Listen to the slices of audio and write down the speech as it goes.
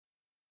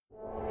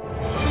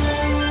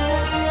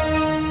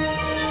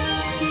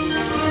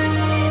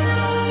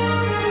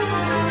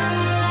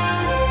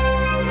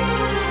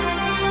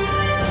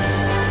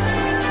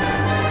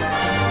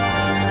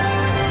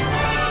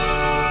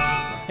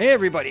Hey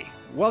everybody,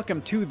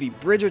 welcome to the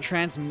Bridger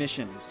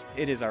Transmissions.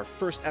 It is our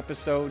first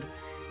episode,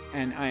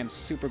 and I am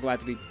super glad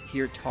to be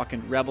here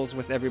talking Rebels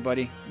with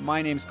everybody.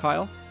 My name's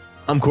Kyle.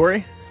 I'm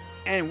Corey.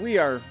 And we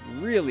are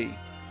really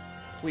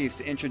pleased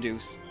to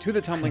introduce to the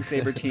Tumbling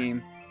Saber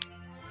team,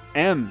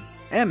 M.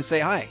 M,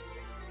 say hi.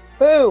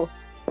 Boo!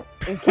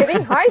 I'm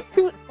kidding. High's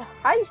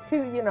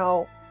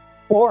too,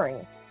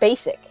 boring.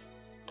 Basic.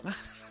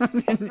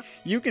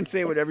 You can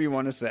say whatever you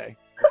want to say.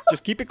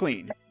 Just keep it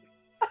clean.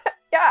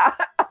 Yeah,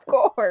 of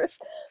course.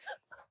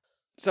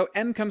 So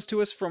M comes to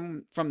us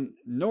from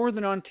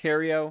Northern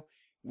Ontario.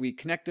 We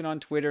connected on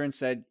Twitter and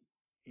said,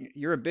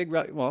 "You're a big we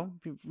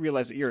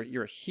realized that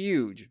you're a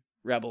huge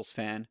Rebels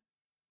fan."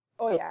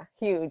 Oh yeah,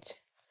 huge.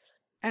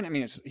 And I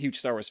mean, it's a huge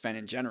Star Wars fan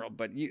in general,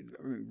 but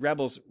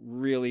Rebels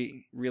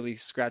really, really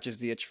scratches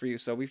the itch for you.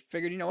 So we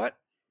figured, you know what?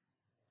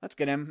 Let's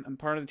get him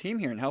part of the team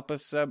here and help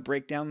us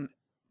break down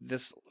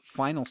this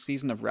final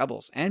season of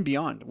Rebels and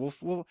beyond.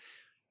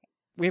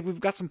 We've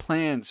got some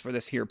plans for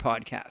this here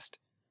podcast,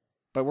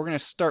 but we're going to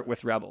start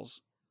with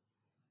Rebels.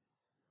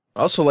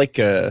 I also like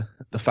the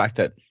fact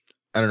that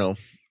I don't know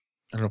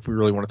if we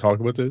really want to talk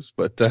about this,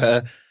 but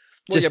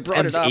you brought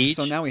M's it up, age,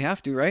 so now we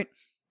have to, right?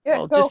 Yeah,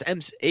 well, just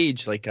M's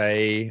age. Like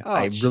I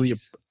really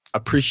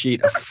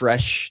appreciate a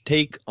fresh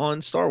take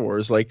on Star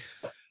Wars. Like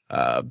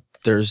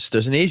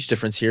there's an age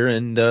difference here,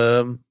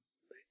 and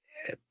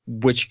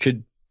which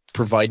could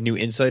provide new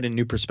insight and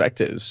new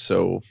perspectives.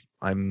 So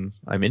I'm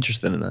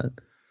interested in that.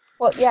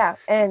 Well, yeah,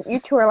 and you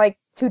two are like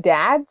two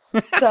dads,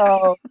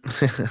 so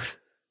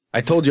I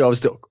told you I was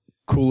the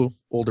cool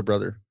older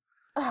brother.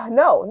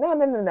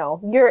 No.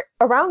 You're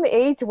around the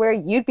age where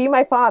you'd be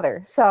my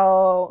father.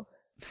 So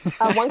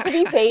one could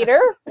be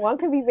Vader, one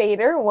could be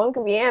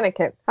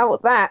Anakin. How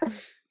about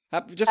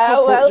that? Just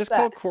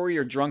call Corey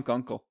your drunk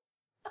uncle.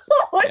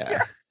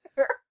 Yeah.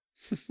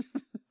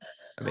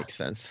 That makes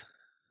sense.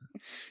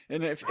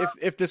 And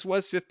if this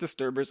was Sith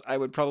Disturbers, I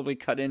would probably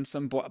cut in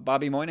some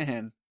Bobby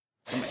Moynihan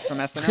from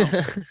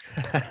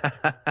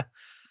SNL.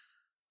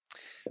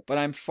 But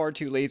I'm far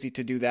too lazy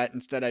to do that.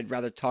 Instead, I'd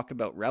rather talk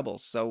about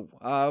Rebels. So,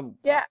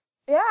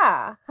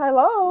 yeah.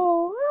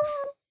 Hello.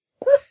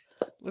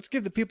 Let's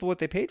give the people what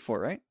they paid for,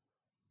 right?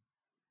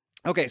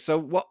 Okay, so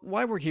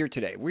why we're here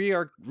today? We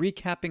are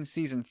recapping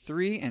Season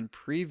 3 and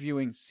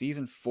previewing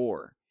Season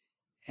 4.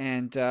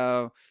 And,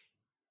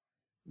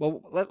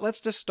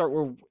 let's just start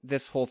where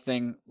this whole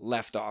thing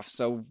left off.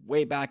 So,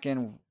 way back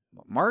in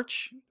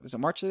March? Was it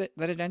March that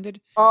it ended?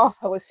 Oh,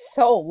 it was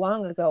so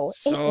long ago.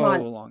 8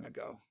 months. Long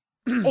ago.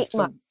 8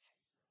 months.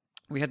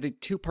 We had the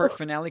 2-part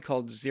finale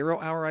called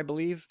 0 Hour, I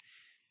believe,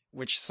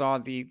 which saw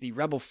the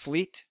Rebel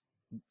fleet,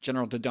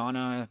 General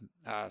Dodonna,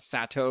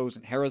 Sato's,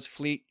 and Hera's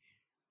fleet,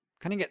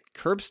 kind of get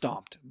curb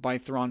stomped by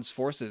Thrawn's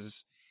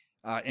forces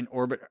in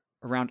orbit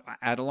around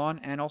Atollon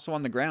and also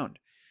on the ground.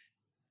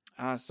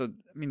 So,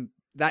 I mean,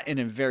 that in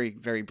a very,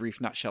 very brief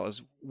nutshell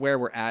is where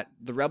we're at.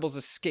 The Rebels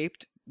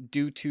escaped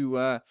due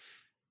to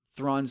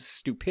Thrawn's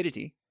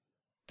stupidity,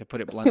 to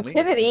put it bluntly.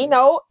 Stupidity?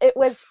 No, it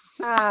was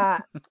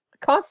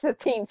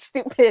Constantine's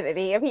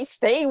stupidity. If he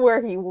stayed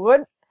where he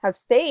would have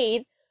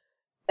stayed,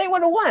 they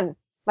would have won.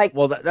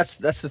 Well, that's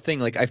the thing.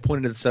 Like, I've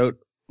pointed this out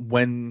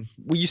when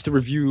we used to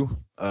review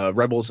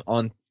Rebels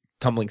on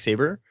Tumbling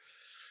Saber,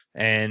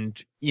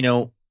 and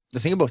the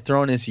thing about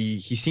Thrawn is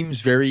he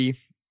seems very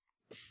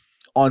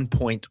on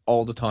point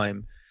all the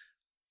time.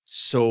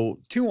 So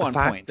too on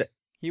point.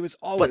 He was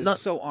always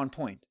so on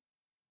point.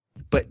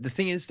 But the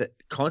thing is that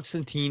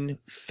Constantine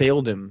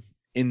failed him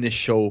in this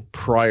show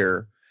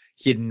prior.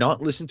 He had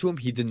not listened to him.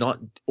 He did not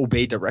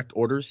obey direct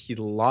orders. He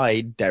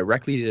lied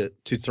directly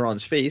to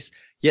Thrawn's face.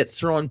 Yet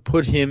Thrawn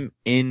put him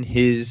in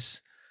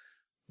his,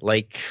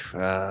 what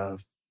do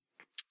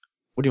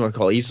you want to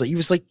call it?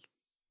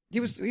 He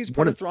was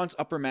part of Thrawn's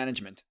upper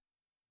management.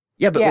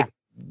 Yeah, but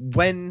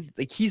when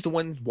he's the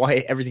one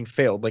why everything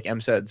failed, like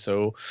M said.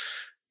 So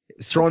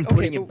Thrawn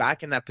putting him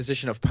back in that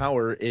position of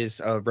power is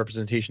a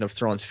representation of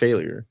Thrawn's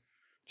failure.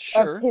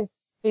 Sure. Of his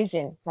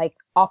vision,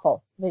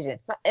 awful vision.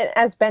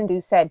 As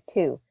Bendu said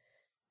too,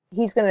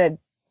 he's gonna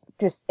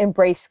just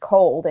embrace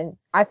cold, and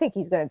I think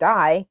he's gonna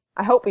die.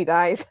 I hope he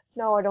dies.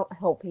 No, I don't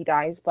hope he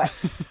dies, but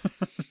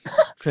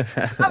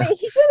I mean,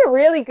 he's been a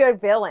really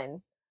good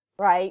villain,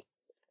 right?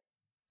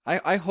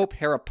 I hope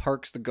Hera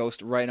parks the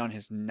ghost right on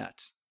his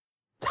nuts.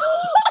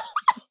 Oh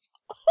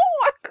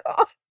my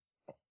god.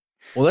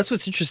 Well, that's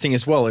what's interesting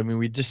as well. I mean,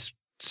 we just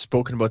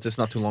spoken about this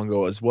not too long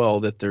ago as well,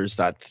 that there's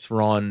that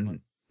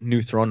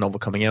new Thrawn novel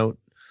coming out.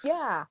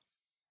 Yeah.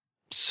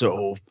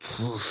 So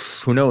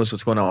who knows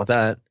what's going on with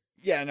that?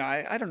 Yeah, no,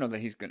 I don't know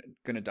that he's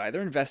gonna die.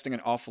 They're investing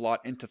an awful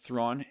lot into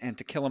Thrawn, and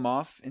to kill him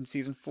off in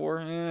Season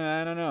 4,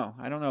 I don't know.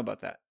 I don't know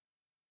about that.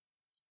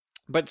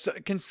 But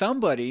can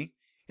somebody?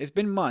 It's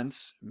been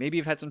months. Maybe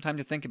you've had some time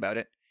to think about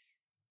it.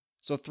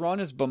 So Thrawn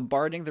is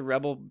bombarding the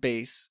Rebel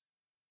base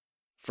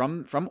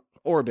from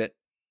orbit.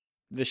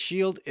 The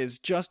shield is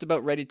just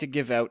about ready to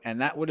give out,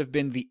 and that would have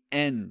been the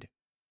end.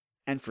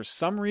 And for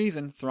some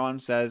reason, Thrawn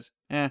says,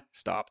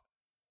 stop.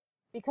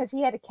 Because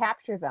he had to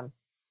capture them.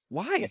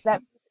 Why?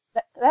 That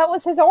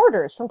was his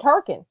orders from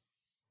Tarkin.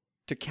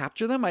 to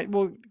capture them?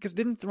 Because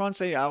didn't Thrawn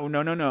say, "Oh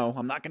no,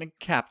 I'm not going to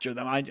capture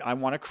them. I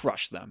want to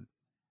crush them."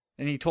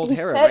 And he told He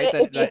Hera, said right,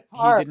 it'd be that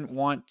hard. he didn't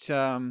want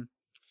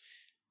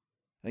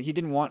like he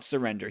didn't want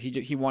surrender.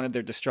 He wanted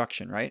their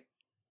destruction, right?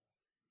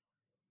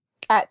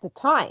 At the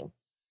time.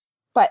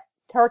 But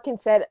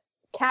Tarkin said,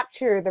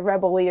 capture the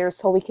rebel leaders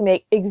so we can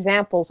make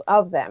examples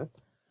of them.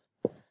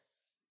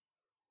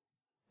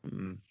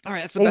 Mm, All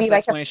right, that's the Maybe best like a-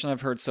 explanation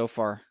I've heard so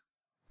far.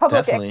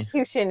 Public Definitely.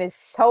 execution is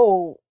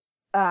so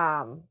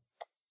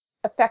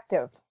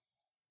effective.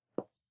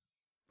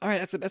 All right,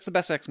 that's the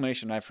best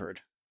explanation I've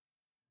heard.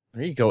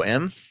 There you go,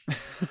 M.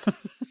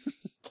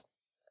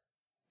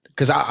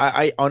 Because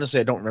I honestly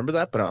I don't remember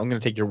that, but I'm gonna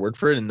take your word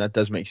for it, and that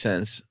does make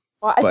sense.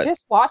 Well, I But-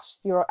 just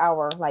watched Zero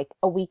Hour like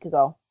a week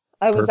ago.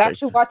 I was Perfect.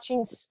 actually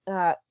watching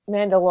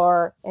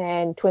Mandalore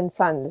and Twin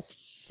Suns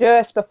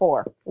just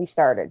before we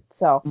started.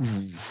 So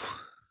Ooh.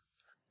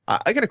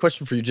 I got a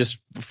question for you just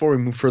before we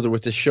move further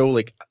with this show.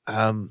 Like,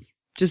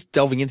 just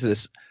delving into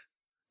this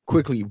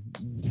quickly,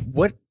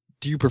 what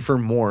do you prefer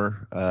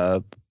more?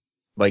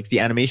 Like the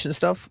animation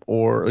stuff,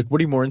 or like what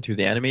are you more into,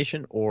 the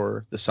animation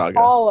or the saga?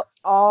 all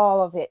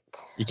of it.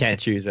 You can't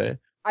choose, eh?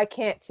 I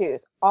can't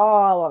choose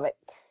all of it.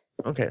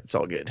 Okay, it's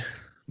all good.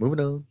 Moving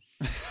on.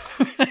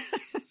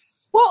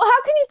 Well,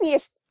 how can you be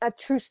a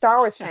true Star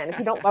Wars fan if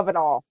you don't love it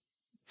all?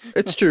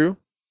 It's true.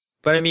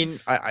 But I mean,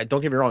 I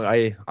don't get me wrong.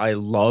 I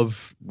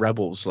love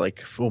Rebels.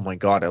 Like, oh my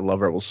god, I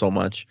love Rebels so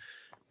much.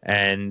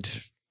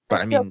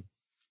 But I mean,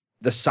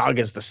 the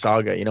saga's the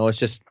saga. You know, it's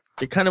just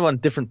they're kind of on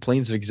different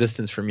planes of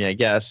existence for me, I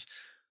guess.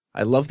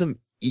 I love them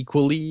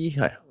equally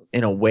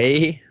in a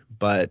way,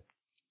 but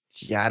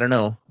yeah, I don't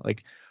know.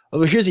 Like,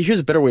 here's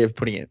a better way of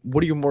putting it.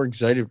 What are you more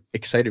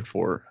excited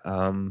for?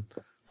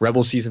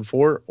 Rebels season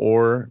 4,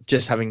 or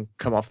just having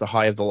come off the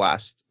high of the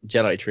last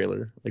Jedi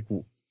trailer? Like,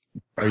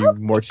 are you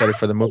more excited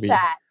for the movie?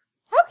 That?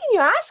 How can you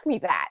ask me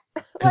that?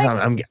 Because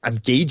Like, I'm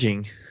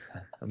gauging.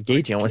 I'm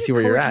gauging. I want to see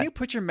where you're Corey, at. Can you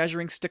put your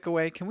measuring stick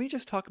away? Can we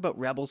just talk about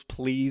Rebels,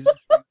 please?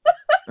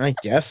 I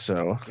guess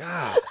so.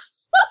 God,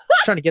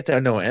 Just trying to get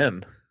to know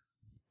M.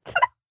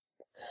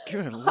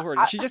 good lord,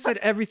 she just said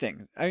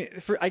everything.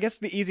 I guess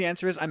the easy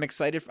answer is I'm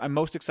excited. I'm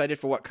most excited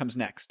for what comes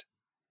next.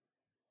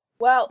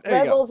 well, There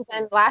you go. Rebels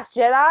and Last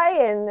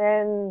Jedi, and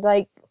then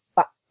like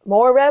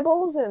more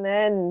Rebels, and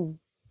then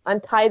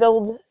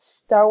Untitled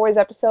Star Wars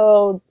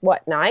Episode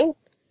 9?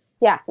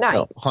 Yeah, 9.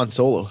 No, Han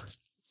Solo.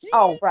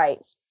 Oh,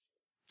 right.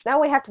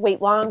 Now we have to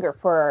wait longer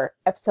for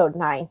Episode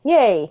 9.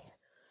 Yay!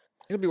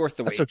 It'll be worth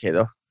the That's wait. okay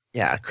though.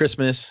 Yeah,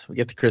 Christmas. We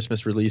get the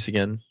Christmas release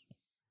again.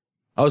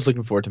 I was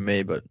looking forward to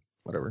May, but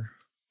whatever.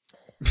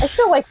 I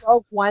still like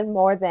Rogue One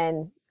more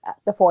than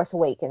The Force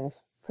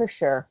Awakens, for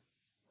sure.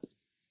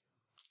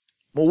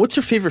 Well, what's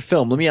your favorite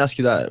film? Let me ask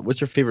you that.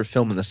 What's your favorite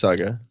film in the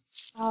saga?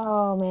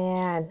 Oh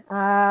man,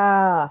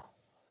 I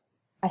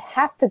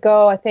have to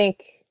go. I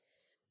think.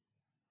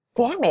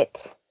 Damn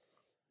it.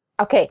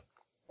 Okay,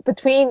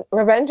 between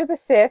Revenge of the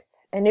Sith,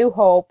 A New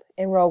Hope,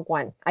 and Rogue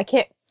One, I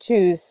can't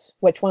choose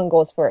which one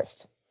goes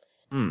first.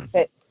 Hmm.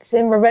 But 'cause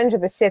in Revenge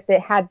of the Sith,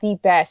 it had the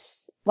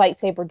best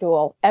lightsaber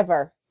duel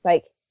ever,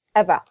 like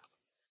ever,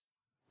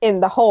 in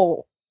the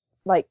whole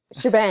like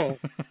shebang.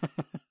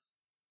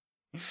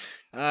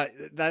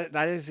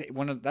 That is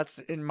that's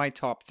in my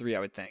top 3, I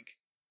would think.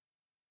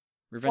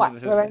 Revenge What,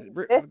 of the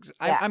Revenge of the Sith?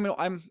 Yeah.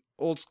 I'm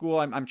old school.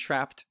 I'm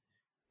trapped.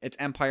 It's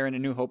Empire and A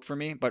New Hope for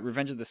me, but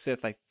Revenge of the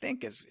Sith I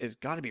think is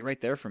got to be right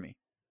there for me.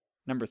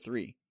 Number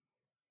 3.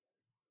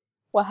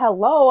 Well,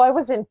 hello, I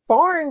wasn't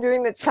born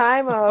during the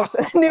time of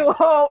A New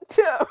Hope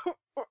to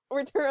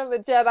Return of the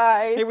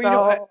Jedi. Hey, well,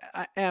 so... you know,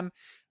 I am.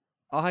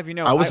 I'll have you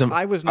know, I wasn't-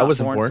 I was I not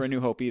wasn't born born. for A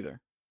New Hope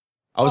either.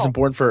 I wasn't Oh.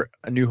 born for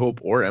A New Hope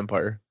or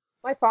Empire.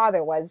 My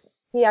father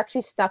was. He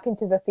actually snuck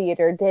into the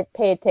theater, did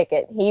pay a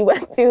ticket. He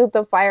went through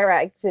the fire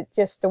exit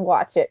just to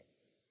watch it.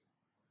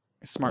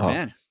 Smart Oh.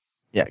 man.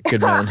 Yeah,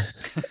 good man.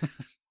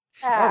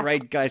 All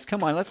right, guys,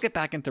 come on. Let's get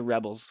back into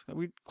Rebels.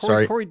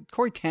 Sorry.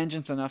 Corey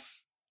tangents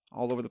enough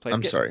all over the place.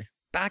 I'm Get sorry.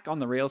 back on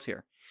the rails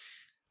here.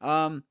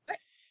 All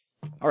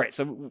right,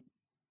 so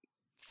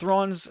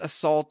Thrawn's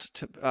assault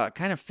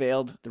kind of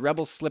failed. The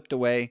rebels slipped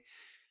away.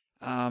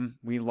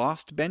 We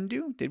lost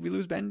Bendu. Did we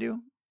lose Bendu?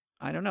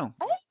 I don't know.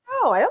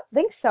 No, I don't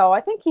think so.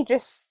 I think he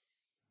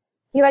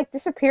like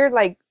disappeared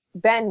like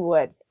Ben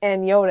would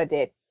and Yoda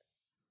did.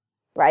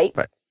 Right?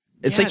 But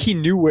It's Yeah. like he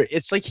knew where.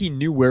 It's like he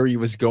knew where he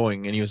was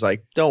going, and he was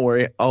like, "Don't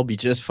worry, I'll be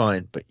just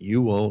fine." But you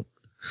won't.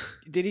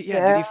 Did he?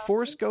 Yeah. Did he Yeah.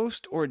 force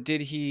ghost or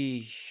did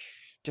he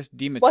just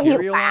Well, he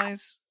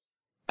dematerialize?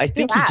 I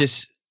think he laughed.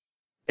 just.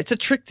 It's a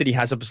trick that he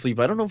has up his sleeve.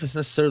 I don't know if it's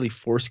necessarily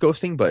force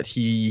ghosting, but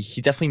he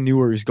definitely knew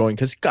where he was going.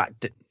 Because God,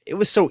 it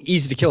was so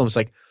easy to kill him. It's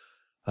like,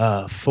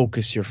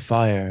 focus your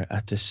fire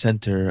at the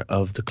center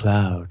of the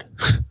cloud.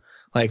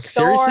 Like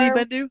seriously, Storm.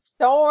 Bendu?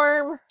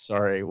 Storm.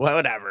 Sorry,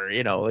 whatever.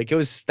 You know, like it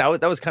was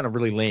that was kind of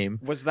really lame.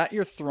 Was that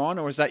your Thrawn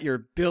or was that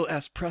your Bill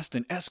S.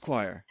 Preston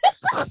Esquire?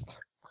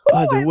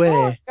 By the my way,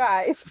 Lord,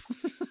 guys,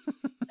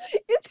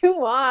 you're too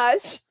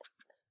much.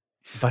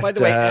 but, By the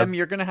way, Em,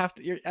 you're gonna have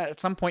to. At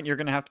some point, you're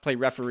gonna have to play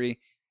referee.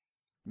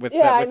 with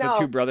Yeah, I with the know.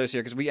 two brothers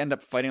here because we end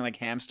up fighting like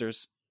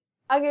hamsters.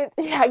 I'm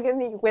gonna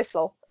need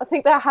whistle. I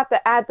think that I have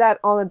to add that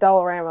on the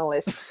Dollarama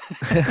list.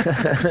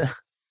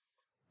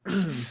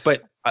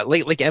 But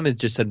like Emma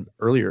just said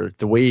earlier,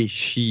 the way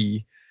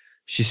she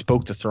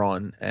spoke to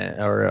Thrawn,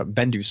 or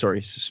Bendu,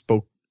 sorry,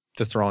 spoke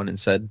to Thrawn and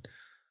said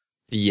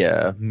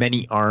the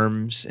many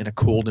arms in a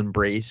cold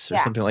embrace or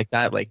Yeah. something like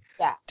that. Like,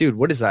 Yeah. dude,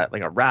 what is that?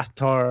 Like a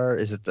Rathtar?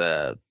 Is it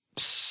the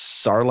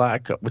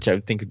Sarlacc, which I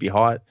would think would be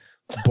hot?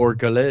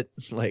 Borgullet?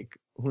 Like,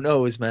 who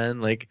knows,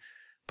 man? Like,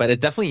 but it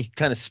definitely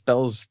kind of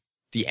spells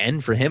the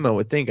end for him, I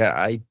would think.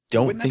 I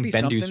don't Wouldn't that think be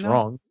something, Bendu's though?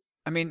 wrong.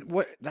 I mean,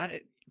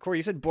 Corey?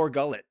 You said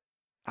Borgullet.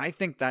 I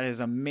think that is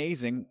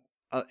amazing,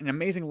 an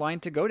amazing line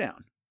to go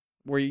down.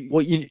 Where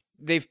Well,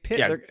 they've pit.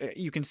 yeah.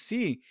 You can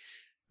see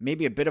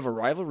maybe a bit of a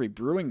rivalry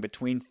brewing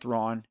between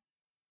Thrawn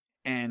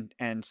and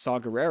Saw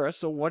Gerrera.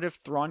 So what if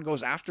Thrawn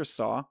goes after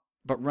Saw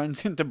but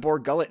runs into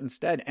Borgullet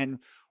instead? And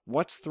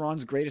what's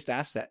Thrawn's greatest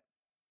asset?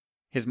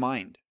 His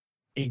mind.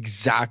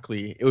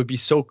 Exactly. It would be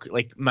so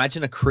like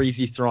imagine a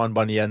crazy Thrawn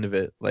by the end of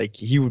it. Like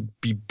he would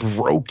be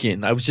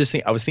broken. I was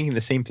thinking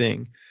the same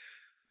thing.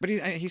 But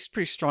he's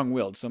pretty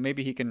strong-willed, so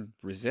maybe he can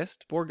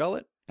resist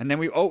Borgullet. And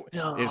then is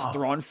No.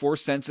 Thrawn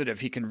force sensitive?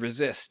 He can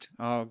resist.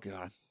 Oh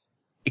god.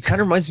 It kind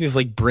of reminds me of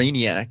like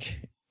Brainiac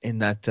in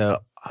that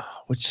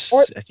which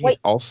Or- I think wait. is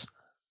also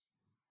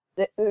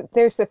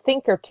There's the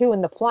Thinker too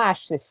in the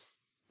Flash this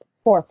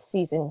 4th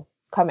season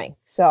coming,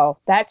 so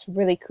that's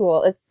really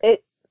cool.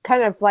 It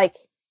kind of like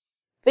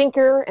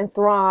Thinker and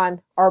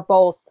Thrawn are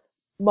both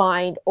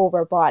mind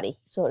over body,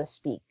 so to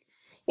speak.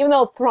 Even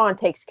though Thrawn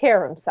takes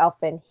care of himself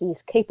and he's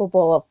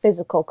capable of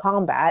physical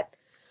combat,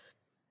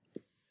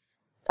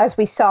 as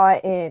we saw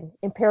in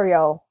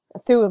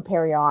through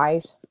Imperial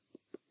Eyes,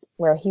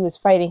 where he was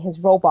fighting his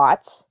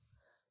robots.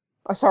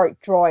 Oh, sorry,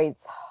 droids.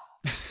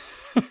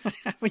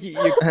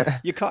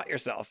 you caught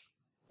yourself.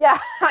 Yeah,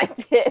 I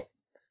did.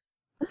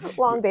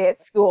 Long day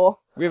at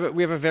school. We have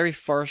a very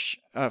harsh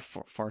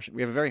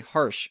we have a very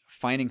harsh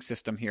fining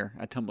system here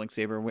at Tumbling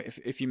Saber.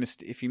 If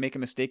you make a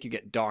mistake, you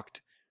get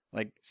docked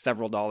like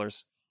several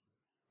dollars.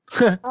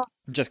 I'm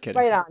just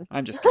kidding. Right on.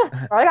 I'm just kidding.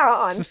 Right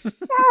on.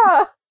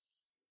 Yeah.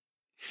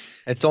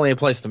 it only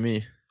applies to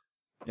me.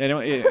 It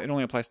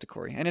only applies to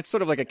Corey, and it's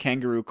sort of like a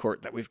kangaroo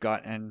court that we've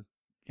got. And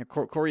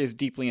Corey is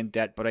deeply in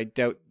debt, but I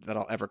doubt that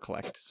I'll ever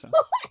collect. So,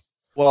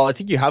 Well, I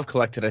think you have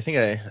collected. I think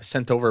I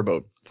sent over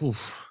about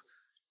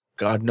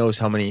God knows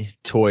how many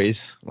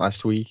toys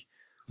last week.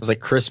 It was like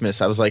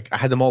Christmas. I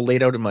had them all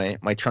laid out in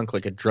my trunk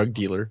like a drug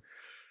dealer.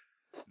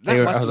 that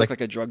I must was look like-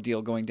 like a drug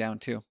deal going down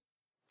too.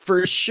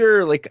 For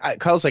sure. Like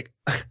Kyle's like,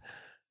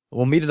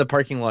 we'll meet in the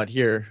parking lot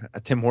here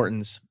at Tim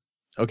Hortons,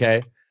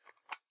 okay?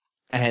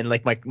 And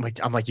like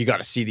I'm like, you got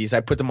to see these.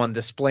 I put them on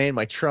display in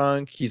my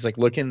trunk. He's like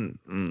looking,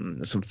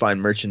 some fine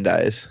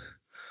merchandise.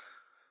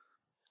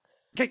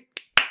 Okay,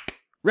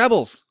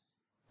 Rebels.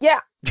 Yeah.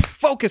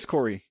 Focus,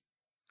 Corey.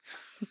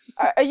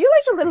 Are you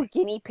like a little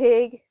guinea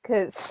pig?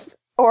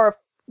 Or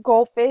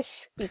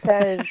goldfish?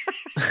 Because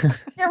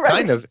your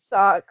Kind rubbish of.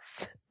 sucks.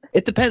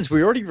 It depends.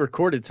 We already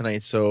recorded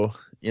tonight, so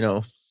I'm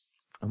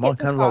all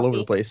Get some kind of all over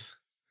the coffee. place.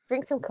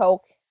 Drink some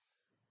Coke.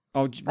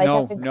 Oh Like,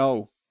 no, I think-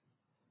 no.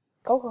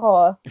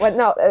 Coca-Cola. Well,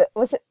 no, it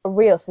was a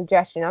real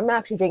suggestion. I'm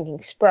actually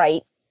drinking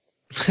Sprite.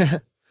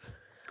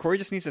 Corey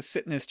just needs to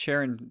sit in his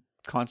chair and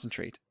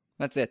concentrate.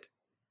 That's it.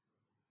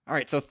 All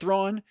right, so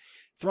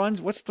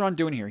what's Thrawn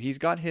doing here? He's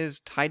got his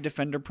TIE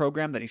Defender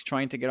program that he's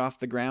trying to get off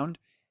the ground.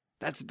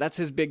 That's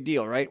his big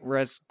deal, right?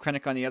 Whereas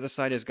Krennic on the other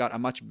side has got a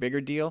much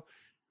bigger deal.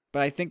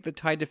 But I think the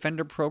TIE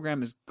Defender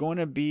program is going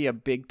to be a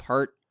big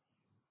part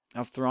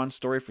of Thrawn's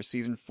story for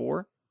season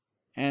 4.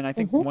 And I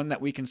think Mhm. one that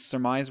we can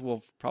surmise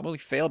will probably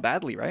fail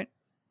badly, right?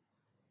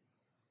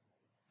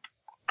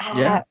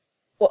 Yeah.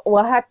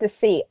 We'll have to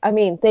see. I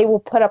mean, they will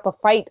put up a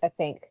fight, I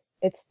think.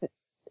 It's the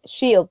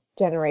shield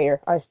generator.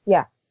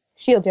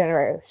 Shield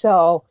generator.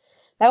 So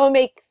that would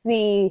make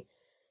the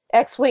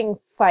X-Wing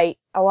fight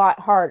a lot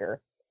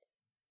harder.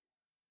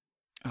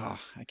 Oh,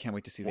 I can't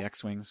wait to see the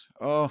X-Wings.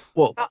 Oh,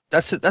 Well,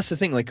 that's the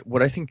thing. Like,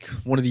 what I think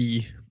one of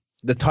the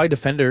TIE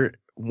Defender,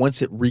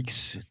 once it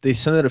reeks, they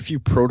send out a few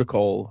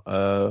protocol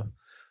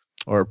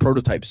or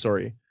prototypes,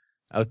 sorry,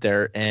 out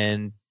there,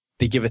 and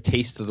they give a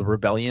taste of the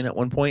rebellion at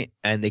one point,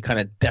 and they kind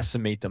of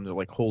decimate them. They're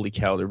like, "Holy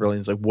cow!" The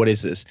rebellion's like, "What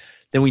is this?"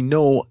 Then we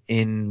know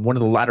in one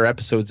of the latter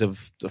episodes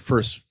of the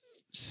first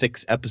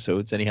 6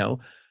 episodes, anyhow,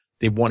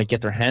 they want to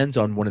get their hands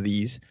on one of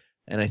these,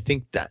 and I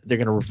think that they're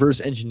going to reverse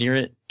engineer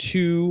it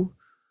to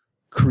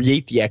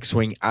create the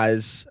X-Wing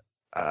as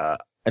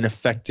an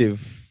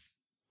effective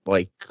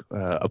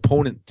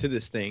opponent to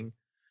this thing.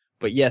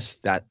 But yes,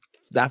 that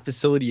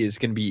facility is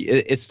going to be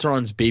it's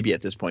Thrawn's baby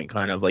at this point,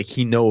 kind of like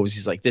he knows.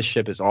 He's like, this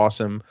ship is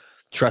awesome.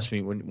 Trust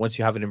me, once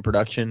you have it in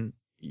production,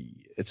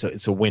 it's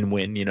a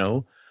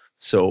win-win,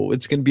 So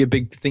it's going to be a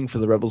big thing for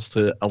the Rebels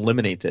to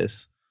eliminate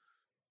this.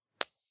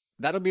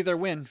 that'll be their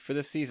win for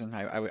this season,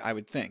 I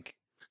would think.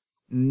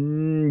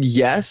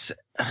 Yes,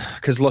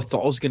 because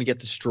Lethal's going to get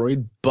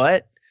destroyed,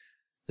 but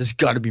there's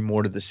got to be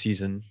more to the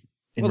season.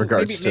 in Well, maybe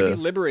regards to.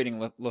 liberating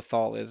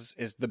Lothal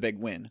is the big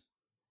win,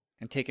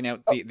 and taking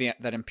out the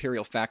that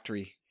Imperial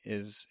factory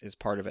is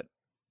part of it.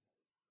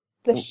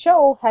 The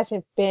show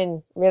hasn't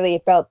been really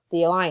about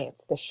the Alliance.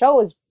 The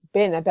show has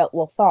been about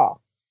Lothal.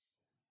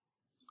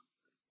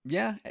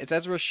 Yeah, it's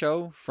Ezra's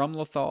show from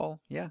Lothal.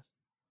 Yeah.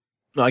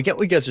 No, I get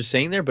what you guys are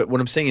saying there, but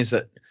what I'm saying is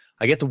that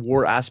I get the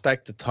war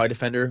aspect, the TIE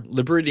Defender.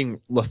 Liberating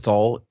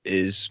Lothal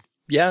is,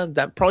 yeah,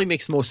 that probably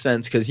makes the most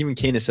sense, because even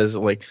Kanan says,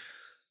 like,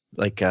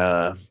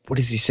 what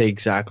does he say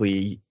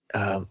exactly?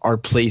 Our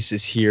place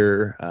is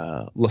here,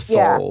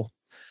 Lothal.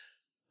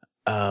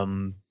 Yeah.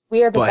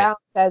 We are the balance,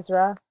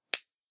 Ezra.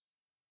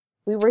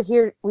 We were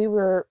here. We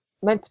were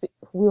meant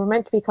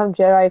to become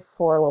Jedi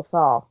for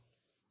Lothal.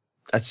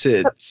 That's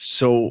it.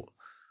 So,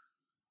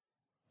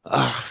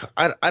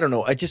 I don't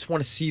know. I just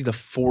want to see the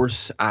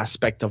Force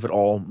aspect of it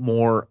all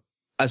more,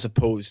 as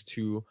opposed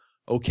to,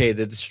 okay,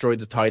 they destroyed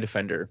the TIE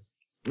Defender.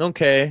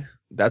 Okay,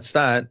 that's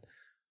that.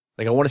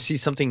 Like, I want to see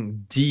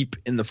something deep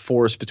in the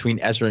Force between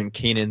Ezra and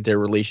Kanan, their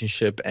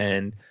relationship,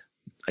 and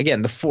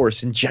again, the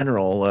Force in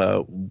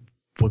general.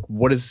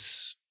 What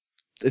is?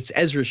 It's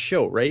Ezra's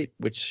show, right?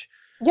 Which,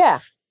 yeah,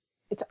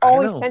 it's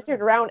always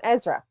centered around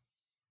Ezra.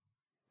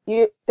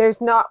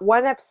 There's not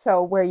one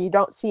episode where you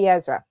don't see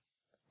Ezra.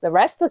 The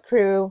rest of the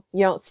crew,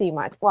 you don't see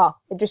much. Well,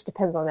 it just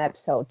depends on the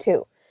episode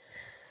too.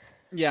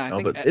 Yeah,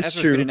 I think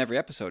Ezra's been in every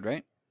episode,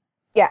 right?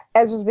 Yeah,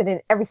 Ezra's been in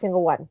every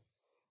single one.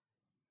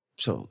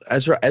 So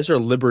Ezra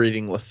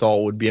liberating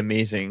Lothal would be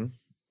amazing,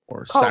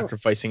 or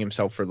sacrificing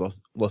himself for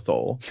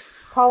Lothal.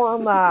 Call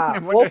him. I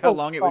wonder how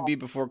long it would be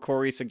before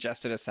Corey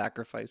suggested a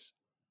sacrifice.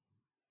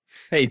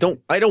 Hey,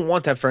 I don't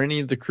want that for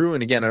any of the crew.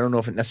 And again, I don't know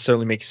if it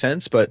necessarily makes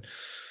sense, but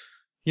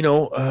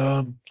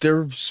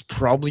there's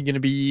probably going to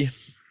be.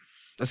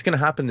 That's going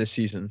to happen this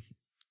season,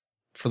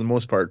 for the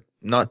most part.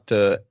 Not,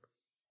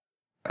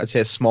 I'd say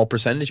a small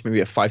percentage, maybe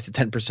a 5 to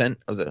 10%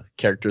 of the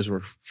characters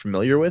we're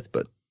familiar with,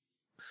 but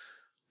I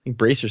think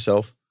brace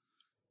yourself.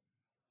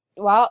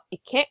 Well, you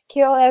can't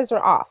kill Ezra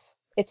off.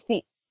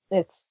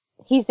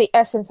 He's the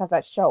essence of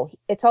that show.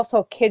 It's also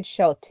a kid's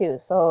show too,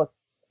 so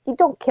you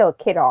don't kill a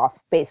kid off.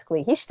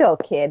 Basically, he's still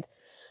a kid.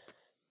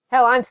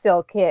 Hell, I'm still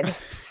a kid.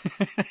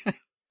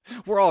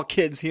 We're all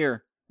kids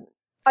here.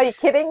 Are you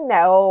kidding?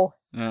 No.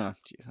 Oh,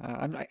 geez.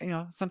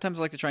 Sometimes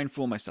I like to try and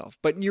fool myself,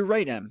 but you're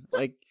right, Em.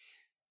 Like,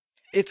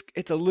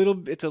 it's a little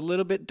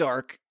bit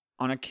dark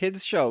on a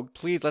kid's show.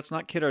 Please, let's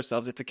not kid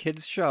ourselves. It's a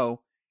kid's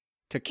show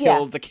to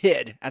kill the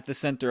kid at the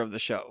center of the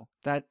show.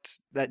 That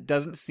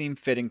doesn't seem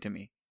fitting to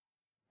me.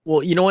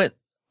 Well, you know what?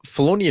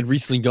 Filoni had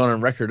recently gone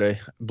on record, I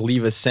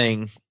believe, as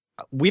saying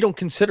we don't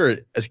consider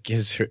it as a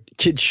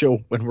kid's show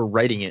when we're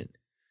writing it,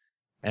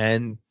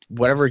 and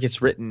whatever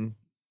gets written,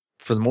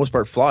 for the most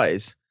part,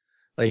 flies.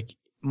 Like,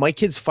 my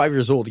kid's 5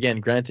 years old. Again,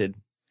 granted,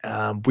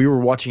 we were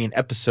watching an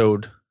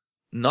episode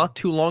not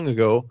too long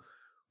ago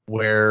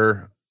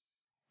where,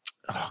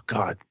 oh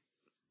God,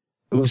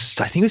 I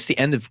think it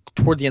was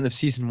toward the end of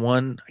season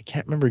 1. I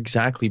can't remember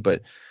exactly,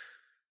 but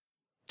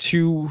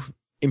 2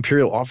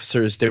 Imperial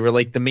officers, they were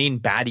like the main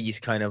baddies,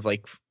 kind of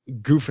like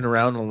goofing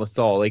around on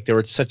Lothal. Like, they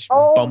were such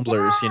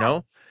bumblers, yeah. you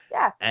know?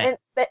 Yeah, and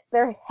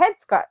their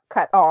heads got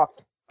cut off.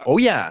 Oh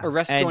yeah,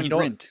 Oresco and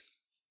Brent.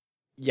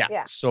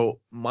 Yeah. So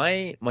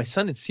my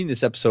son had seen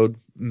this episode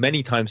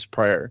many times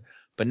prior,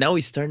 but now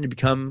he's starting to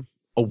become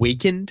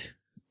awakened.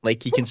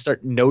 Like, he can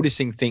start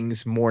noticing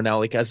things more now.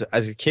 Like, as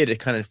a kid, it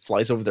kind of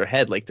flies over their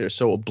head. Like, they're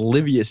so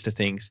oblivious to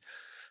things.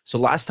 So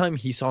last time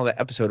he saw that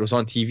episode, it was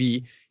on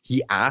TV.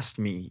 He asked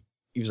me,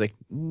 he was like,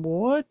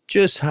 "What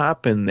just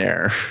happened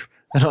there?"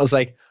 And I was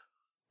like,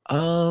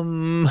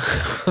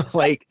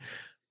 like,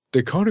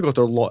 they kind of got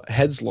their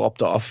heads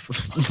lopped off.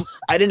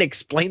 I didn't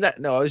explain that.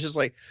 No, I was just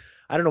like,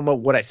 I don't know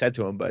what I said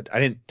to him, but I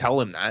didn't tell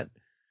him that.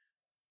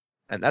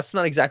 And that's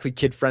not exactly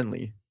kid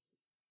friendly.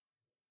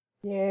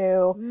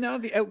 No,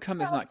 the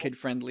outcome is not kid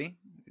friendly.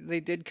 They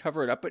did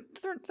cover it up, but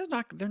they're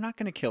not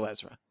going to kill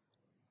Ezra.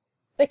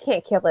 They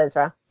can't kill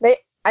Ezra.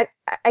 I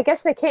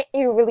guess they can't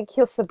even really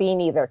kill Sabine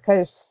either,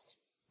 because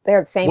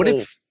they're the same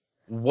age.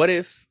 What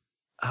if?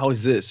 How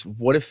is this?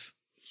 What if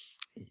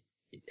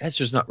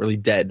Ezra's not really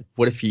dead?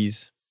 What if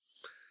he's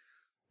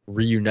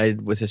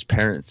reunited with his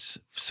parents,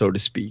 so to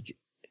speak?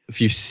 If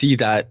you see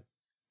that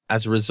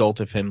as a result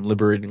of him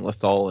liberating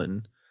Lothal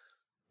and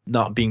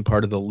not being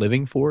part of the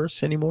living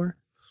force anymore?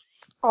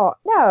 Oh,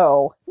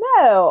 no.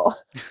 No.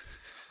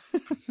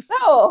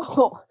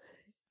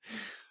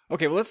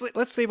 Okay, well,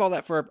 let's save all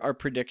that for our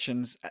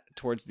predictions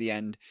towards the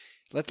end.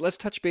 Let's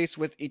touch base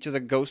with each of the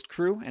Ghost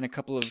crew and a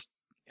couple of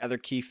other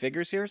key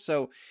figures here.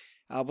 So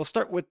we'll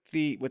start with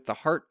the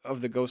heart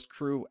of the Ghost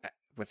crew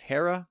with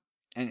Hera,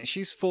 and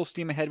she's full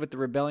steam ahead with the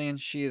rebellion.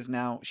 She's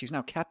now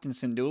Captain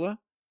Syndulla,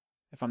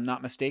 if I'm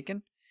not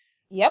mistaken.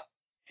 Yep.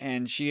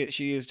 And she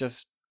is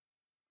just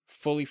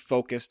fully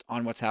focused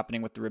on what's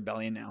happening with the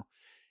rebellion now.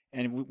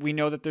 And we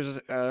know that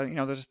there's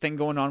there's a thing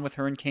going on with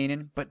her and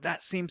Kanan, but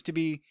that seems to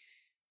be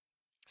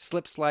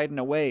sliding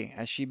away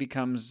as she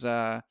becomes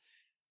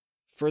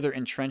further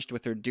entrenched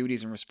with her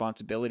duties and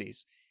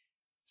responsibilities.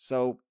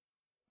 So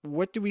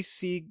what do we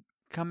see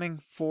coming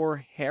for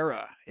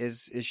Hera?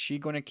 Is she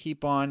going to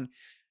keep on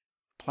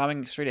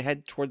plowing straight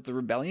ahead towards the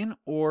rebellion,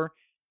 or,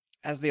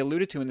 as they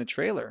alluded to in the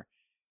trailer,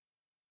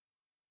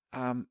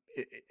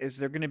 is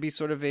there going to be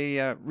sort of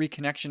a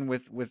reconnection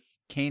with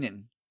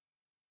Kanan?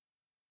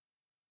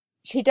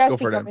 She does Go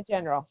for it, become Em. a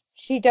general.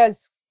 She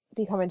does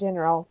become a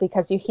general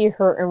because you hear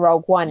her in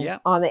Rogue One Yeah.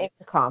 on the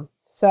intercom.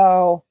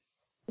 So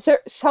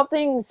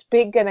something's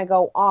big gonna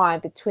go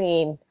on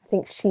between, I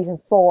think, season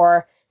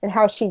 4 and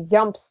how she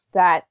jumps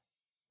that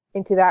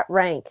into that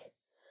rank.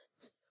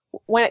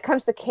 When it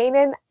comes to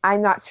Kanan,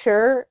 I'm not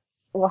sure.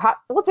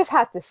 We'll just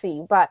have to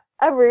see. But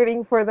I'm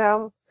rooting for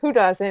them. Who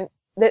doesn't?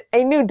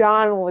 A New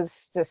Dawn was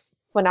just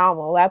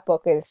phenomenal. That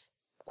book is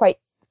quite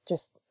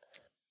just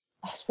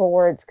lost for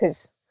words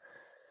because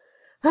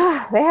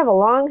they have a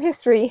long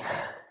history,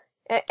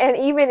 and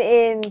even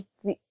in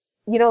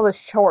the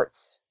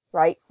shorts,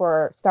 right,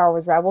 for Star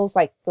Wars Rebels,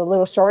 like the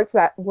little shorts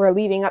that were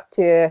leading up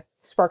to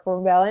Sparkle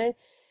Rebellion,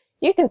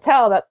 you can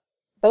tell that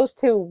those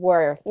two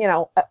were,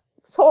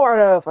 sort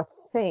of a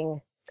thing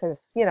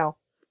because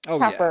Oh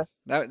Chopper.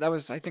 yeah, that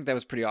was, I think that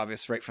was pretty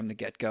obvious right from the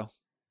get-go.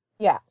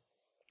 Yeah.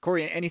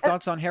 Corey, any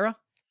thoughts on Hera?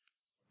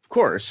 Of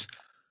course.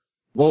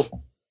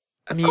 Well,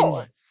 I mean,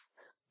 course.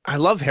 I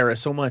love Hera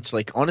so much.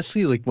 Like,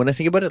 honestly, like when I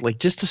think about it, like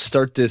just to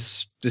start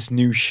this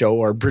new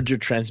show, our Bridger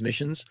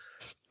Transmissions,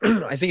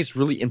 I think it's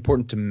really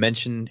important to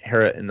mention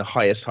Hera in the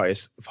highest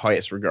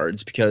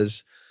regards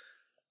because,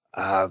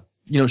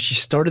 she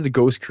started the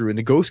Ghost Crew, and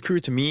the Ghost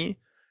Crew to me,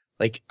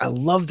 like I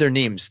love their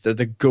names. They're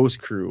the Ghost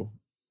Crew.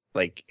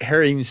 Like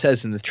Hera even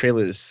says in the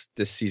trailer this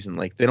season,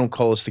 like they don't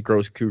call us the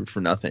Ghost Crew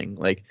for nothing.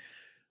 Like,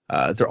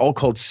 they're all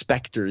called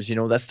Spectres.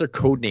 That's their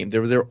code name.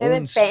 They're their And own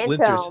then Phantom.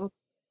 splinters.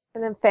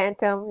 And then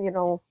Phantom,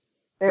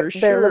 their For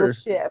little sure.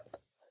 ship.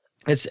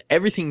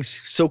 Everything's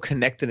so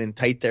connected and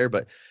tight there,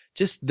 but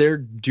just their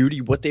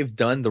duty, what they've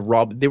done,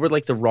 they were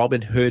like the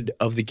Robin Hood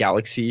of the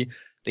galaxy.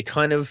 They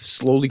kind of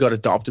slowly got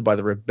adopted by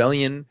the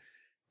rebellion,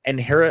 and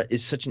Hera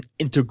is such an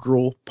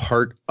integral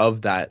part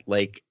of that.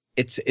 Like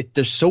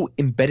they're so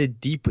embedded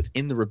deep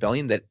within the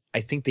rebellion that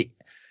I think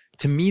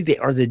to me, they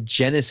are the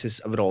genesis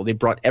of it all. They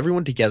brought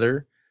everyone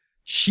together.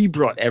 She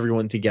brought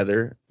everyone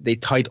together. They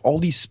tied all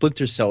these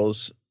splinter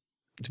cells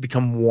to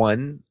become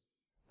one,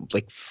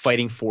 like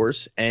fighting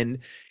force, and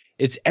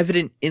it's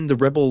evident in the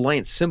Rebel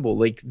Alliance symbol.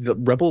 Like the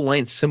Rebel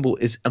Alliance symbol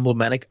is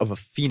emblematic of a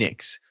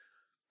phoenix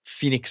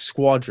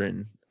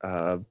squadron,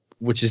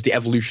 which is the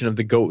evolution of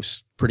the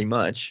Ghost, pretty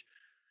much,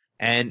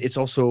 and it's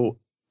also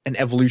an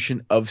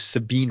evolution of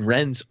Sabine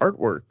Wren's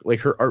artwork. Like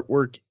her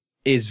artwork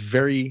is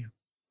very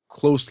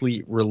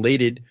closely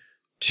related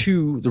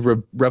to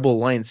the Rebel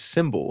Alliance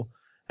symbol,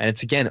 and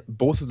it's, again,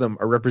 both of them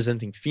are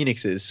representing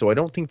phoenixes. So I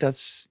don't think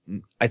that's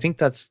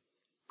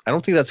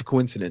a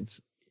coincidence.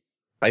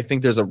 I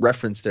think there's a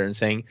reference there in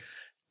saying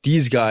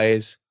these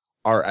guys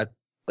are at,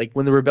 like,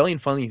 when the rebellion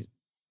finally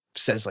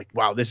says, like,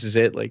 wow, this is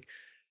it, like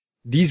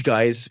these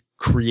guys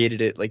created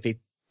it, like they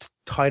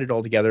tied it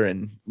all together,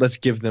 and let's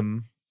give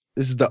them,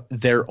 this is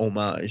their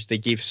homage. They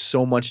gave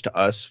so much to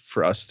us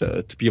for us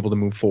to be able to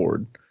move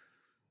forward.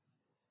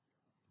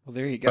 Well,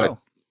 there you go. But-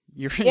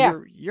 You're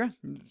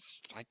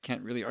I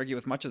can't really argue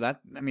with much of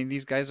that. I mean,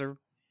 these guys are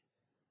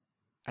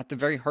at the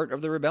very heart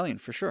of the rebellion,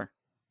 for sure.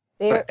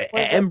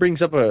 Em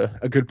brings up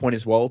a good point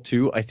as well,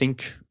 too. I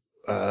think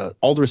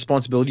all the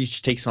responsibility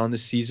she takes on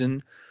this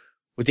season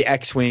with the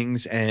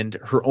X-Wings and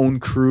her own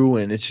crew,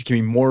 and it's just going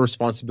to be more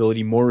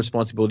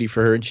responsibility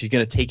for her, and she's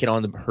going to take it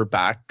on her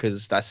back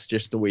because that's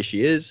just the way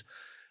she is.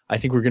 I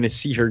think we're going to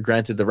see her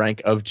granted the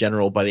rank of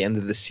general by the end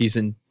of the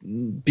season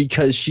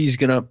because she's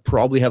going to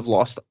probably have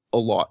lost a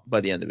lot by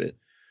the end of it.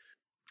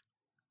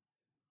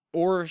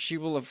 Or she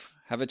will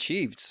have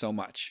achieved so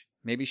much.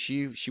 Maybe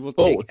she will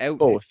Both, take out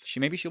both.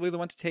 Maybe she'll be the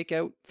one to take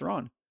out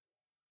Thrawn.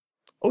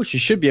 Oh, she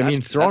should be. I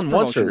mean, Thrawn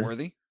wants her.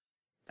 Worthy.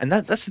 And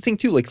that's the thing,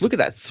 too. Like, look at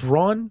that.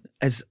 Thrawn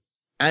has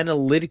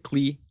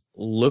analytically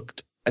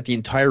looked at the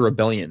entire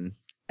rebellion,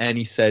 and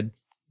he said,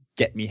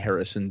 get me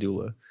Hera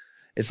Syndulla.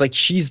 It's like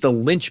she's the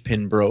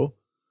linchpin, bro.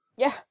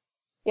 Yeah.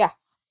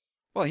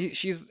 Well,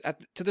 she's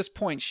to this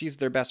point, she's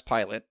their best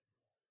pilot,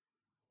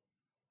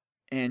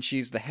 and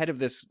she's the head of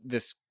this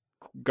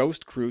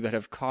Ghost Crew that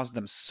have caused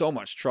them so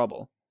much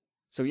trouble.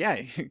 So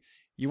yeah,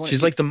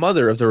 she's like the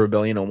mother of the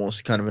rebellion,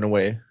 almost, kind of, in a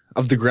way,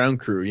 of the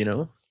ground crew.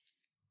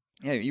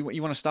 Yeah, you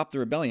want to stop the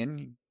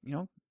rebellion,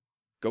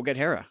 go get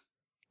Hera.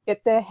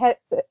 Get the head.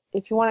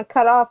 If you want to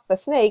cut off the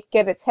snake,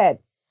 get its head.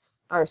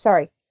 Or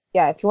sorry,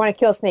 yeah. If you want to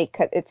kill a snake,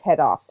 cut its head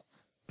off.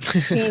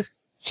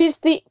 She's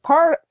the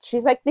part.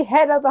 She's like the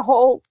head of the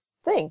whole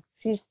thing.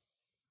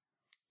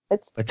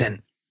 But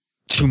then,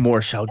 two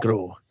more shall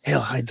grow. Hail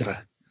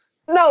Hydra.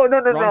 No.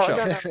 Wrong show.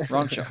 No.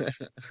 Wrong show.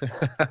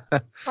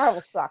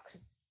 Marvel sucks.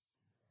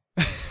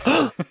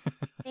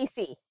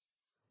 DC.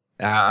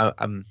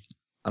 I'm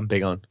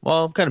big on.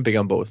 Well, I'm kind of big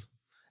on both.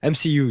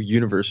 MCU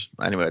universe.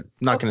 Anyway,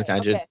 not going to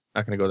tangent. Okay.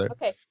 Not going to go there.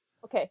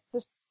 Okay.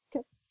 Just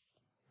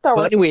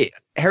Well, anyway,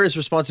 Hera's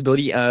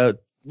responsibility.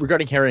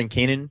 Regarding Hera and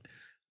Kanan,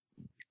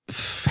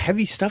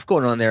 heavy stuff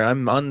going on there.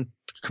 I'm on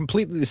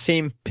completely the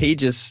same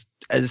page as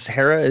as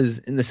Hera is,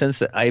 in the sense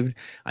that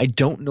I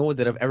don't know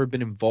that I've ever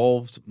been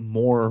involved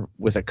more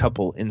with a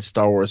couple in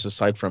Star Wars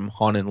aside from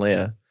Han and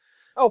Leia.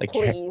 Oh, Like,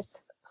 please.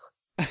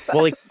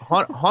 well, like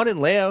Han and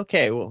Leia,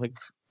 okay, well, like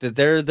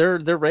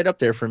they're right up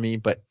there for me.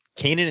 But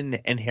Kanan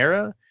and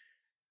Hera,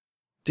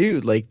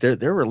 dude, like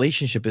their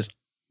relationship is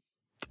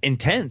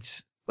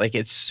intense. Like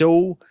it's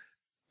so,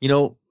 you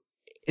know,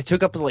 it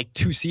took up like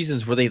 2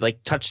 seasons where they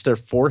like touched their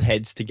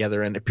foreheads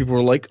together, and people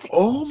were like,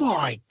 "Oh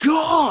my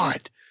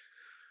god!"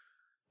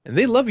 And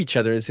they love each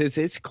other.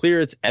 It's clear,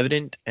 it's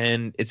evident,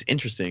 and it's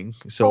interesting.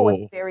 Oh, So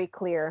it's very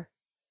clear.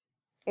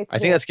 It's I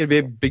think very that's going to be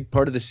a clear. big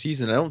part of the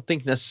season. I don't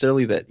think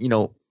necessarily that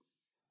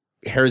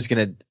Hera's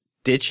going to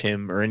ditch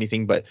him or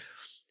anything, but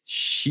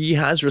she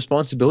has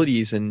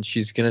responsibilities, and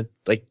she's gonna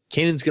like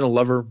Kanan's gonna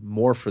love her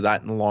more for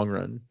that in the long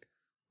run.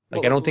 Like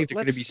I Well, don't think they're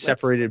gonna be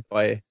separated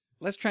by.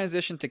 let's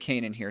transition to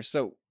Kanan here.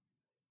 So,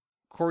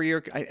 Corey,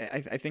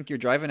 I think you're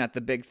driving at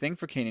the big thing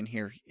for Kanan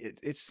here.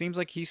 It seems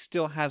like he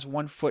still has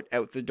one foot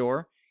out the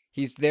door.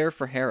 He's there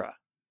for Hera.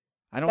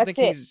 I don't That's think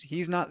it.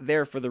 he's not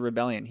there for the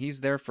rebellion.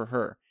 He's there for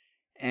her,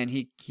 and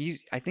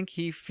I think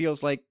he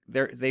feels like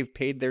they've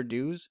paid their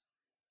dues,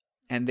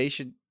 and they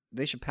should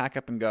pack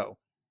up and go.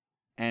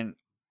 And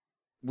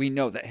we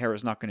know that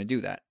Hera's not going to do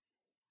that.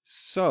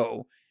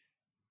 So,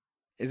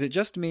 is it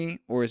just me,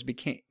 or is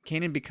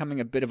Kanan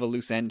becoming a bit of a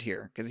loose end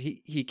here? Because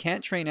he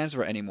can't train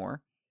Ezra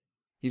anymore.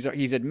 He's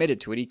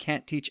admitted to it. He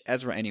can't teach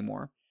Ezra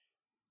anymore.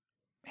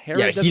 Hera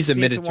Yeah, doesn't he's seem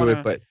admitted to wanna,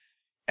 it, but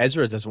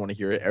Ezra doesn't want to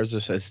hear it.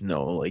 Ezra says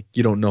no, like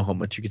you don't know how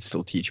much you could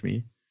still teach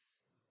me.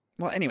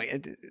 well,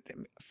 anyway,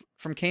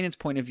 from Kanan's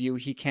point of view,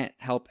 he can't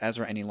help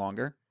Ezra any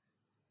longer,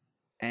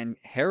 and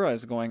Hera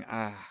is going,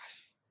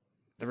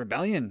 the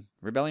rebellion,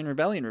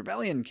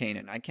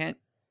 Kanan. I can't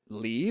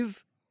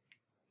leave.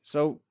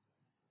 So,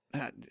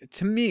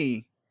 to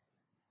me,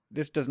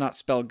 this does not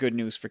spell good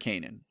news for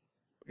Kanan.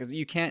 Because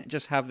you can't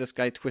just have this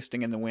guy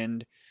twisting in the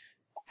wind,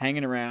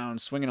 hanging around,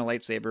 swinging a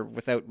lightsaber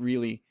without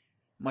really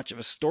much of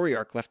a story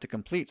arc left to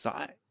complete. So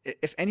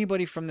if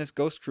anybody from this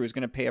Ghost crew is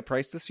going to pay a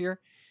price this year,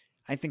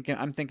 I'm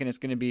thinking it's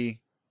going to be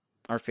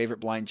our favorite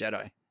blind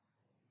Jedi.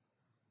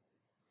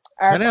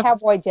 Our Kind of,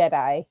 cowboy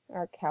Jedi.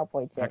 Our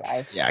cowboy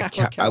Jedi. yeah, Our I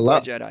cowboy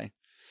love Jedi.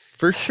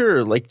 for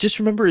sure. Like just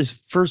remember his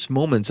first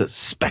moments at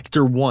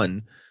Spectre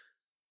One.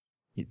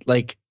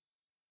 Like,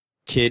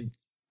 kid,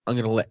 I'm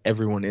gonna let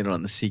everyone in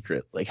on the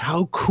secret. Like,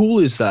 how cool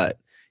is that?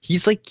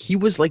 He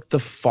was like the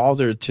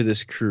father to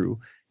this crew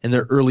in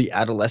their early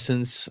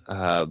adolescence,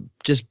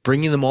 just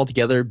bringing them all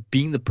together,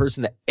 being the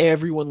person that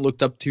everyone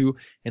looked up to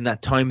in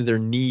that time of their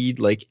need.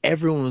 Like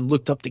everyone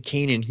looked up to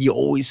Kanan. He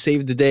always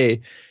saved the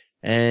day.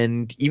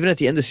 And even at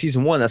the end of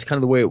season 1, that's kind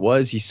of the way it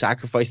was. He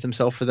sacrificed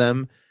himself for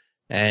them.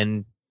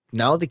 And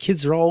now the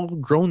kids are all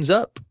grown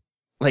up.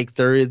 Like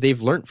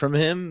they've learned from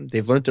him.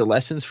 They've learned their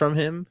lessons from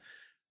him.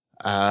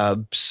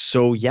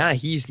 So yeah,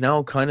 he's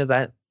now kind of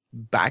that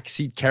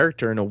backseat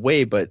character in a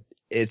way, but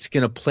it's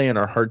gonna play on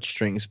our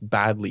heartstrings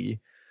badly.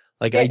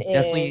 Like It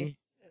is.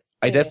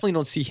 I It is. definitely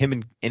don't see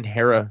him and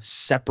Hera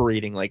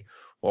separating. Like,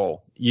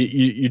 well,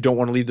 you don't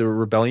want to leave the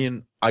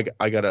rebellion. I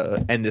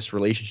gotta end this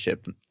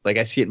relationship. Like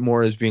I see it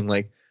more as being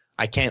like,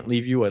 I can't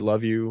leave you. I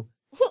love you,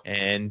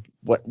 and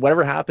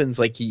whatever happens,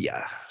 like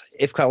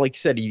if Kyle, like you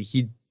said,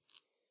 he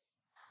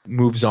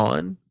moves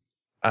on.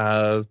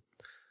 No,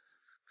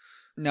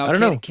 I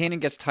don't know. Kanan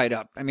gets tied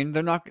up. I mean,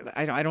 they're not.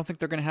 I don't think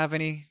they're going to have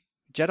any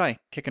Jedi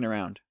kicking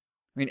around.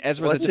 I mean,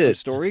 Ezra's Well, a that's different it.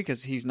 story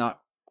because he's not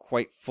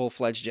quite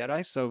full-fledged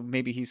Jedi, so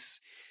maybe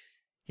he's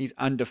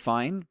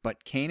undefined.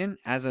 But Kanan,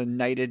 as a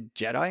knighted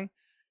Jedi,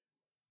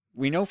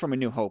 we know from A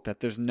New Hope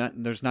that there's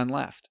none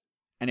left,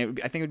 and I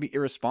think it would be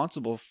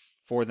irresponsible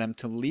for them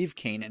to leave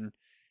Kanan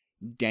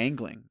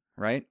dangling.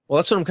 Right? Well,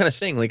 that's what I'm kind of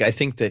saying. Like, I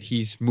think that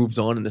he's moved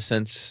on in the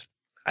sense.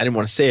 I didn't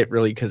want to say it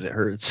really because it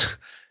hurts.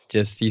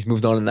 Just he's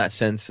moved on in that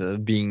sense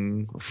of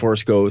being a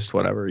Force ghost,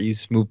 whatever.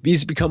 He's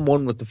become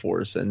one with the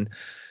Force, and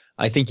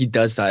I think he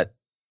does that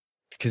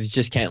because he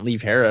just can't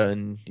leave Hera,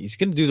 and he's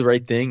gonna do the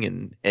right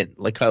thing. And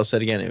like Kyle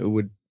said again, it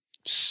would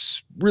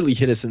really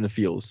hit us in the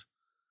feels.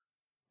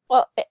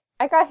 Well,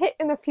 I got hit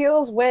in the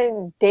feels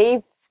when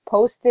Dave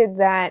posted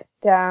that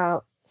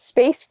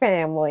Space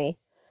Family.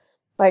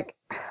 Like,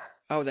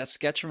 Oh, that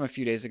sketch from a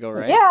few days ago,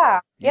 right?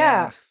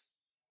 yeah.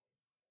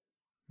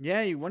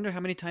 Yeah, you wonder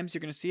how many times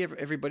you're going to see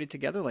everybody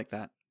together like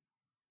that.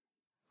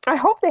 I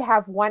hope they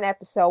have one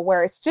episode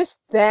where it's just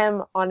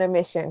them on a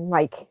mission,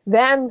 like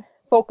them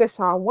focus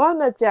on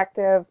one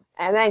objective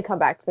and then come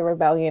back to the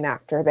rebellion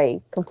after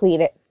they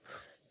complete it.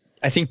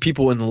 I think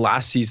people in the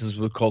last seasons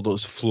would call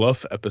those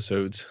fluff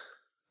episodes.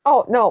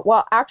 Oh no!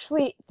 Well,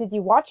 actually, did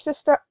you watch the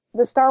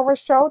Star Wars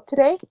show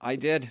today? I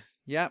did.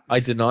 Yeah. I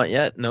did not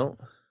yet. No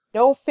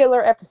No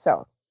filler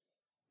episode.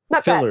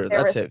 Not filler.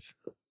 that That's it.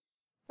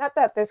 Not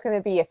that there's going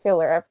to be a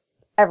filler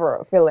ever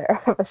a filler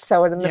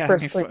episode in the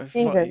first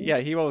season. Yeah,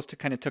 he always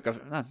kind of took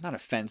not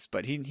offense,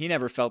 but he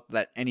never felt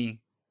that any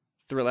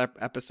thriller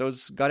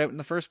episodes got out in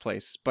the first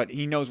place. But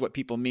he knows what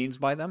people means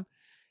by them.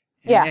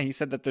 And Yeah. He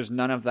said that there's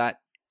none of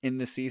that in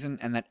this season,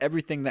 and that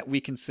everything that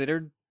we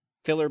considered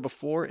filler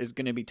before is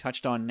going to be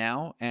touched on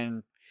now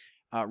and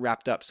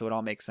wrapped up, so it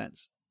all makes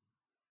sense.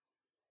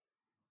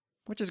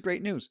 Which is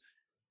great news.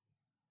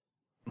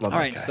 Love All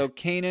that right, guy. so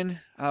Kanan,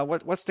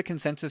 what's the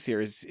consensus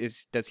here?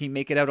 Is does he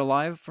make it out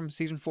alive from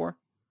season 4?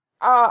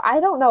 I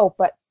don't know,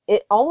 but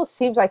it almost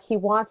seems like he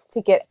wants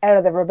to get out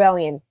of the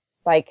rebellion.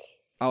 Like,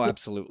 Oh,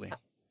 absolutely.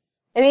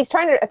 and he's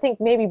trying to, I think,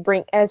 maybe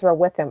bring Ezra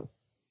with him.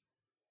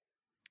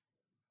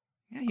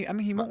 Yeah,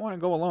 he won't want to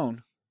go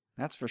alone.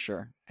 That's for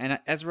sure. And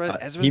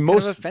Ezra's he kind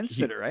of a fence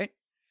he- sitter, right?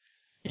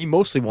 He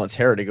mostly wants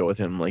Hera to go with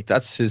him. Like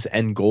that's his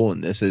end goal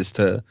in this is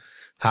to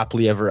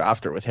happily ever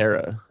after with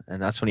Hera, and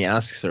that's when he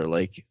asks her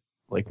like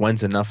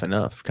when's enough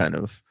kind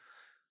of.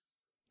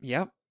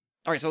 Yep.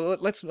 All right, so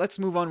let's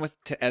move on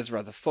to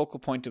Ezra, the focal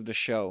point of the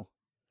show.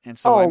 And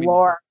so Oh, I mean,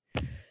 Lord.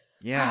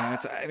 yeah,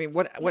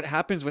 what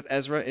happens with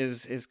Ezra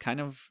is kind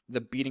of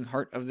the beating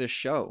heart of this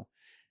show.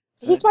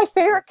 So He's my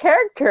favorite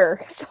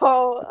character.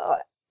 So,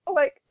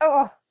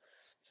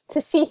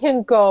 to see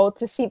him go,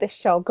 to see the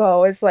show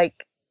go is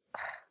like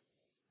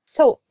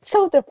so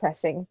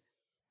depressing.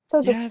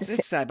 So yeah, depressing.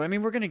 it's sad, but I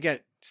mean, we're gonna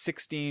get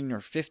 16 or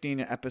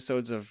 15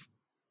 episodes of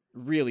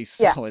really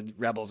solid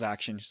Rebels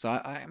action. So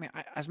I mean,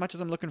 as much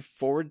as I'm looking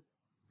forward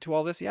to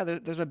all this, yeah,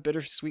 there's a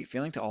bittersweet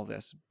feeling to all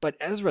this. But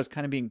Ezra's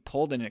kind of being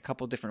pulled in a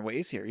couple different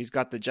ways here. He's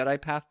got the Jedi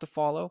path to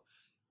follow,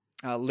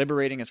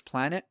 liberating his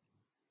planet,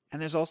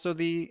 and there's also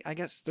I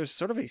guess there's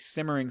sort of a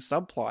simmering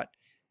subplot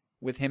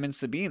with him and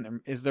Sabine.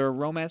 Is there a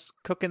romance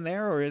cooking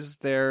there, or is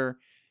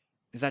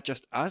that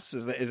just us?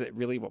 Is it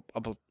really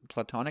a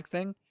platonic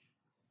thing?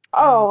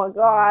 Oh my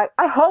God.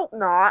 I hope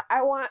not.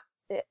 I want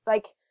it,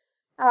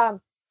 I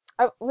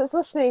was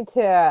listening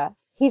to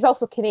he's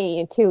also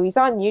Canadian too. He's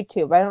on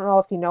YouTube. I don't know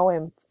if you know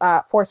him.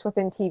 Force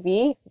Within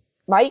TV,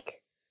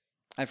 Mike.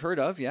 I've heard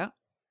of, yeah.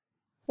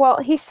 Well,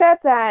 he said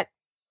that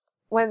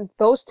when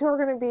those two are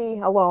going to be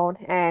alone,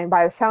 and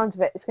by the sounds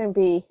of it, it's going to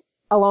be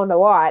alone a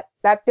lot,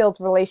 that builds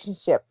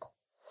relationship.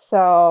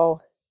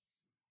 So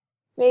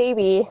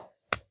maybe.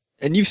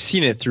 And you've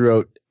seen it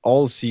throughout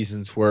all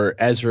seasons where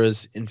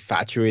Ezra's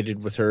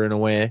infatuated with her in a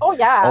way, Oh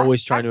yeah.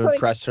 always trying to Actually,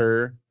 impress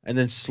her, and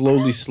then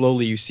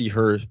slowly you see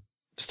her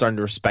starting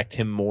to respect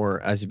him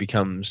more as he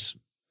becomes.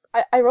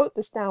 I wrote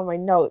this down in my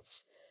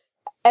notes.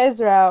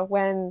 Ezra,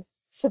 when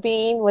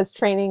Sabine was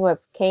training with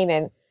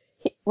Kanan,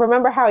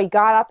 remember how he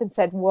got up and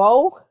said,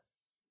 "Whoa"?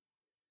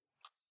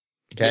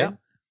 Okay. Yeah.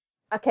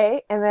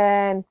 Okay, and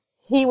then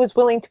he was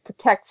willing to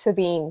protect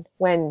Sabine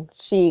when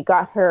she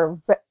got her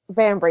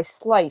vertebrae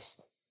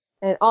sliced.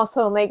 And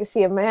also in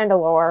Legacy of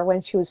Mandalore,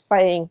 when she was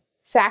fighting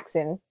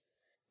Saxon,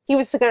 he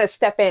was going to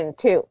step in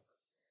too.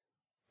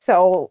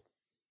 So,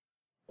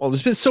 Well,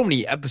 there's been so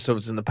many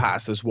episodes in the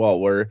past as well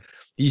where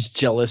he's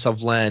jealous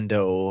of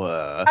Lando.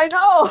 I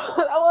know,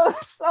 that was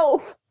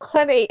so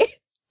funny.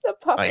 The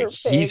puffer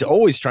pig. He's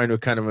always trying to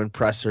kind of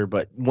impress her,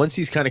 but once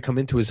he's kind of come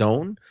into his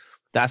own,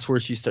 that's where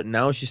she's starting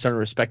to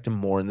respect him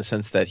more in the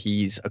sense that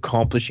he's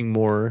accomplishing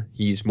more,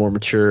 he's more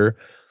mature.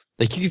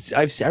 Like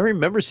I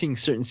remember seeing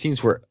certain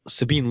scenes where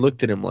Sabine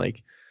looked at him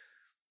like,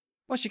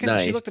 Well, she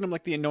nice. looked at him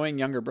like the annoying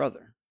younger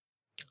brother.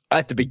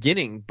 At the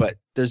beginning, but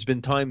there's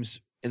been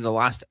times in the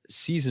last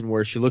season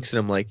where she looks at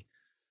him like,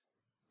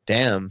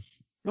 damn.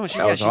 No,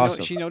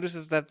 awesome. she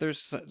notices that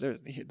there's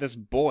this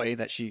boy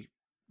that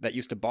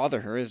used to bother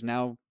her is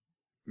now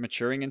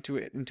maturing into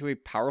a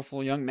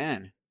powerful young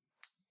man.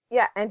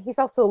 Yeah, and he's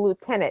also a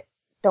lieutenant.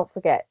 Don't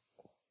forget.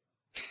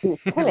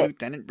 Lieutenant.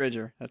 Lieutenant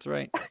Bridger, that's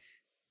right.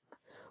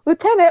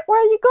 Lieutenant,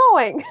 where are you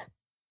going?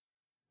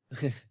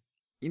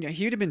 You know,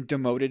 he would have been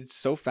demoted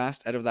so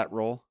fast out of that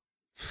role.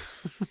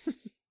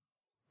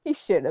 He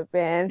should have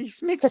been. He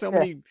makes so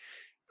many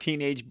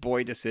teenage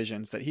boy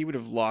decisions that he would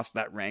have lost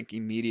that rank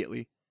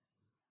immediately.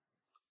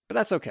 But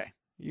that's okay.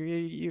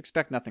 You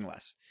expect nothing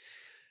less.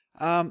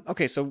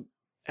 Okay, so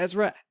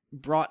Ezra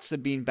brought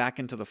Sabine back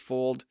into the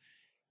fold,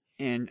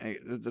 and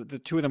the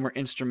two of them were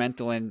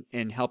instrumental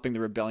in helping the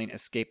rebellion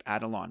escape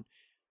Atollon.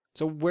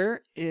 So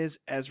where is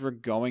Ezra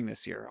going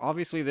this year?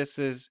 Obviously, this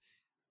is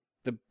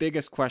the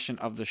biggest question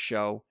of the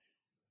show.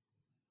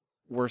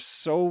 We're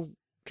so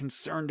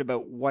concerned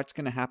about what's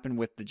going to happen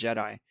with the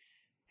Jedi,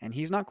 and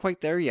he's not quite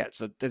there yet.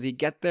 So does he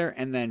get there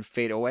and then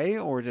fade away,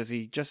 or does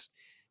he just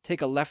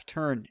take a left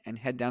turn and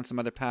head down some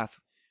other path?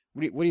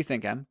 What do you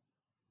think, Em?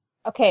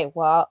 Okay,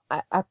 well,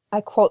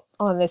 I quote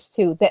on this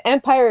too. The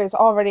Empire is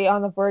already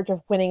on the verge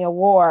of winning a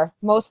war.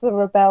 Most of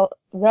the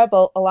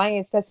rebel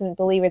alliance doesn't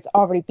believe it's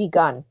already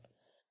begun.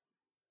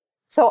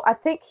 So I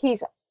think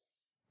he's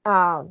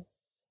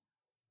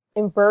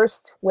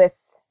immersed with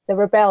the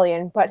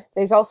rebellion, but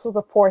there's also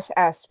the Force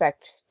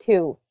aspect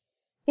too.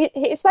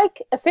 It's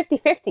like a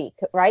 50-50,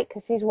 right?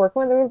 Because he's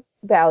working with the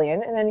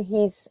rebellion, and then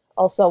he's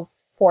also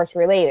Force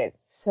related.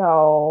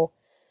 So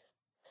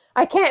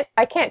I can't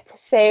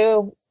say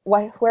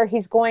where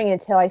he's going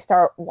until I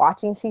start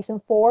watching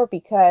season 4,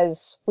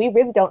 because we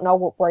really don't know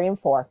what we're in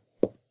for.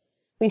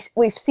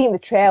 We've seen the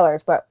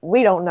trailers, but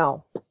we don't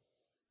know.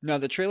 No,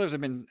 the trailers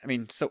have been,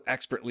 so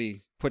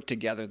expertly put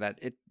together that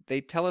they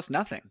tell us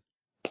nothing.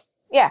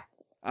 Yeah,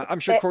 I'm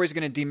sure It- Corey's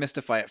going to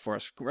demystify it for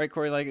us, right,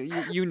 Corey? Like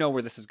you know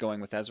where this is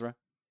going with Ezra.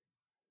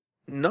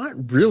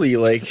 Not really.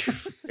 Like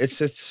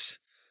it's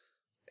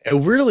it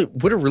really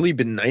would have really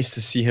been nice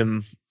to see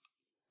him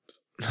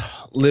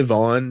live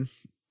on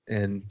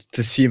and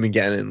to see him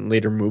again in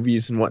later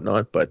movies and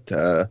whatnot. But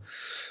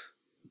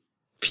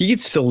he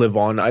could still live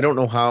on. I don't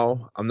know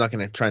how. I'm not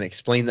going to try and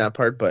explain that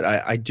part, but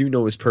I do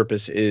know his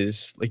purpose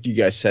is, like you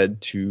guys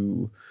said,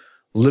 to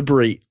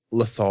liberate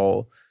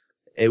Lothal.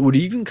 It would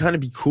even kind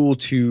of be cool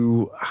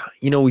to,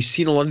 we've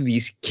seen a lot of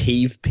these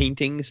cave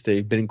paintings.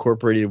 They've been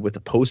incorporated with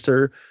a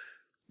poster,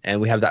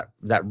 and we have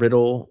that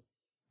riddle,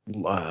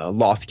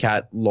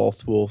 Lothcat,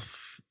 Lothwolf.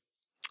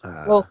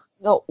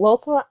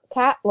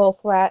 Cat,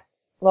 Lothrat,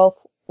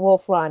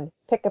 Wolf run.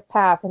 Pick a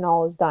path and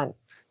all is done.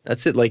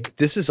 That's it. Like,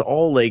 this is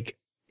all like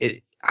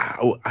it.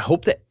 I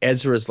hope that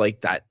Ezra's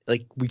like that.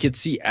 Like, we could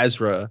see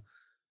Ezra,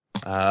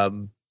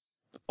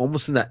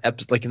 almost in that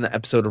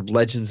episode of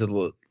Legends of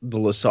the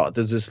Lasat.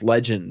 There's this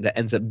legend that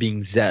ends up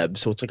being Zeb.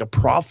 So it's like a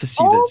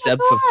prophecy that Zeb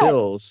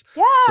fulfills.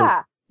 Yeah.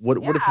 So what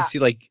if you see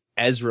like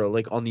Ezra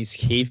like on these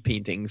cave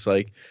paintings,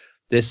 like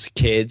this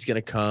kid's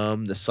gonna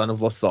come, the son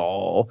of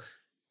Lothal.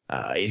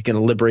 He's gonna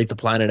liberate the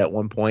planet at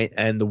one point,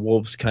 and the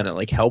wolves kind of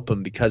like help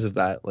him because of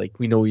that. Like,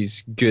 we know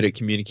he's good at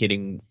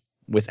communicating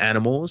with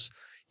animals.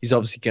 He's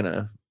obviously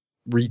gonna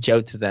reach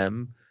out to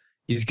them.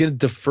 He's gonna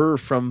defer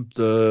from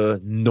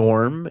the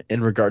norm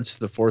in regards to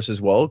the Force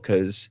as well,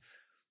 because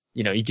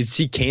you can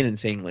see Kanan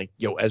saying like,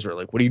 "Yo, Ezra,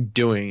 like, what are you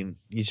doing?" And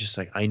he's just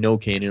like, "I know,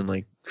 Kanan.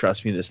 Like,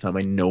 trust me this time.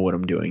 I know what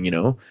I'm doing."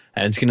 And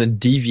it's gonna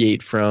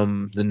deviate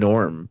from the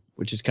norm,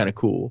 which is kind of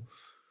cool.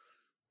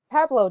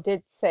 Pablo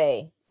did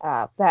say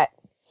that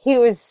he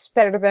was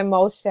better than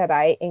most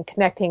Jedi in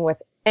connecting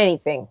with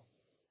anything.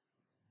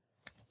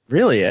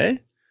 Really, eh?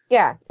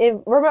 Yeah,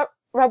 in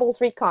Rebels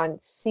Recon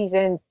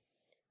season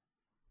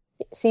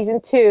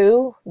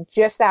 2,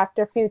 just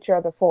after Future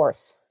of the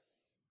Force.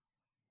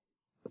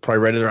 Probably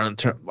right around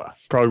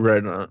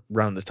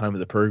the time of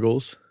the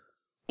Purgles.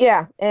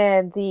 Yeah,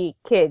 and the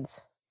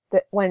kids,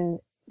 that when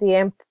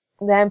the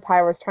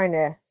Empire was trying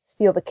to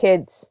steal the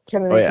kids,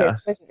 turn them into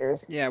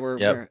Inquisitors. Yeah,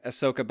 where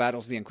Ahsoka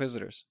battles the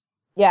Inquisitors.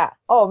 Yeah.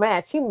 Oh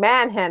man, she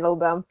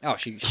manhandled them. Oh,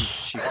 she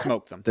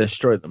smoked them.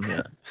 Destroyed them,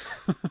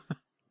 yeah.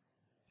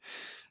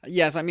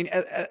 Yes, I mean,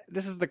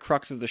 this is the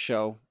crux of the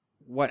show.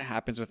 What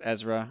happens with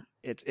Ezra?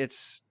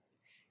 It's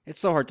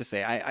so hard to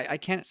say. I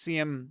can't see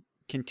him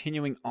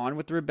continuing on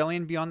with the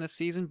rebellion beyond this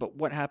season, but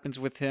what happens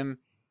with him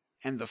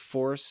and the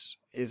Force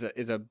is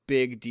a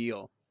big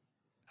deal.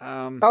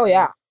 Oh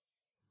yeah.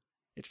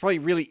 It's probably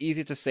really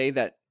easy to say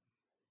that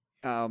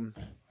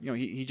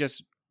he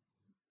just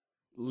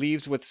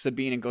leaves with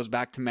Sabine and goes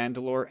back to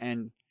Mandalore,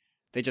 and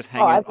they just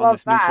hang out on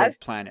this neutral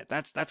planet.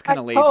 That's kind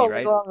of lazy,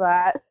 right? I love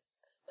that.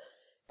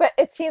 But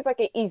it seems like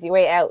an easy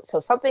way out. So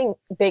something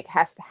big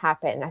has to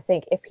happen, I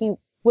think, if he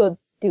will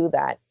do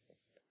that.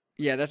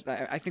 Yeah,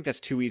 I think that's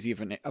too easy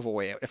of a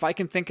way out. If I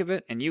can think of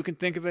it, and you can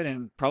think of it,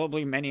 and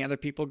probably many other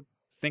people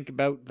think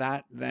about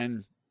that,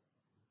 then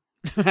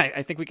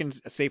I think we can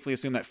safely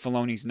assume that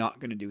Filoni's not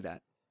going to do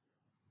that.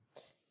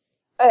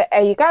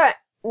 You gotta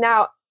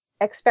now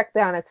expect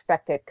the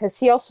unexpected, because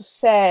he also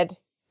said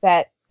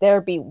that there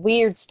would be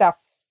weird stuff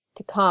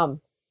to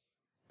come,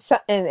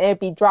 and it'd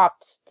be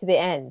dropped to the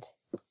end.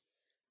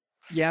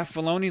 Yeah,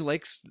 Filoni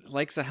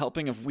likes a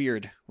helping of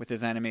weird with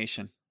his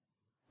animation.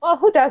 Well,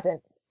 who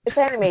doesn't? It's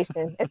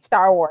animation. It's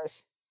Star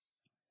Wars.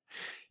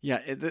 Yeah,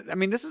 I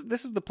mean, this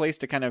is the place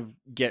to kind of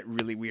get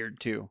really weird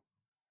too.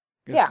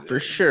 Yeah, for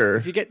sure.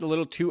 If you get a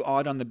little too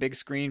odd on the big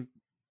screen,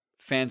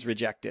 fans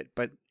reject it.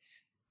 But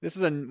this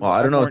is I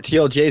don't know.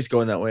 TLJ's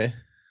going that way.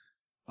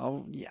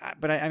 Oh yeah,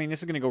 but I mean, this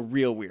is going to go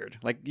real weird.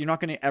 Like, you're not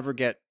going to ever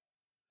get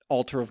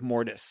Altar of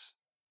Mortis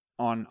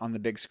on the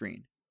big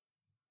screen.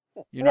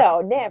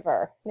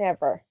 Never.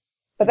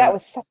 But that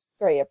was such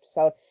a great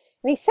episode.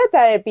 And he said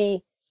that it'd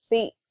be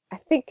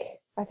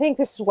I think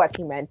this is what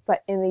he meant,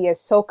 but in the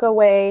Ahsoka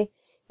way,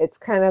 it's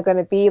kind of going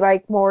to be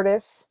like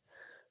Mortis.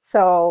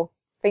 So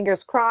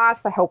fingers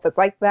crossed. I hope it's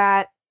like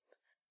that.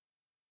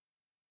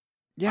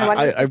 Yeah,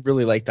 I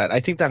really like that. I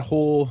think that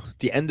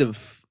the end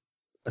of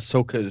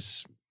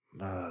Ahsoka's,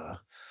 the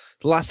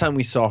last time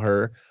we saw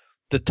her,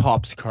 the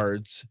Topps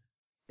cards,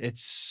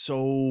 it's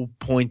so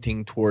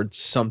pointing towards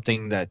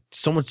something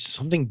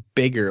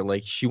bigger.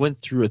 Like, she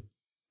went through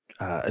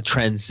a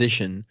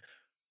transition,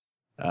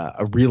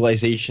 a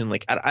realization.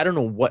 Like, I don't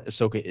know what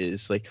Ahsoka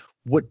is. Like,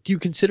 what do you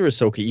consider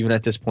Ahsoka even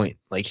at this point?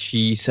 Like,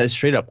 she says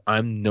straight up,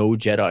 "I'm no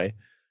Jedi."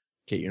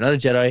 Okay, you're not a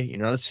Jedi. You're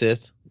not a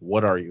Sith.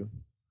 What are you?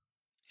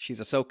 She's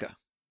Ahsoka.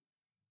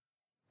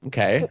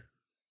 Okay.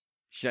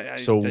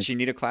 So does she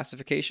need a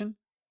classification?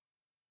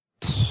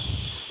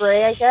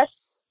 Gray, I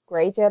guess.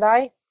 Gray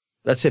Jedi.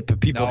 That's it. But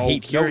people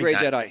hate hearing no gray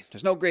that. Jedi.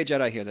 There's no gray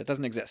Jedi here. That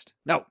doesn't exist.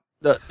 No.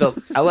 The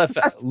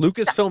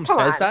Lucasfilm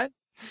says that.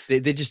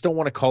 They just don't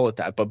want to call it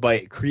that. But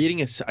by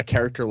creating a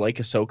character like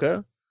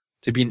Ahsoka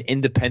to be an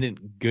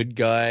independent good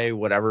guy,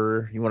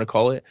 whatever you want to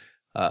call it,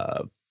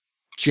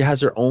 she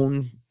has her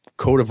own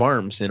coat of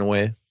arms in a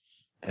way.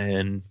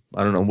 And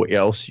I don't know what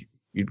else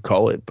you'd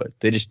call it, but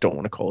they just don't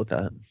want to call it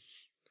that.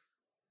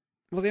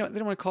 Well, they don't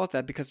want to call it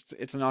that because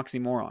it's an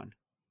oxymoron.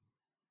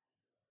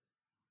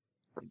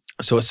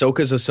 So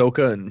Ahsoka's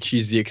Ahsoka, and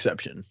she's the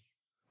exception.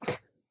 She's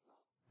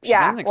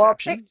Yeah, not an well,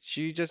 exception.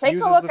 She just Take a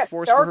uses look the at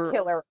Force for her.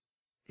 Starkiller.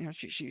 You know,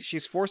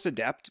 she's Force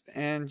adept,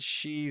 and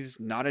she's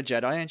not a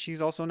Jedi, and she's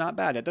also not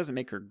bad. It doesn't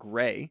make her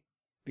gray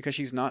because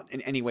she's not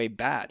in any way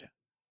bad.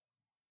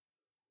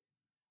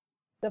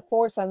 The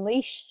Force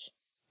Unleashed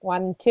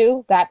 1 and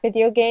 2, that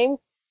video game.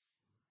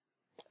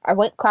 I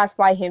wouldn't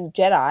classify him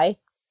Jedi.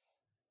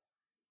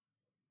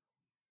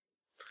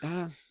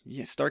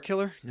 Yeah,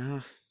 Starkiller?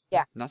 No.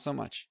 Yeah. Not so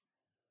much.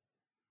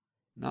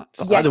 Not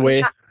So so either much. way-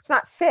 It's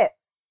not Sith.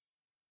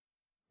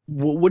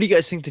 What do you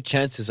guys think the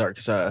chances are?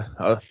 Because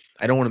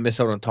I don't want to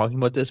miss out on talking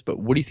about this, but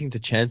what do you think the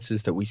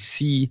chances that we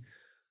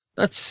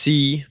not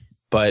see,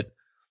 but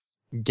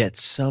get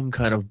some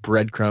kind of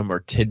breadcrumb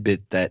or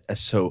tidbit that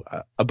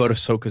about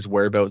Ahsoka's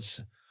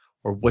whereabouts,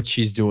 or what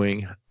she's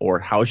doing, or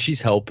how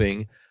she's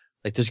helping?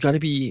 Like, there's got to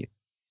be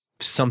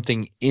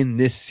something in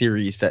this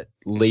series that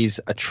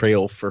lays a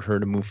trail for her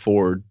to move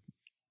forward.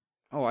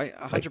 Oh,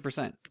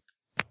 100%.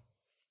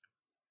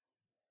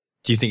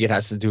 Do you think it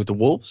has to do with the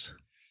wolves?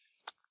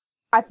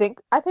 I think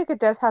it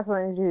does have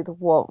something to do with the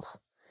wolves.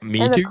 Me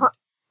and too.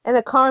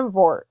 The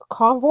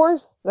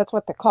convors. That's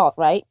what they're called,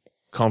 right?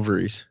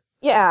 Converies.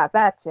 Yeah,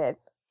 that's it.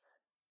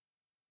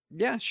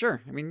 Yeah,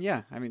 sure. I mean,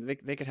 yeah. I mean,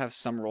 they could have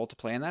some role to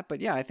play in that,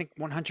 but yeah, I think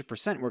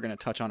 100% we're going to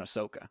touch on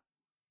Ahsoka.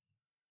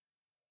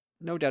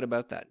 No doubt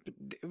about that.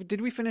 But did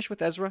we finish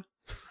with Ezra?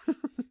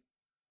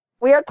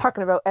 We are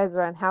talking about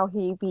Ezra and how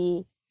he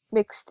be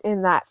mixed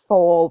in that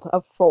fold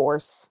of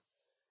Force.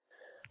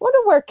 Wonder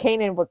where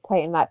Kanan would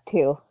play in that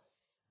too.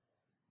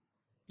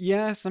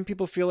 Yeah, some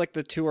people feel like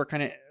the two are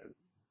kind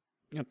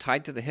of,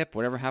 tied to the hip.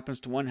 Whatever happens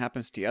to one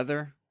happens to the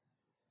other.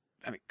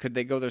 I mean, could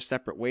they go their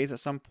separate ways at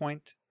some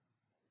point?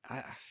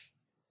 I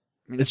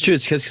mean, It's true.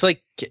 It's because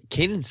like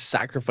Kanan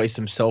sacrificed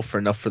himself for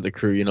enough for the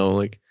crew.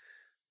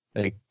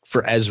 Like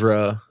for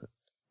Ezra,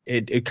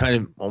 it kind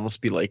of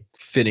almost be like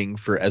fitting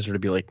for Ezra to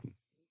be like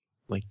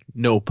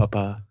no,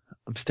 Papa,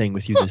 I'm staying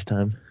with you this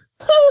time.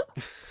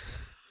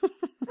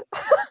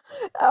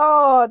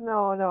 Oh,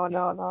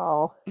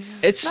 no.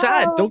 It's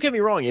sad. No. Don't get me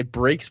wrong. It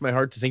breaks my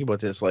heart to think about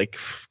this. Like,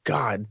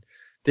 God,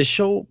 this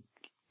show,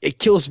 it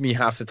kills me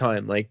half the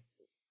time. Like,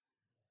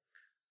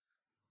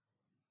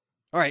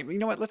 All right, you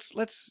know what? Let's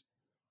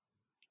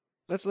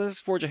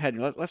forge ahead.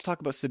 Let's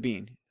talk about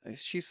Sabine.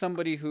 She's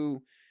somebody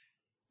who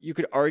you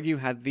could argue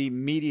had the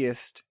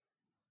meatiest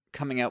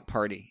coming out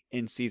party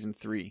in season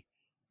 3.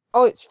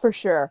 Oh, it's for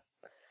sure.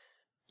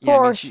 Yeah,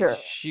 I mean, sure.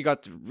 she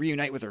got to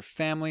reunite with her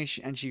family,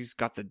 and she's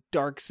got the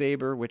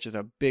Darksaber, which is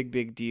a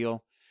big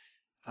deal.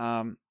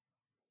 And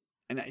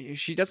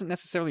she doesn't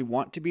necessarily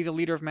want to be the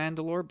leader of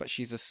Mandalore, but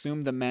she's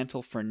assumed the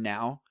mantle for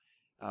now,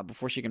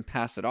 before she can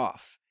pass it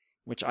off.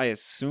 Which I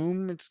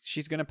assume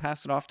she's going to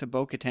pass it off to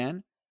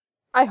Bo-Katan.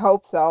 I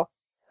hope so.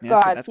 Man,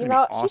 God, that's going to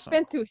be awesome. she's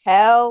been through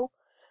hell.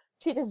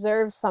 She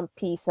deserves some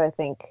peace, I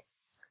think.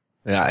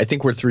 yeah, I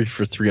think we're 3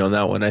 for 3 on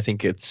that one. I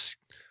think it's,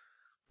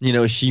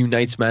 she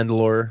unites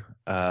Mandalore,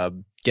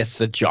 gets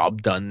the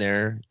job done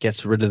there,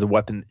 gets rid of the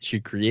weapon that she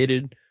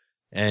created,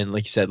 and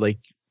like you said, like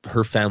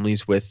her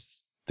family's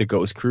with the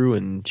Ghost crew,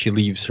 and she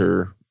leaves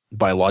her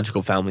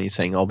biological family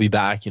saying, "I'll be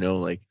back."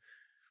 Like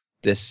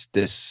this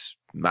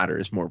matter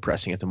is more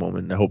pressing at the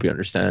moment. I hope you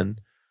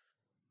understand.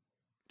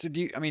 So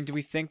do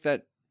we think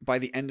that by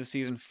the end of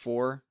season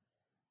 4,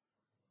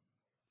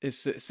 is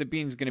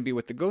Sabine's going to be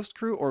with the Ghost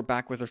crew or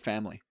back with her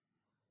family?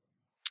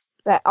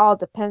 That all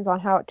depends on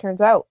how it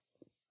turns out.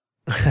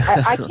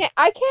 I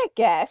can't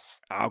guess.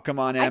 Oh, come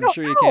on, I Em. don't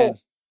Sure you know. can.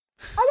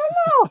 I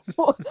don't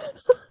know.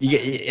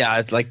 Yeah,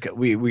 it's like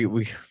we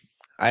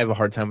I have a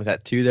hard time with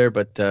that too there,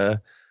 but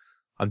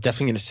I'm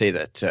definitely going to say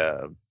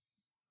that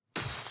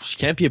she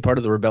can't be a part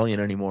of the rebellion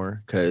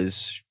anymore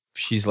because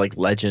she's like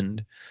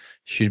legend.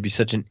 She'd be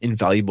such an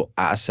invaluable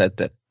asset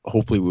that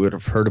hopefully we would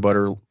have heard about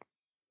her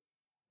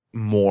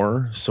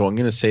more. So I'm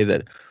going to say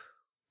that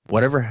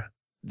whatever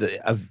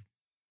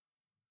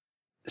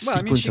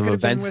sequence she of could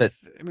have been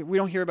events we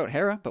don't hear about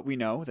Hera, but we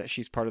know that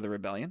she's part of the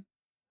rebellion.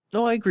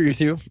 No, I agree with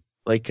you.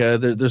 Like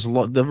there's a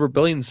lot. The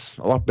rebellion's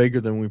a lot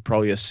bigger than we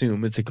probably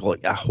assume. It's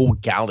like a whole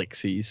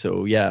galaxy.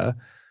 So yeah,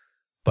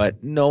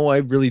 but no, I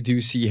really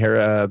do see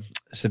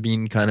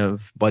Sabine kind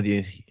of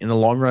in the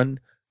long run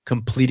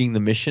completing the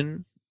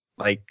mission.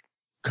 Like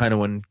kind of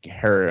when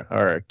Hera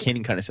or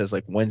Kanan kind of says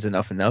like, "When's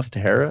enough to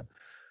Hera?"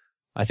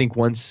 I think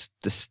once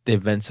the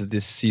events of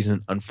this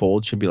season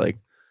unfold, she'll be like,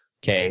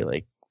 "Okay,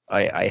 like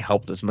I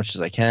helped as much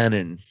as I can,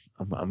 and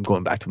I'm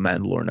going back to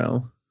Mandalore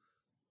now."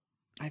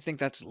 I think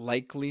that's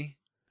likely.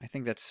 I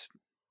think that's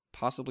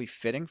possibly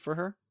fitting for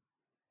her.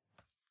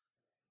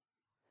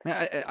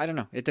 I don't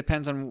know. It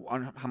depends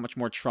on how much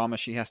more trauma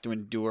she has to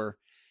endure.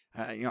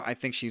 I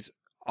think she's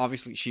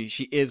obviously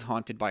she is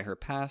haunted by her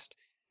past.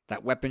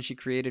 That weapon she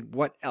created.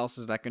 What else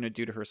is that going to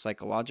do to her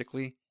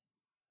psychologically?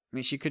 I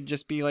mean, she could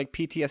just be like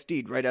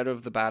PTSD'd right out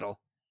of the battle,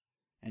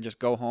 and just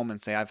go home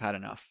and say, "I've had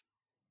enough."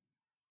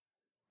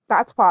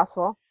 That's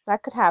possible.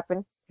 That could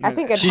happen. I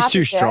think it She's too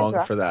happened to strong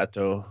Ezra. for that,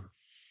 though.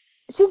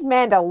 She's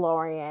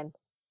Mandalorian.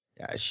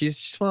 Yeah,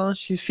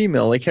 she's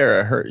female like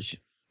Hera.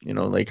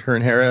 Like her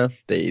and Hera.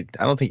 I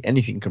don't think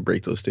anything can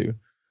break those two.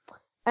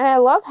 And I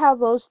love how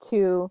those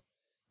two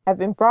have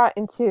been brought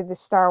into the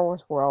Star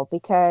Wars world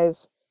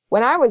because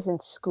when I was in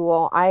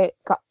school,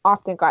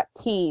 often got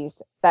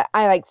teased that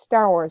I like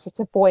Star Wars. It's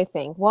a boy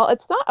thing. Well,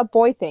 it's not a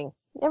boy thing.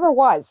 It never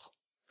was.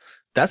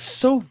 That's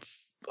so.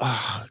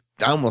 I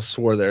almost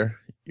swore there.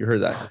 You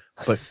heard that,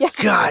 but Yeah.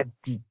 God,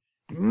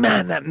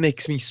 man, that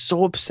makes me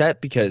so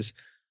upset because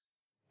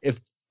if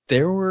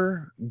there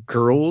were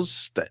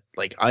girls that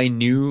like I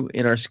knew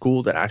in our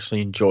school that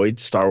actually enjoyed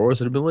Star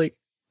Wars, I'd be like,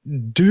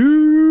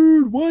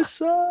 dude, what's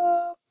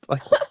up?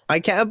 Like, I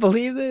can't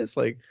believe this.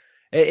 Like,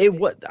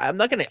 what? I'm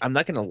not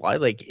gonna lie.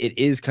 Like,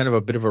 it is kind of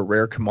a bit of a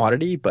rare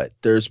commodity, but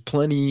there's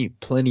plenty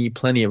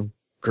of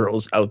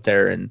girls out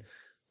there. And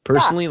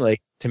personally,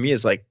 like to me,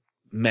 it's like,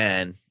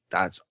 man,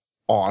 that's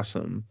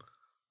awesome.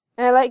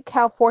 And I like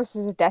how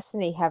Forces of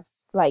Destiny have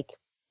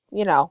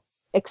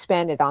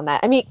expanded on that.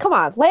 I mean, come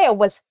on, Leia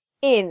was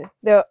in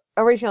the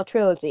original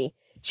trilogy.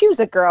 She was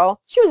a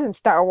girl. She was in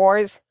Star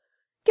Wars.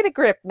 Get a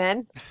grip,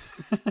 man.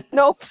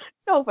 No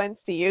offense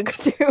to you,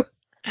 too.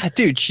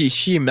 Dude,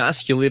 she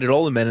emasculated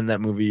all the men in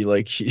that movie.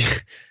 Like she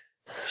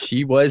was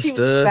She was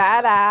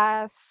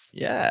badass.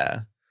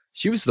 Yeah,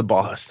 she was the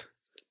boss.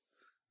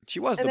 She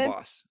was the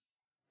boss.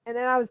 And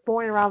then I was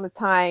born around the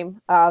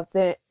time of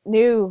the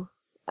new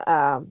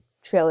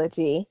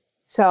trilogy.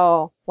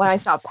 So when I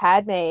saw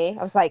Padme, I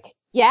was like,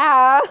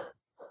 yeah,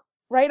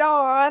 right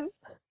on.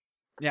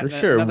 Yeah, for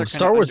sure.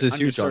 Star Wars is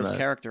huge on that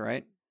character,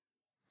 right?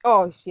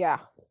 Oh yeah.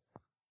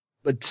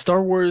 But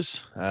Star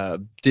Wars,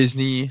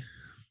 Disney,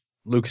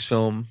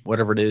 Lucasfilm,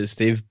 whatever it is,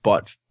 they've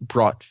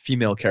brought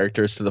female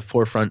characters to the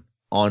forefront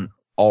on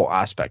all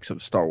aspects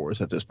of Star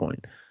Wars at this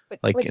point.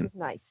 Which is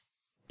nice.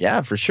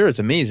 Yeah, for sure, it's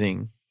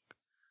amazing.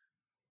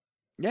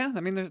 Yeah,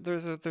 I mean,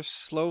 they're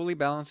slowly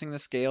balancing the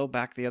scale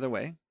back the other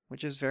way,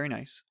 which is very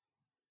nice.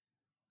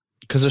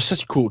 Because they're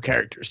such cool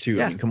characters too.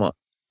 Yeah. I mean, come on,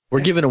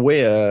 we're giving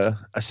away a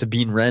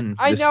Sabine Wren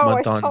this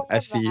month on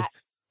FD. That.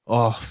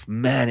 Oh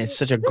man, it's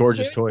such a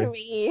gorgeous toy. To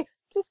me.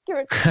 Just give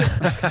it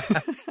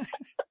to me.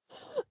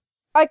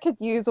 I could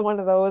use one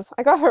of those.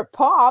 I got her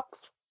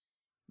Pops.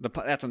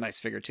 That's a nice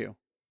figure too.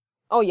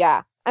 Oh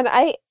yeah, and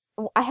I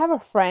have a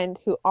friend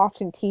who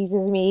often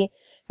teases me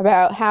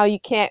about how you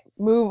can't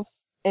move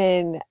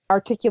and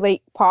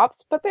articulate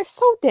Pops, but they're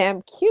so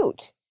damn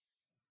cute.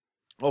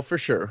 Oh, for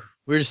sure.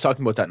 We were just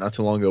talking about that not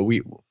too long ago.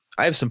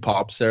 I have some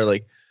Pops there,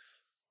 like.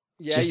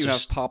 Yeah, you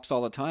have Pops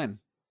all the time.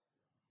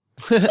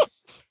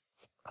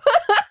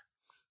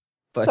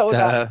 But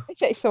soda. I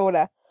say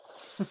soda.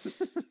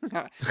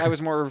 I was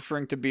more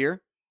referring to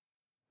beer.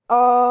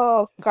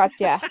 Oh,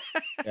 gotcha.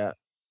 Yeah,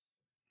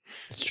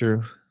 it's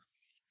true.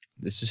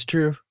 This is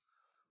true.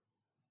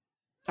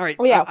 All right.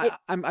 Oh, yeah.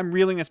 I'm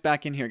reeling this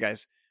back in here,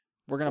 guys.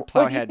 We're gonna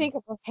plow ahead. What do you think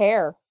of her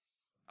hair?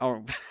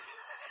 Oh.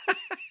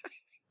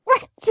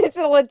 It's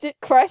a legit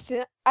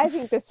question. I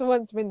think this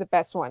one's been the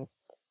best one.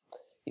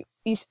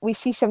 We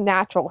see some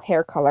natural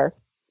hair color.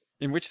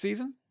 In which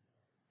season?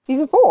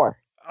 Season 4.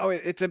 Oh,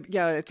 it's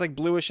like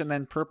bluish and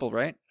then purple,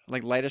 right?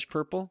 Like lightish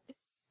purple.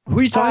 Who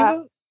are you talking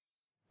about?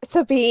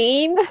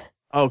 Sabine.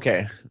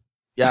 Okay.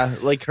 Yeah,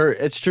 like her.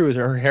 It's true.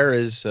 Her hair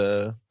is.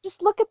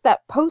 Just look at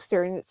that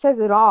poster, and it says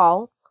it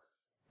all.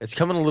 It's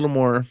coming a little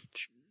more.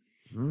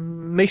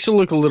 Makes her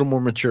look a little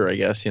more mature, I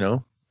guess.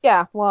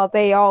 Yeah. Well,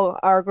 they all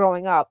are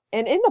growing up,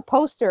 and in the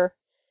poster,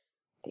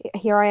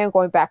 here I am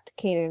going back to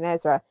Kanan and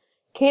Ezra.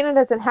 Kanan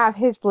doesn't have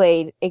his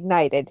blade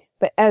ignited,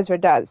 but Ezra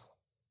does.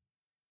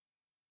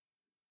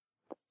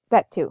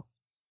 That too.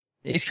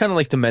 He's kind of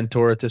like the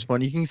mentor at this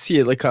point. You can see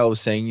it, like Kyle was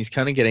saying. He's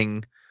kind of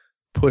getting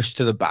pushed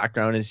to the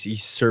background as he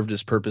served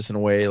his purpose in a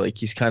way. Like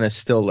he's kind of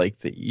still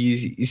like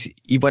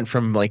he went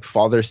from like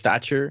father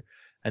stature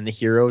and the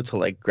hero to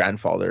like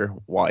grandfather,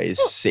 wise,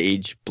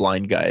 sage,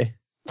 blind guy.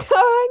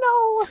 I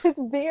know. His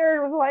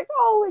beard was like,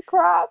 holy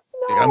crap!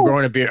 No. Like, I'm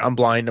growing a beard. I'm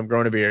blind. I'm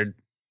growing a beard.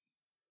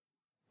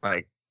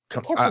 Like,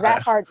 come on.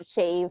 That hard to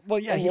shave. Well,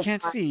 yeah, he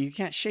can't see. He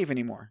can't shave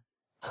anymore.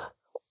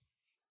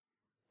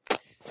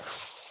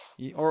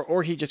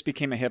 Or he just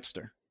became a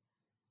hipster.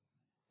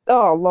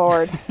 Oh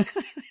Lord.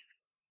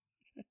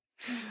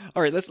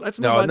 All right, let's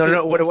move on.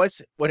 No.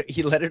 What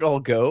he let it all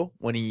go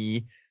when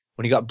he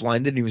got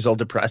blinded and he was all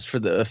depressed for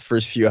the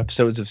first few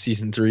episodes of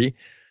season 3.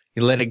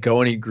 He let it go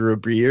and he grew a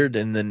beard,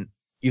 and then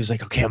he was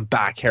like, "Okay, I'm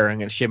back, Hera. I'm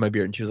gonna shave my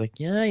beard." And she was like,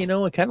 "Yeah,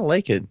 I kind of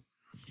like it.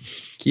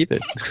 Keep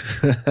it."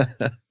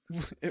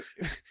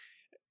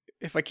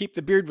 If I keep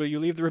the beard, will you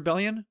leave the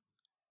rebellion?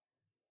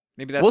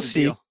 Maybe that's we'll the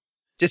see. deal.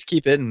 Just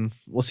keep it, and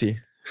we'll see.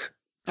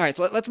 All right,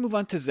 so let's move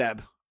on to Zeb,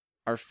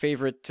 our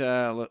favorite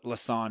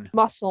Lasan.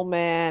 Muscle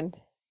man.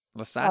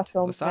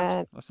 Lasat?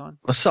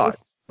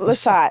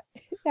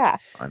 Yeah.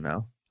 I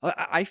know.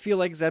 I feel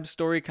like Zeb's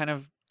story kind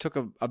of took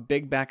a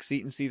big back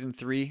seat in season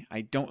 3.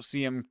 I don't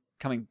see him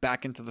coming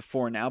back into the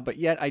fore now, but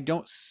yet I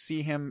don't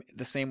see him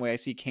the same way I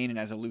see Kanan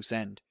as a loose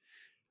end.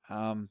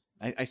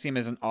 I see him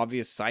as an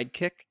obvious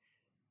sidekick,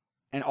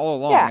 and all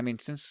along, Yeah. I mean,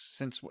 since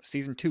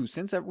season 2,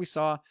 since we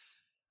saw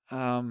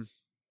Warhead.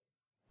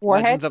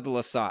 Legends of the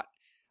Lasat,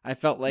 I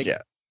felt like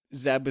Yeah.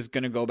 Zeb was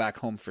gonna go back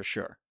home for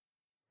sure.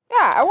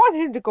 Yeah, I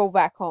wanted him to go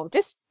back home,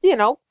 just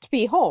to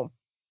be home.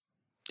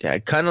 Yeah,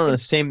 kind of the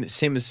same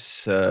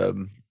as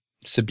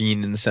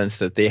Sabine in the sense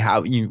that they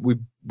have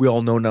we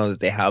all know now that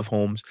they have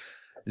homes.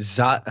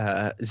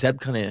 Zeb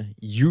kind of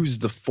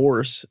used the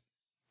Force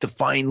to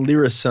find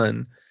Lyra's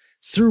son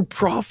through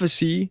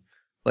prophecy.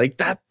 Like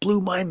that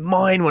blew my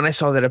mind when I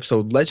saw that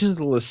episode. Legends of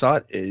the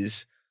Lasat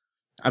is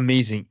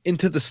amazing.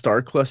 Into the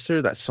Star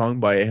Cluster, that song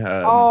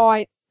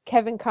by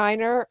Kevin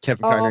Kiner.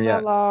 Kevin Oh Kiner, my yeah.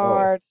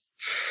 lord.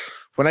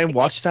 When I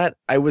watched that,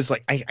 I was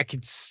like, I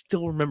could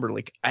still remember,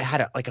 like,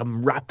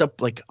 I'm wrapped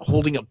up, like,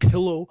 holding a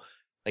pillow,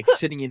 like,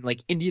 sitting in, like,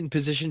 Indian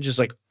position, just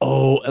like,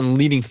 and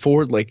leaning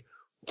forward, like,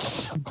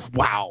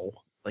 wow.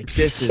 Like,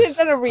 this Should is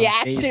have done a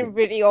reaction amazing.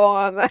 video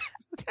on that.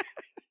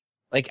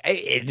 Like,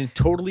 it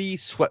totally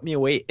swept me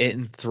away. It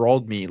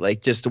enthralled me.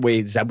 Like, just the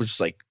way Zeb was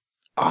just like,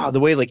 the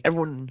way, like,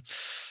 the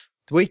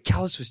way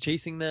Callus was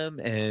chasing them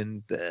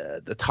and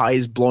the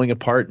ties blowing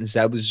apart, and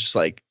Zeb was just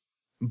like,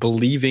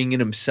 believing in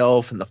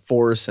himself and the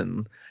Force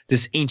and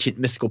this ancient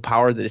mystical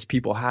power that his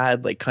people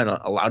had, like, kind of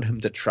allowed him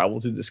to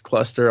travel through this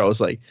cluster. I was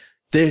like,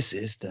 this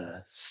is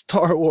the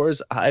Star Wars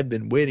I've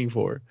been waiting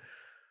for.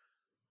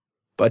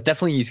 But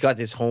definitely he's got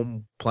his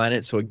home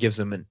planet, so it gives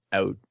him an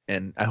out,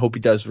 and I hope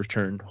he does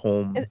return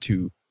home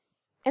to.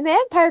 And the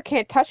Empire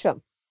can't touch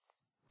him.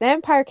 The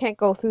Empire can't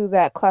go through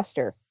that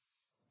cluster.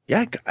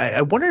 Yeah,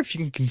 I wonder if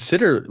you can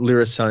consider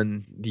Lyra's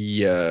son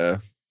the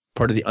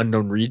part of the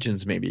unknown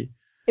regions, maybe.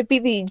 It'd be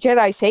the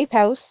Jedi safe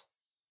house.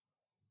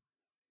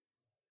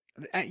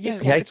 Yeah,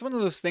 Yeah. it's one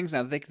of those things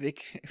now.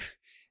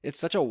 It's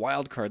such a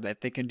wild card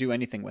that they can do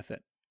anything with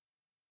it.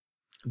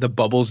 The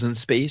bubbles in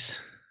space.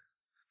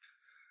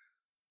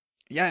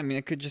 Yeah, I mean,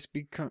 it could just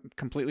be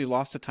completely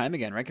lost to time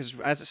again, right? Because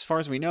as far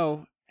as we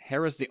know,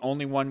 Hera's the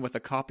only one with a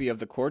copy of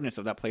the coordinates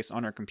of that place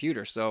on her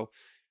computer. So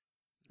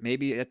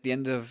maybe at the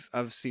end of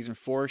season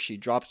 4, she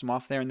drops them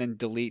off there and then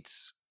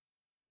deletes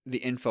the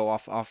info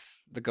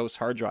off the Ghost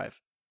hard drive.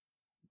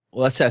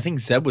 Well, I think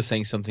Zeb was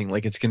saying something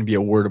like it's going to be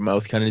a word of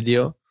mouth kind of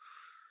deal.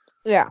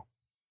 Yeah.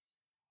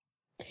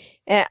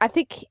 And I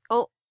think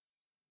I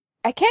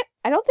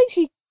don't think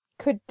she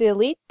could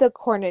delete the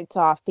coordinates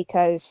off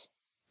because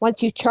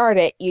once you chart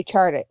it, you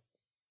chart it.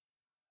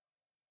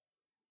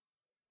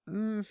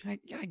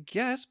 I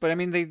guess, but I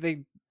mean,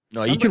 they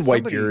No, you can wipe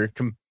somebody- your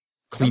clean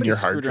somebody your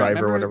hard screwed around.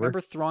 drive or whatever.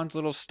 Remember Thrawn's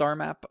little star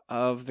map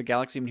of the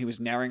galaxy when he was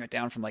narrowing it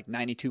down from like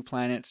 92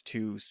 planets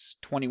to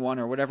 21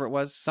 or whatever it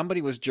was?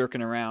 Somebody was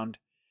jerking around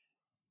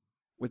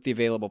with the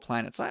available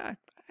planets. So I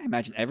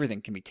imagine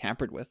everything can be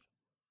tampered with.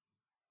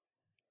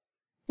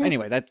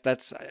 Anyway,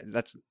 that's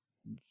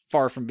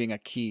far from being a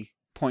key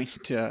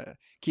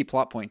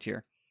plot point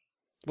here.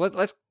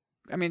 Let's.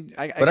 I mean,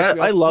 I But guess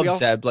I love we all-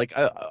 Zeb. Like,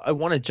 I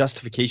want a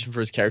justification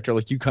for his character.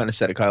 Like you kind of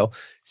said it, Kyle.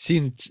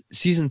 Season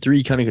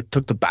 3 kind of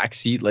took the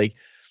backseat. Like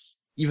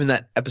even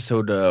that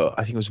episode,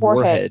 I think it was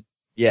Warhead.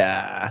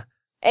 Yeah,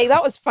 Hey,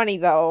 that was funny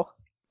though.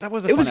 That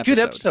was a it fun was a good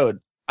episode.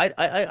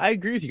 I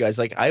agree with you guys.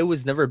 Like I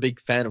was never a big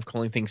fan of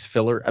calling things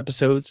filler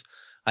episodes.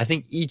 I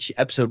think each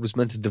episode was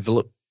meant to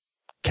develop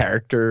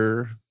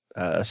character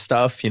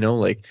stuff.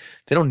 Like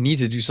they don't need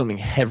to do something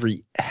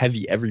heavy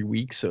every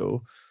week.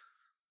 So.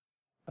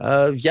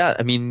 Yeah,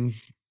 I mean,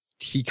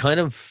 he kind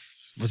of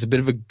was a bit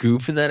of a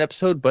goof in that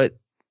episode, but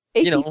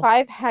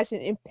 85 has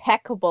an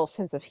impeccable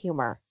sense of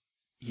humor.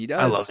 He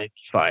does. I love it.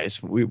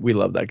 Spies. We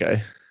love that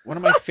guy. One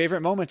of my favorite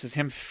moments is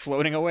him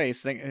floating away,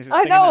 singing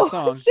I know, that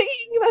song.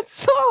 singing that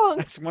song.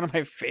 That's one of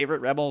my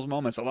favorite Rebels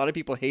moments. A lot of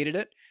people hated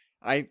it.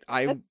 I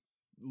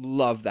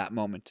love that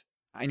moment.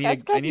 I need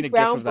That's a gotta be gift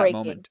of that groundbreaking.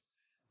 moment.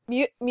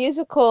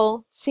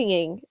 Musical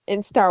singing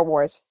in Star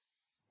Wars.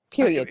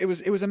 Period. It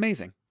was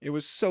amazing. It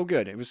was so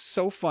good. It was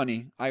so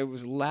funny. I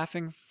was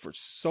laughing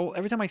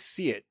every time I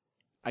see it,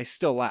 I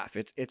still laugh.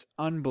 It's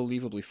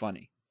unbelievably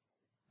funny.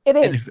 It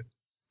is.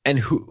 And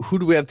who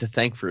do we have to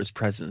thank for his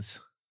presence?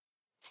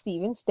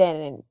 Steven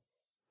Stanton.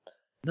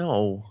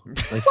 No,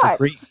 like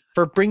What?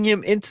 for bringing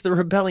him into the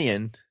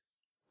rebellion.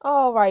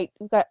 All right,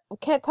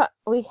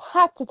 we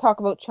have to talk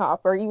about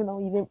Chopper, even though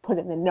you didn't put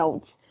it in the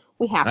notes.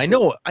 We have to. I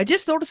know. I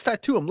just noticed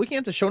that too. I'm looking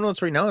at the show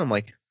notes right now, and I'm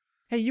like,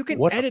 Hey, you can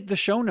What? edit the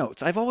show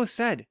notes. I've always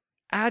said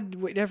add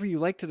whatever you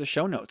like to the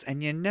show notes,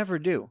 and you never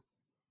do.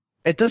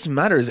 it doesn't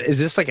matter. Is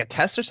this like a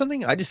test or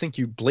something? I just think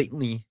you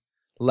blatantly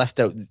left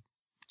out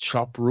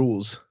Chop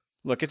rules.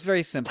 Look, it's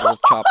very simple with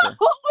Chopper.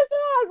 Oh my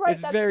god, right.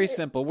 It's that's very your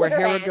simple. Where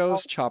Twitter Hera handle.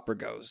 goes, Chopper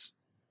goes.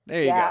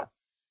 There you Yeah. go.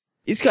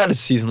 He's got his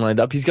season lined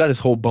up. He's got his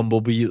whole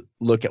Bumblebee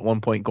look at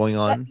one point going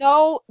on.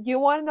 No, you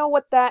want to know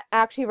what that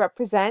actually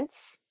represents?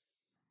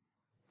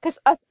 Because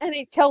us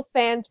NHL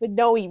fans would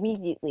know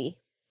immediately.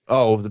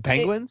 Oh, the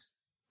Penguins?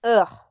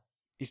 Ugh.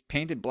 He's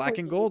painted black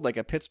and gold like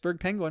a Pittsburgh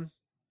Penguin.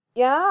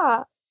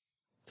 Yeah.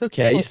 It's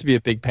okay. I used to be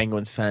a big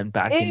Penguins fan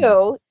back in.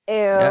 Ew.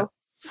 Yeah. Ew.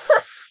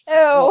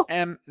 Well,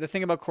 the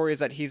thing about Corey is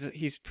that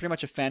he's pretty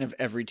much a fan of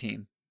every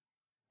team.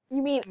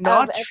 You mean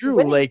Not of true.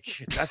 winning? Like,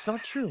 that's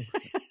not true.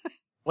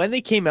 When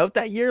they came out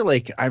that year,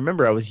 like, I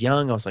remember I was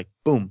young. I was like,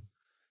 boom,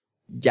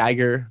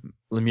 Jagger,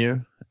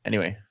 Lemieux.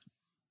 Anyway,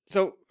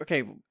 So,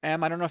 okay,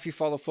 Em, I don't know if you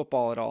follow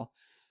football at all,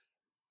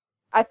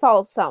 I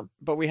follow some.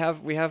 but we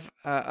have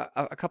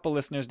a couple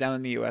listeners down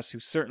in the U.S. who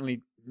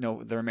certainly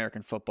know their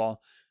American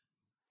football.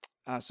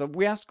 So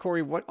we asked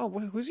Corey,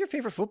 who's your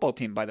favorite football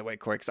team, by the way,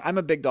 Corey? Because I'm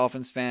a big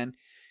Dolphins fan.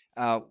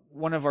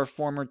 One of our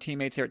former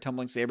teammates here at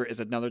Tumbling Saber is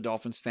another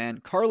Dolphins fan.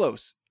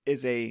 Carlos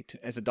is a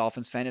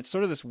Dolphins fan. It's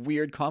sort of this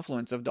weird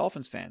confluence of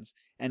Dolphins fans,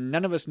 and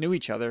none of us knew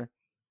each other,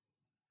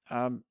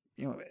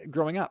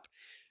 growing up.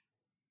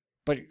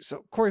 But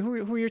so, Corey,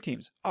 who are your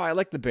teams? Oh, I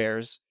like the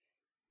Bears.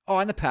 Oh,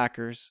 and the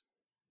Packers.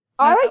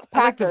 I like I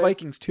like the Packers.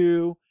 Vikings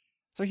too.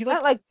 So he I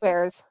likes like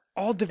Bears.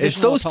 all it's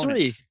divisional those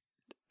opponents. three.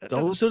 That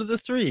doesn't- Those are the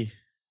three.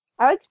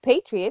 I like the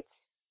Patriots.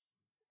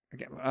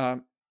 Okay,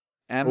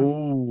 Em,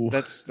 Oh,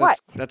 that's What?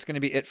 that's going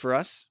to be it for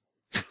us.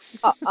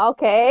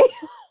 Okay.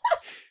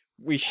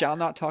 We shall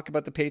not talk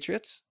about the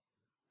Patriots.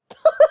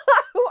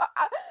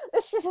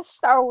 This is a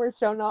Star Wars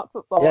show, not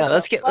football. yeah. show.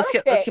 Let's get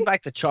Okay.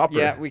 back to Chopper.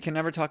 Yeah, we can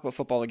never talk about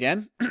football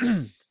again.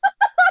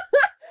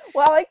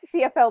 Well, I like the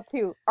CFL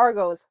too.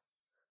 Argos.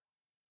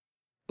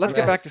 Let's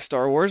get Okay. back to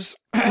Star Wars.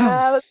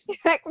 Let's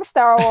get back to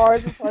Star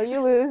Wars before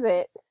you lose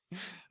it.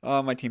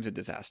 Oh, my team's a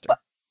disaster.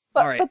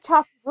 But All right. but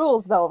top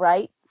rules though,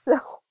 right? So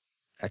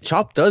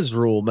Chop does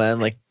rule, man.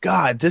 Like,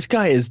 God, this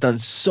guy has done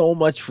so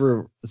much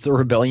for the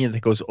rebellion that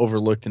goes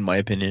overlooked, in my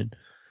opinion.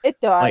 it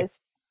does. Like-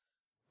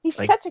 He's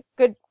like- such a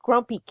good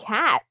grumpy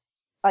cat.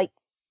 Like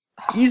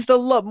He's the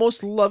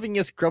most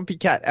lovingest grumpy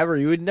cat ever.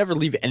 You would never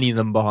leave any of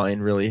them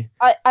behind, really.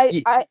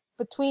 Ye- I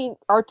between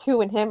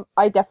R2 and him,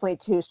 I definitely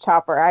choose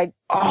Chopper.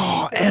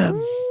 Oh, Em.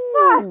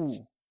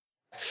 Ooh,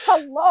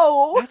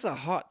 Hello. that's a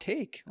hot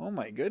take. Oh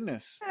my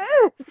goodness.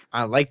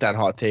 I like that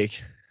hot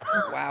take.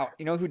 Wow.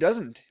 You know who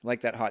doesn't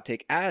like that hot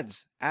take?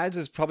 Ads. Ads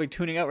is probably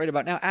tuning out right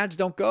about now. Ads,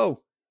 don't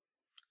go.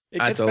 It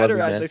Ads, gets I love better,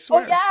 you, Ads, man. I Oh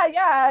swear.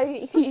 yeah.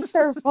 He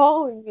started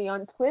following me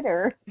on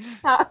Twitter.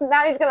 Now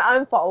he's gonna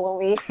unfollow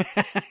me.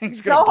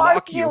 He's going No to hard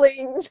block you.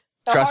 feelings.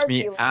 No Trust hard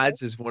me, feelings.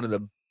 Ads is one of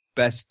the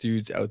best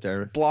dudes out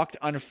there. Blocked,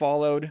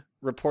 unfollowed,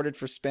 reported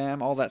for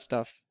spam, all that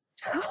stuff.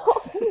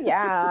 Oh,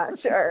 yeah,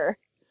 sure.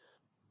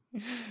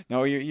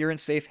 No, you're in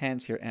safe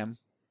hands here, Em.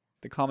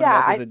 The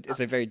Commonwealth Yeah, is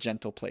a very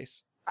gentle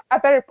place. I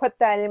better put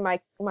that in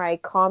my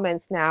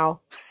comments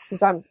now,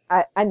 because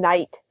I'm a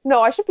knight.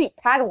 No, I should be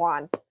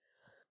Padawan.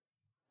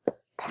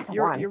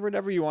 Padawan. You're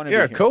whatever you want to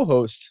You're a be here.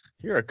 co-host.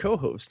 You're a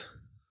co-host.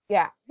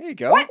 Yeah. There you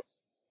go. What?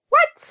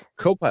 What?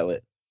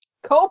 Co-pilot.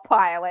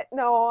 Co-pilot?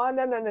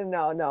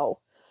 No.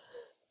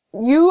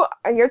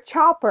 You're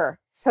Chopper,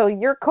 so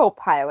you're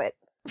co-pilot.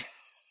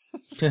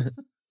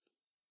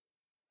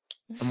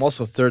 I'm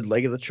also third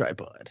leg of the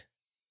tripod.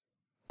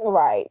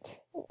 Right.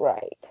 All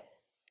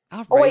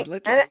Oh right, wait,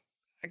 let's. and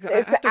I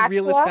is have the to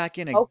reel this actual- back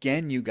in oh.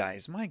 again, you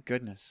guys. My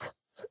goodness,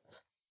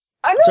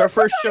 I know It's our it's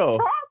first not show.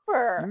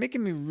 Chopper. you're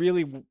making me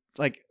really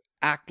like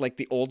act like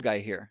the old guy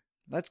here.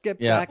 Let's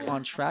get Yeah. back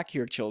on track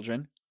here,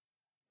 children.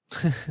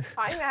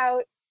 I'm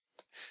out.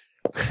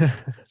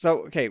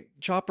 So okay,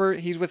 Chopper,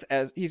 she's with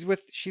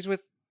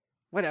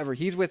whatever.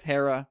 He's with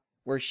Hera.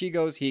 Where she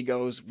goes, he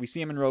goes. We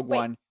see him in Rogue Wait.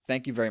 One.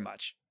 Thank you very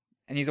much.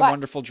 And he's a What?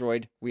 wonderful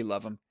droid. We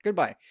love him.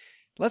 Goodbye.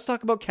 Let's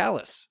talk about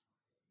Callus.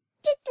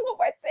 Just do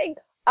one thing.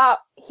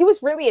 He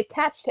was really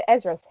attached to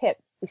Ezra's hip.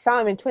 We saw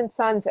him in Twin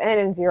Suns and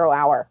in Zero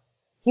Hour.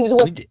 He was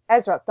with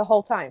Ezra the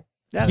whole time.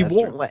 Yeah, he that's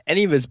won't true. let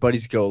any of his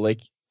buddies go.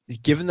 Like,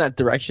 given that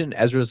direction,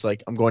 Ezra's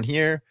like, I'm going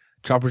here.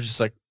 Chopper's just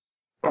like,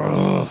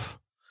 oh,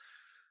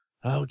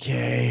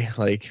 okay.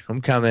 Like,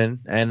 I'm coming,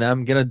 and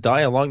I'm gonna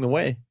die along the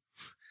way.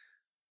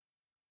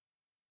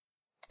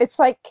 It's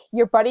like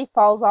your buddy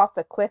falls off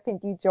the cliff and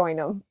you join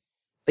him.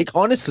 Like,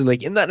 honestly,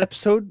 like in that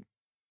episode,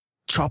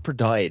 Chopper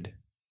died.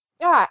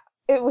 Yeah,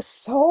 it was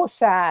so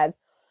sad.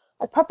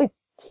 I probably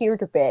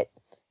teared a bit.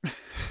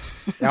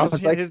 I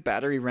was like- his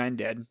battery ran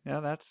dead.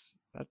 Yeah, that's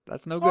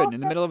no good. In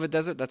the middle of a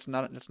desert, that's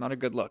not a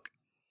good look.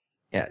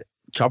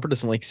 Chopper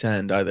doesn't like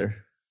sand either.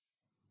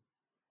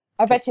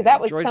 I bet you that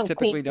was Droids some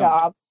typically clean don't.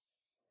 job.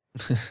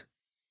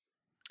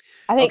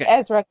 I think Okay.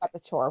 Ezra got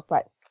the chore,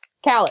 but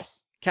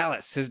Callus.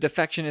 Callus, his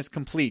defection is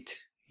complete.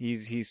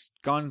 He's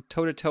gone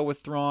toe to toe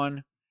with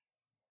Thrawn.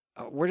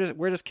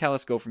 Where does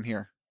Callus go from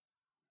here?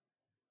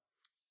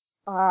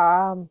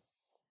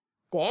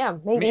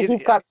 Damn, maybe is-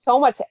 he's got so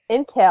much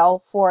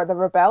intel for the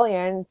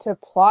rebellion to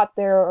plot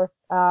their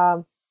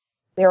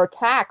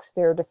attacks,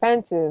 their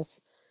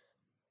defenses.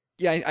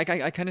 Yeah, I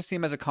kind of see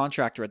him as a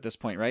contractor at this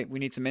point, right? We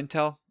need some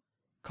intel.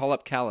 Call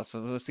up Callus.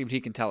 Let's see what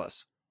he can tell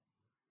us.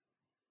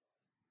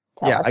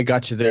 Tell Yeah, us. I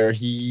got you there.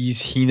 He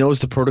knows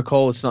the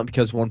protocol. It's not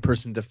because one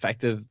person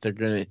defected they're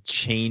gonna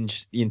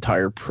change the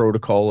entire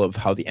protocol of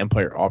how the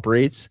Empire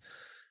operates.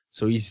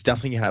 So he's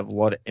definitely gonna have a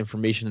lot of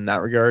information in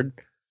that regard.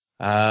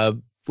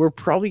 We're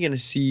probably gonna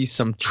see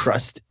some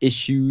trust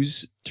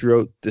issues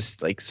throughout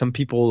this. Like some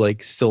people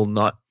like still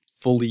not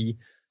fully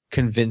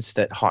convinced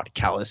that Hot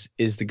Callus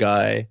is the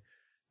guy.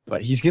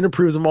 but he's gonna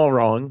prove them all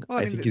wrong. Well,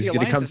 I I mean, think the he's gonna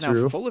Alliance come is now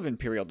through. full of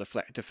Imperial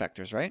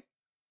defectors, right?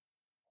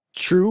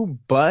 True,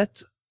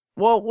 but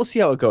well, we'll see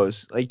how it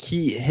goes. Like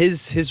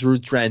his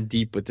roots ran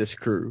deep with this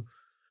crew.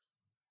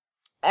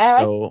 I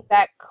like So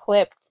that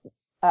clip.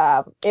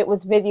 It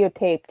was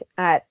videotaped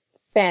at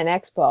Fan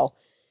Expo,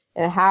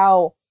 and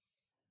how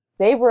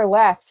they were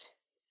left,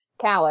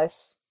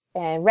 Callus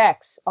and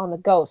Rex, on the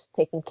Ghost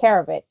taking care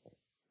of it.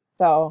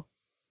 So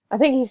I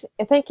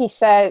think he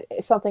said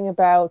something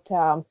about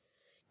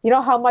you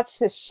know how much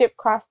this ship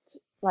cost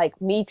like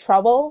me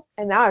trouble,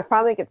 and now I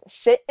finally get to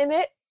sit in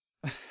it.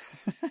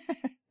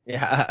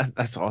 yeah,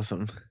 that's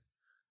awesome.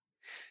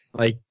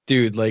 Like,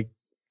 dude, like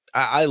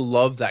I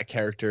love that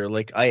character.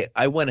 Like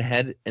I went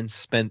ahead and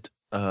spent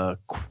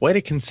quite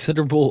a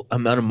considerable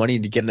amount of money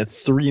to get a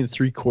 3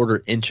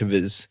 3/4 inch of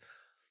his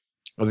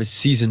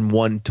season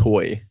 1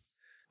 toy.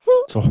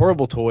 It's a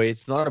horrible toy.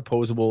 It's not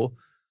opposable.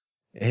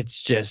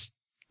 It's just,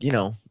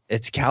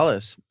 it's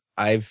Callus.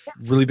 I've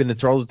really been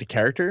enthralled with the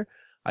character.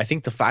 I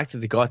think the fact that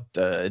they got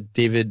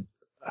David,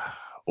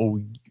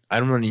 oh,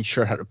 I'm not even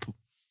sure how to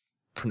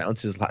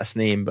pronounce his last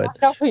name, I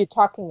but know who you're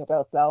talking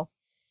about, though.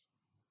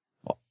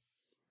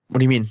 what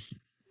do you mean?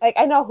 Like,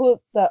 I know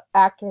who the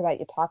actor that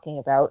you're talking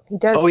about. He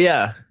does. Oh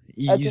yeah,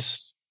 he's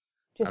just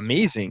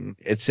amazing.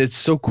 It's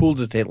so cool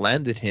that they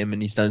landed him,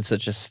 and he's done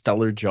such a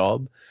stellar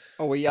job.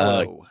 Oh, a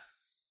yellow.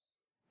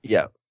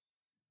 Yeah.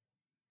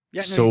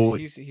 Yeah, no, So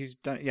he's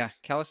done. Yeah,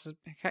 Callus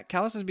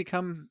has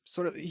become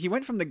sort of. He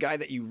went from the guy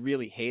that you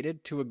really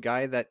hated to a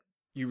guy that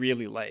you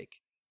really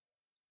like.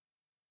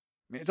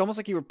 I mean, it's almost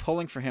like you were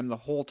pulling for him the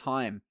whole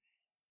time,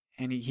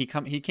 and he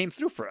came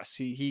through for us.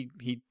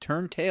 He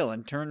turned tail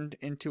and turned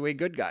into a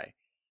good guy.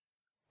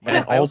 But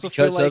and I all also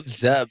feel because like of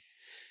Zeb.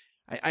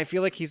 I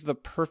feel like he's the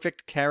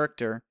perfect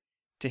character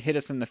to hit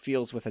us in the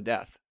feels with a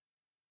death.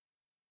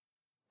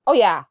 Oh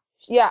yeah,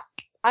 yeah,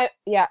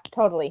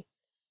 totally.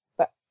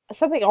 But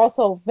something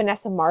also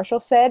Vanessa Marshall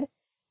said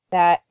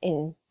that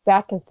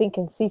back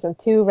in season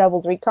 2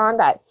 Rebels Recon,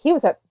 that he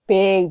was a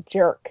big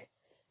jerk,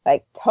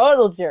 like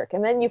total jerk,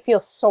 and then you feel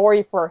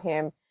sorry for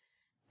him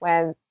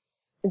when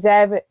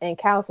Zeb and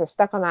Callus are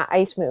stuck on that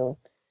ice moon.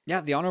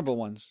 Yeah, the honorable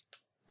ones.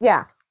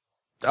 Yeah,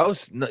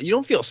 You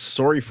don't feel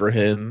sorry for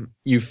him.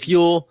 You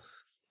feel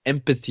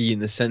empathy in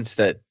the sense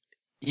that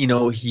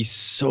he's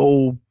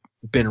so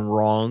been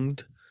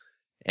wronged,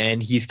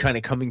 and he's kind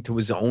of coming to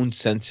his own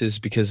senses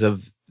because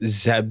of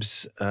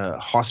Zeb's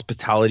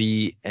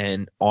hospitality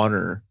and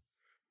honor.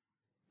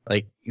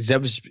 Like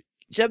Zeb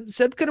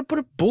could have put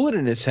a bullet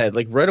in his head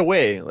like right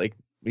away. Like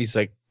he's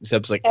like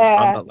Zeb's like,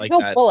 I'm not like no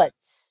that. bullets.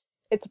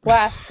 It's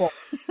blast bullets.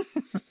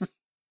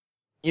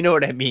 You know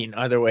what I mean?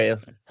 Either way.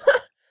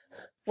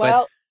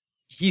 Well,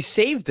 He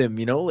saved him,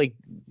 like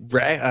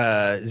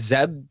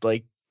Zeb,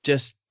 like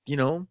just,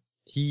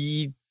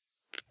 he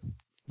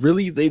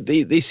really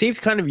they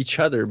saved kind of each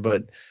other,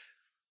 but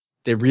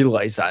they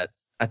realized that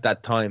at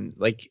that time,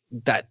 like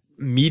that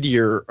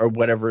meteor or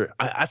whatever.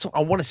 I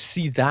want to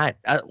see that.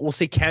 We'll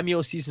say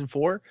cameo season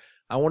 4.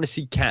 I want to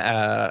see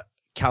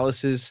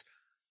Callus's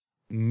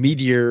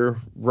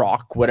meteor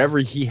rock, whatever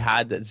he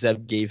had that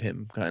Zeb gave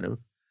him. Kind of,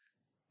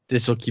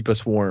 this will keep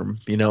us warm,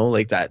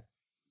 like that.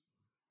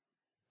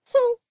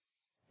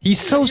 He's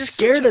so You're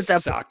scared such a at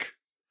that suck.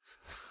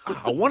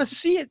 I want to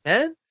see it,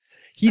 man.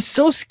 He's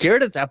so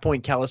scared at that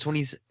point, Callus, when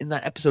he's in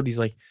that episode. He's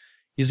like,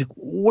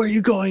 where are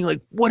you going?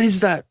 Like, what is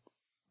that?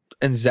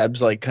 And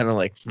Zeb's like, kind of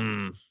like,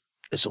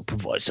 this will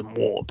provide some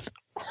warmth.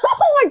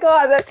 oh my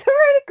god, that's a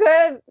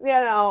really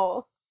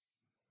good,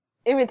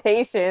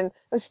 imitation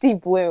of Steve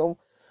Bloom.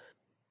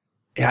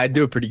 Yeah, I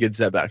do a pretty good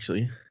Zeb,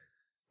 actually.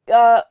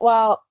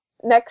 Well,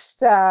 next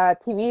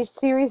TV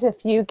series,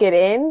 if you get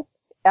in,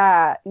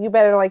 you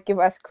better give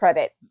us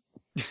credit.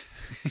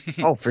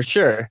 Oh, for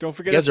sure. Don't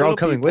forget You guys us are all little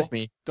coming people. with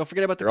me. Don't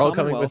forget about the They're all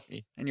coming Commonwealth with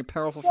me. and your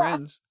powerful Yeah.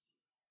 friends.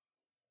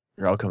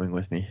 You're all coming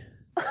with me.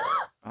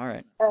 All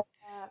right. All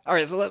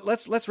right, so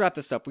let's wrap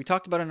this up. We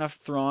talked about enough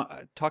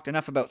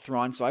about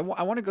Thrawn, so I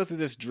want to go through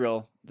this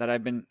drill that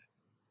I've been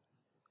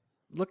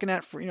looking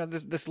at for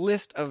this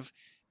list of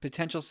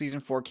potential season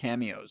 4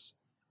 cameos.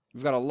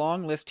 We've got a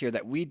long list here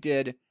that we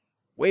did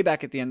way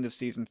back at the end of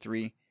season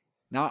 3.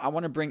 Now I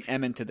want to bring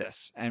Em into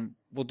this, and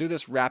we'll do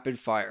this rapid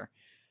fire.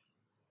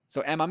 So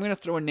Em, I'm going to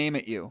throw a name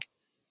at you.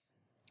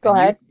 Go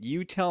ahead.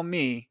 You tell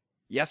me,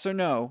 yes or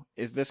no,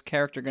 is this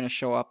character going to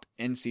show up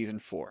in season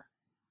 4?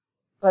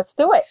 Let's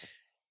do it.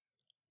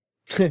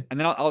 And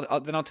then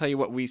I'll tell you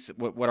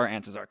what our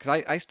answers are, because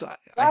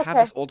I have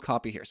this old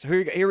copy here. So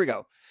here we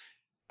go.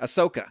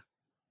 Ahsoka.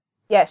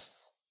 Yes.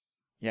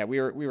 Yeah,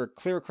 we were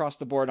clear across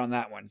the board on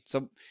that one.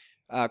 So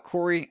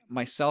Corey,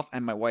 myself,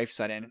 and my wife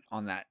sat in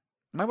on that.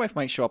 My wife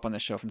might show up on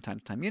this show from time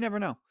to time. You never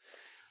know.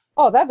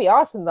 Oh, that'd be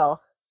awesome, though.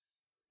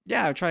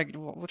 Yeah, we'll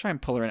try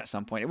and pull her in at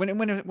some point.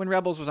 When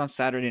Rebels was on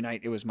Saturday night,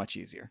 it was much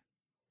easier.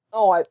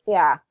 Oh,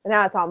 yeah.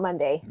 Now it's on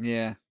Monday.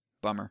 Yeah,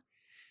 bummer.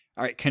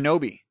 All right,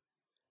 Kenobi.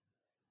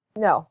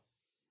 No.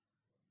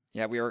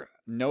 Yeah, we were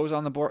nose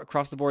on the board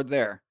across the board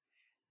there.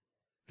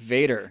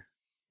 Vader.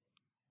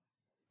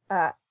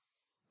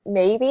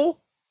 Maybe.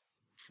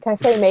 Can I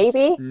say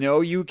maybe?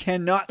 No, you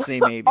cannot say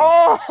maybe.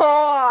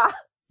 Oh,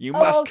 You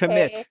must okay.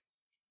 commit.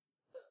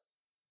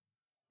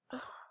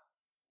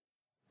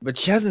 But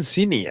she hasn't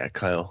seen it yet,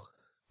 Kyle.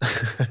 I'm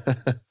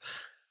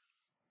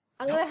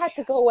gonna No, have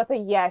to yes. go with a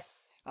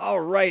yes. All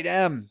right,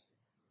 M.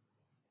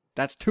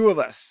 That's two of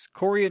us.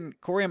 Corey and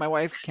my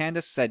wife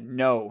Candace said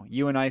no.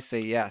 You and I say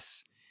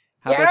yes.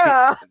 How about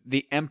Yeah.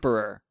 the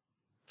Emperor?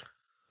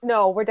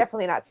 No, we're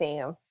definitely not seeing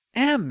him.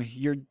 M,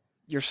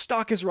 your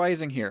stock is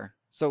rising here.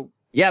 So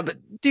Yeah, but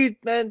dude,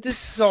 man,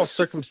 this is all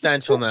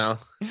circumstantial now.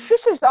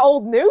 This is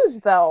old news,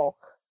 though.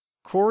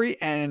 Corey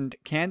and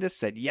Candace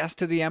said yes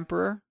to the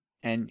Emperor,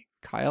 and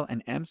Kyle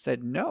and M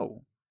said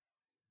no.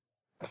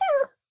 This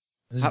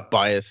is How-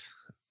 bias.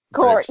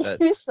 Corey,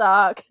 upset. you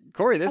suck.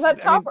 Corey, I this thought I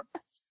mean, Chopper,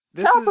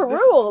 this Chopper is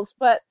rules,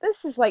 but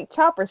this is like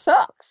Chopper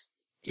sucks.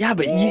 Yeah,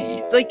 but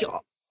like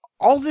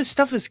all this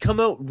stuff has come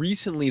out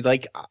recently.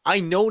 Like I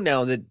know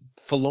now that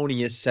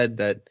Filoni has said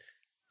that,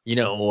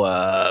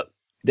 the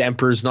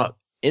Emperor's not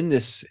in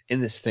this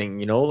thing.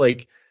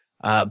 Like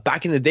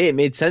back in the day, it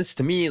made sense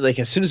to me. Like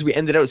as soon as we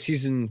ended out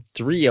season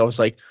 3, I was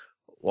like,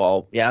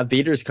 well, yeah,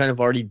 Vader's kind of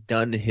already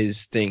done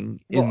his thing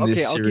in well, okay,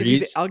 this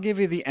series. I'll give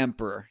you the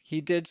Emperor. He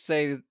did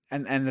say,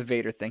 and the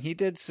Vader thing. He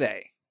did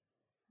say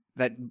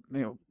that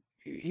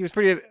he was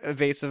pretty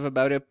evasive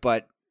about it,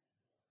 but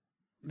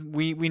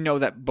we know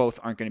that both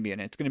aren't going to be in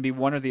it. It's going to be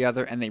one or the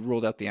other, and they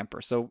ruled out the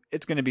Emperor, so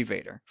it's going to be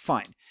Vader.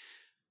 Fine.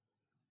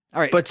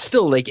 All right, But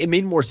still, like it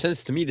made more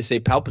sense to me to say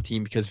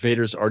Palpatine because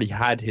Vader's already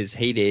had his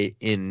heyday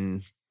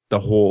in the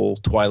whole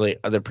Twilight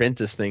of the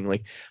Apprentice thing.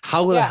 Like,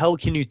 how the Yeah. hell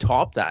can you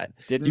top that?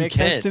 didn't you make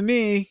sense can't. to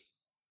me.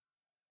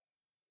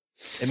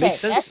 It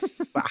makes Okay, sense,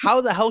 but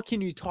how the hell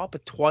can you top a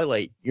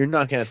Twilight? You're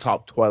not gonna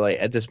top Twilight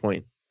at this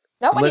point.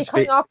 Nobody's Unless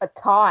coming off a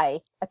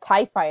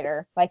TIE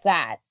fighter like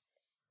that.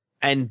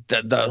 And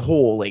the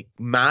whole like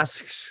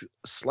masks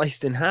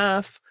sliced in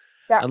half.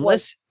 That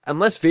was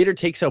Unless Vader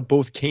takes out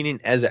both Kanan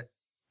as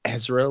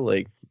Ezra,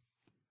 like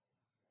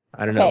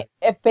I don't know. okay.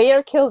 If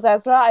Vader kills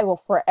Ezra, I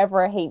will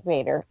forever hate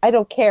Vader. I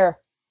don't care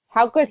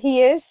how good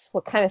he is,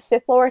 what kind of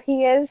Sith Lord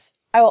he is.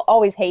 I will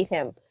always hate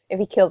him if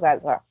he kills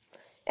Ezra.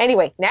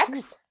 Anyway,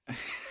 next.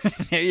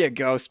 There you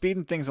go,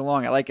 speeding things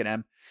along. I like it,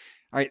 Em.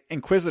 All right,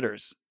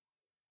 Inquisitors.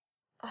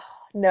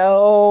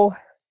 No,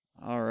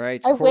 All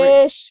right, I Corey,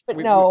 wish, but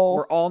we- no.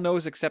 we're all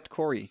no's except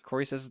Corey.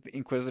 Corey says the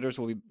Inquisitors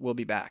will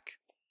be back.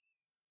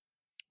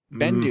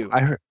 Bendu.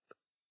 I heard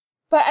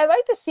But I'd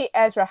like to see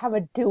Ezra have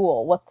a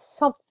duel with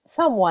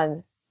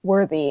someone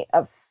worthy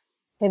of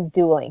him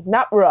dueling.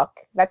 Not Rook.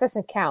 That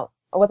doesn't count.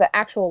 With an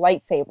actual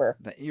lightsaber.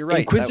 You're right.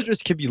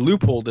 Inquisitors could be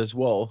loopholed as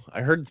well.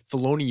 I heard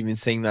Filoni even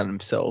saying that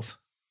himself.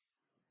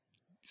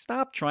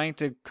 Stop trying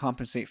to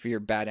compensate for your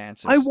bad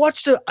answers. I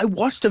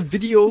watched a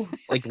video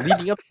like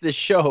leading up to this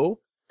show.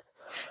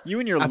 You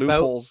and your about-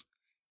 loopholes.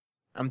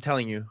 I'm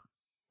telling you,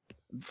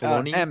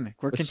 Filoni. M,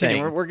 we're was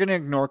continuing. saying- We're going to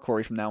ignore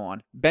Corey from now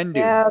on. Bendu.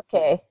 Yeah,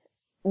 okay.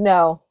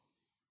 No.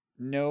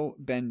 No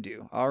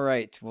Bendu. All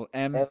right. Well,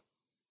 M. Yep.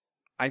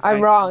 I,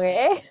 I'm wrong,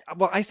 eh?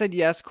 Well, I said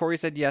yes. Corey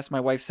said yes. My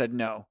wife said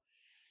no.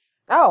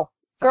 Oh,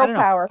 So, I girl don't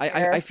know. power.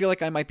 I feel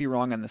like I might be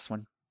wrong on this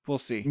one. We'll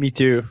see. Me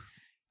too.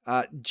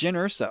 Jyn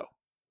Erso.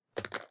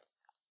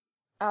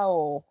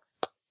 Oh.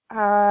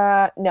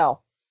 No.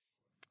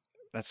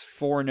 That's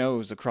 4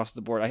 no's across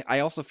the board. I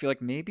also feel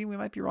like maybe we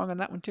might be wrong on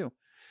that one too.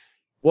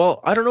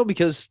 Well, I don't know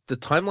because the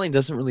timeline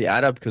doesn't really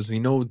add up because we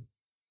know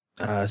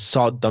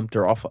Saw dumped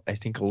her off. I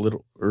think a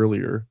little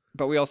earlier.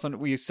 But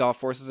we saw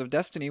Forces of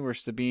Destiny where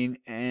Sabine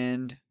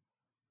and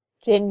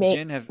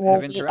Jin have will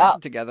be interacted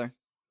up. together.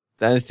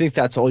 I think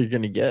that's all you're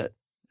gonna get.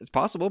 It's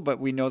possible, but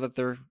we know that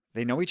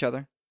they know each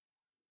other.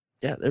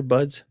 Yeah, they're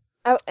buds.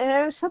 And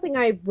it was something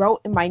I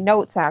wrote in my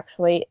notes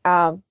actually.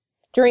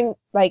 During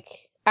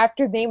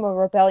after Name of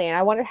Rebellion,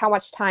 I wondered how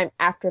much time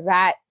after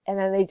that, and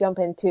then they jump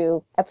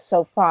into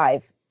episode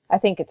 5. I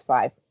think it's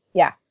 5.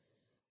 Yeah.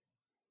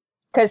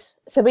 Because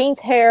Sabine's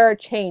hair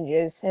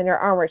changes and her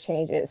armor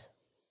changes.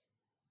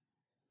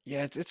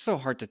 Yeah, it's so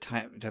hard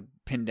to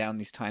pin down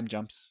these time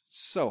jumps.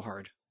 So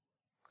hard.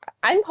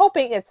 I'm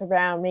hoping it's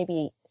around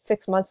maybe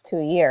 6 months to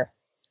a year.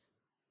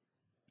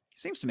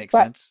 Seems to make But-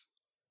 sense.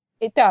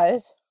 It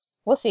does.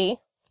 We'll see.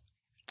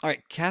 All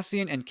right,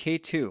 Cassian and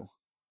K2.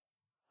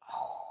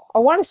 I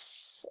want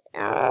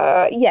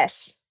to.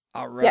 Yes.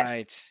 All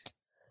right.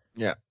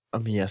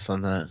 I'm a yes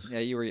on that. Yeah,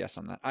 you were yes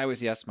on that. I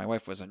was yes. My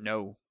wife was a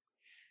no.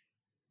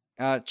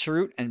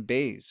 Chirrut and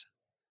Baze.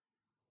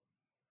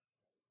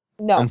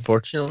 No.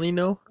 Unfortunately,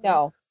 no.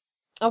 No.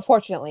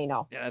 Unfortunately,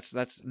 no. Yeah,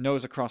 that's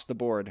no's across the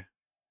board.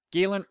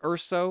 Galen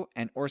Erso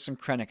and Orson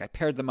Krennic. I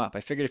paired them up.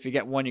 I figured if you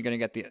get one, you're gonna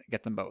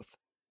get them both.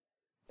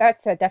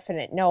 That's a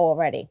definite no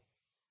already.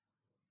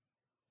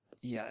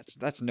 Yeah,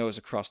 that's no's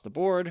across the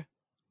board.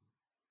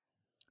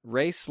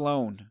 Ray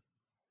Sloan.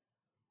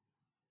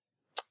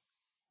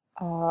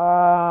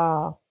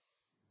 Ah.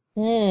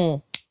 Hmm.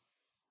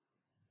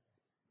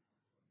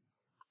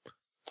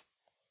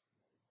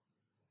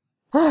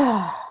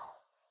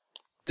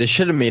 They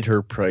should have made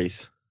her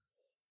price.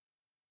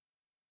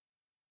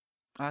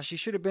 She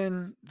should have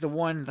been the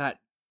one that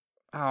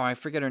Oh, I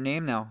forget her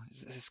name now.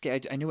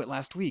 I knew it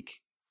last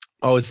week.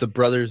 Oh, it's the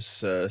brothers.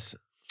 The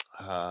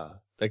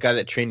guy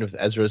that trained with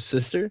Ezra's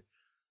sister,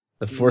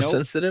 the Force Nope.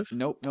 sensitive.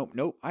 Nope.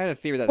 I had a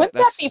theory that Wouldn't that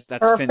that's be Finn's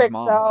perfect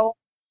mom. though?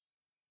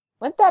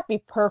 Wouldn't that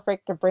be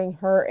perfect to bring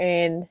her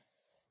in?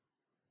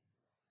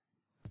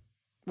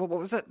 Well, what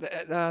was that?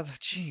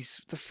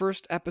 Jeez, the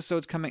first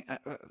episode's coming.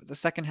 The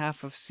second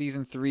half of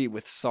season 3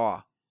 with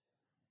Saw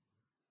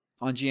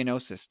on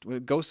Geonosis,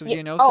 with Ghost of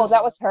Geonosis. Oh,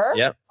 that was her?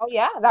 Yep. Oh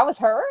yeah, that was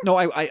her? No,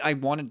 I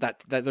wanted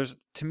that. There's,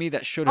 to me,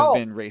 that should have Oh.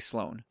 been Ray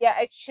Sloan. Yeah,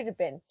 it should have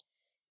been.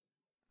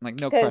 Like,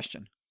 no 'Cause-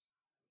 question.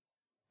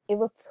 It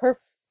would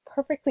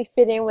perfectly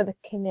fit in with the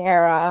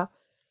Chimera,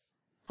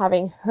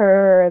 having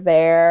her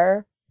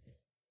there.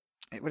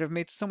 It would have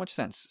made so much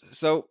sense.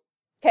 So,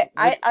 Okay,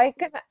 Would-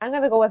 I'm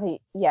gonna go with a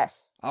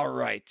yes. all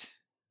right.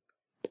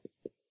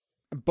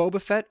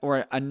 Boba Fett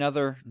or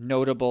another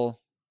notable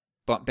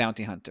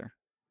bounty hunter?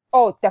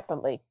 Oh,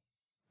 definitely.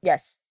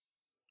 Yes.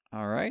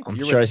 All right. I'm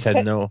You're sure I with- said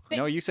Okay. no.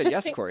 No, you said Just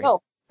yes, think- Corey.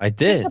 No, I think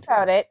did.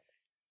 about it.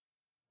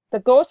 The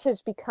Ghost has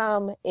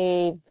become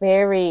a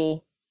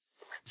very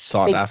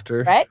Sought big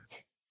after. threat.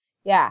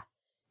 Yeah.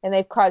 And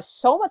they've caused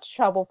so much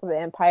trouble for the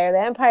Empire. The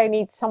Empire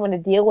needs someone to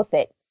deal with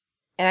it.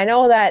 And I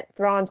know that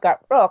Thrawn's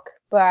got Rook,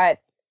 but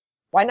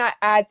why not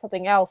add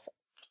something else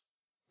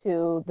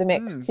to the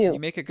mix too? You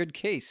make a good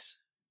case.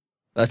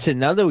 That's it.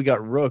 Now that we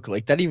got Rook,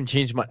 like that even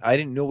changed my. I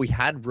didn't know we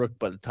had Rook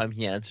by the time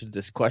he answered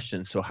this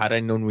question. So had I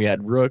known we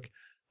had Rook,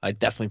 I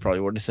definitely probably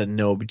would have said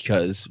no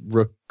because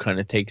Rook kind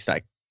of takes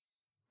that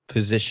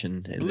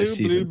position in this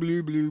season.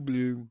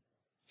 Blue.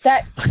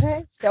 That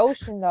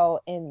Trans-Ocean though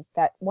in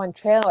that one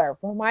trailer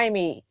reminded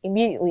me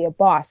immediately of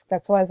Bosk.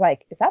 That's why I was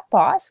like, is that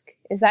Bosk?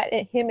 Is that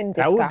him in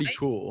disguise? That would be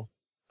cool.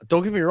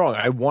 Don't get me wrong.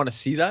 I want to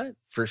see that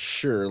for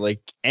sure.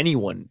 Like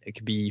anyone, it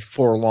could be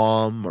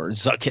Forlom or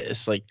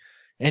Zuckuss. Like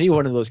any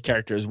one of those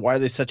characters. Why are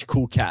they such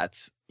cool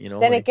cats? You know.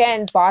 Then like,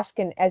 again, Bosk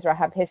and Ezra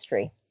have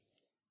history.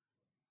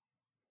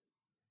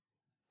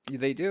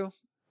 They do.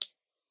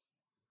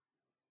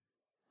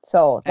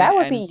 So that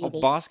would And be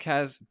unique.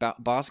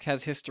 Bosk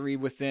has history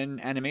within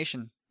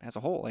animation as a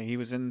whole. Like, he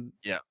was in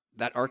Yeah.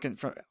 that arc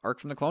from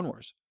the Clone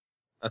Wars.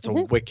 that's a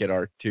Mhm. wicked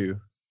arc too.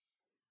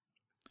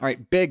 All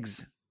right,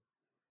 Biggs.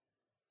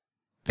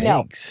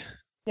 No. Thanks.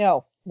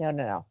 No.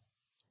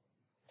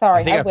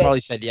 Sorry, I think I wish.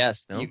 probably said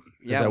yes. No.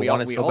 Yeah, I we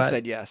want all, it we so all bad.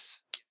 said yes.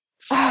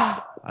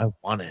 I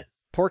want it.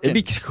 Porkins. It'd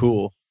be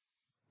cool.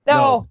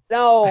 No.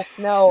 No.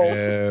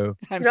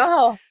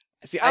 No.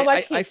 See, How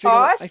much he I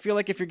cost feel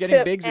like if you're getting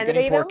to Biggs, you're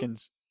getting animate him?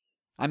 Porkins.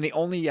 I'm the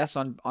only yes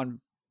on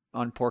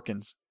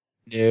Porkins.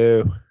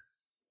 No.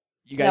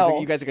 No.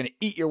 You guys are gonna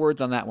eat your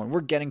words on that one.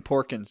 We're getting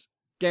Porkins,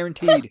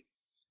 guaranteed.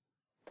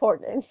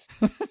 Portland.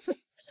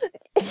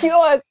 You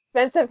know how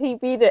expensive he'd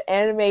be to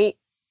animate?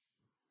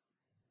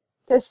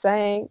 Just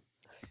saying.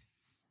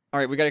 All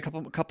right, we got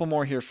a couple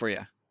more here for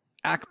you.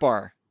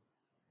 Akbar.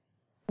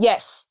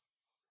 Yes.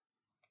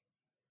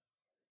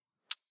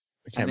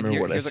 I can't And then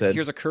remember what I said.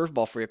 Here's a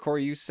curveball for you,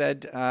 Corey. You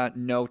said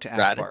no to Raditz.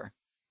 Akbar.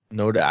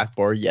 No to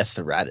Akbar. Yes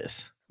to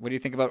Radis. What do you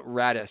think about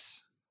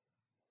Radis?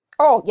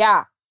 Oh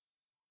yeah.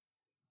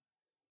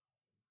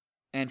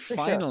 And For sure.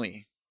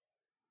 finally,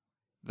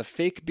 the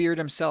fake beard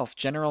himself,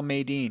 General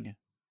Madine.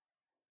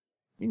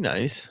 Be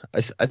nice.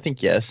 I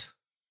think yes.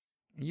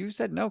 You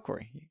said no,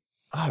 Corey.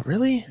 Oh,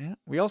 really? Yeah,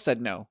 we all said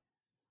no.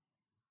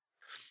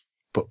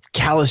 But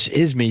Callus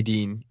is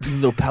Madine,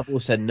 even though Pablo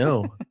said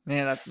no.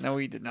 Yeah, no,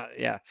 he did not.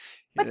 Yeah.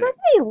 But doesn't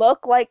he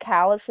look like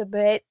Callus a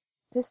bit?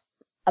 Just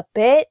a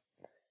bit?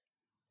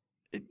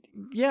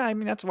 Yeah, I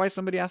mean that's why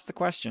somebody asked the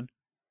question.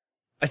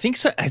 I think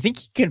so. I think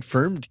he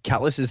confirmed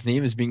Callus's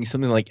name as being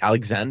something like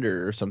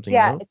Alexander or something.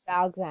 Yeah, no? it's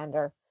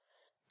Alexander.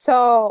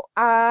 So,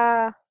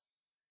 I'm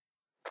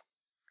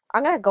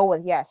gonna go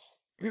with yes.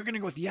 You're gonna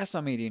go with yes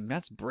on Madine.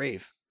 That's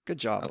brave. Good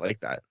job. I like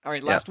that. All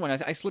right, Yeah. last one.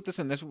 I slipped this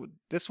in.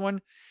 This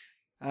one,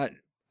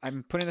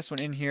 I'm putting this one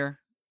in here.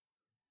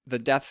 The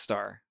Death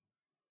Star.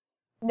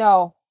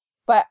 No,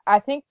 but I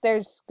think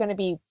there's gonna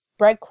be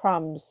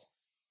breadcrumbs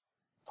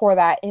for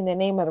that in the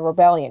name of the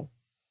rebellion.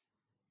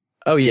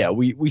 Oh yeah,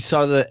 we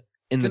saw that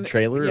in It's the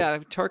trailer. Yeah,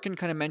 Tarkin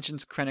kind of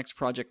mentions Krennic's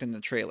project in the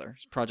trailer,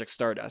 Project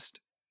Stardust.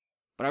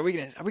 But are we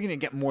gonna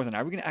get more than that?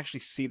 Are we gonna actually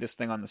see this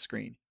thing on the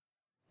screen?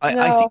 I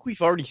No. think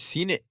we've already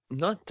seen it.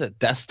 Not the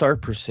Death Star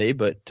per se,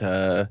 but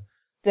I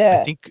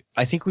The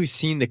think we've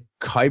seen the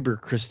Kyber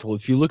crystal.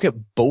 If you look at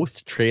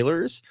both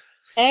trailers,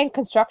 and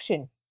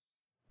construction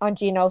on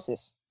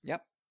Geonosis.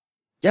 Yep.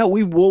 yeah,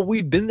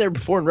 we've been there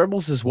before in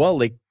Rebels as well.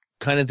 Like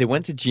kind of they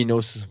went to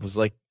Geonosis, was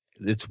like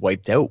it's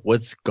wiped out.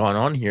 What's gone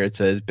on here? It's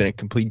been a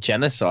complete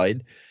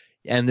genocide,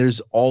 and there's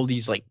all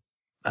these like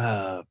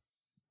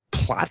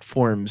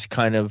platforms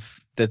kind of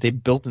that they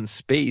built in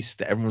space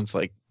that everyone's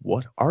like,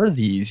 what are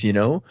these? You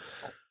know,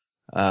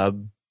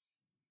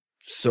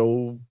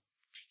 so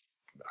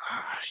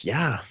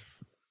yeah.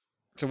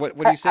 So what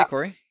do you say,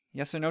 Corey?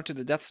 Yes or no to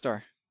the Death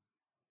Star?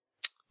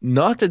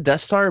 Not the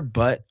Death Star,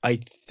 but I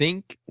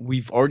think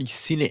we've already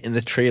seen it in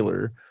the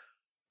trailer.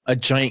 A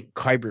giant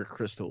Kyber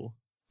crystal.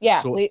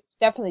 Yeah, So- we've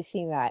definitely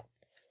seen that.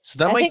 So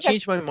that I might think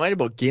change my mind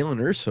about Galen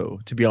Urso,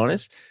 to be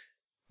honest.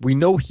 We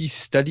know he's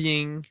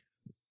studying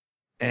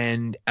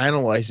and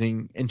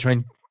analyzing and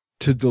trying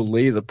to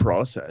delay the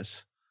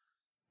process.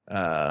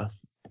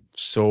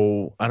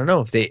 So I don't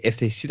know if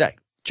they see that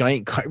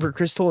giant kyber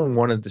crystal and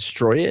want to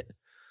destroy it.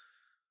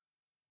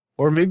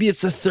 Or maybe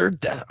it's a third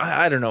death.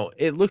 I don't know.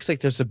 It looks like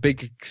there's a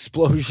big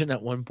explosion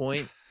at one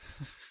point.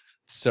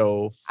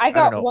 So I I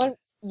don't got know. one.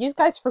 You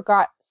guys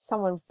forgot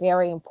someone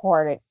very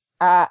important.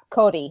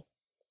 Cody.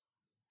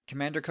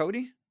 Commander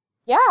Cody?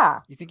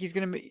 Yeah, You think he's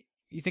gonna be?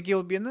 You think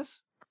he'll be in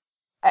this?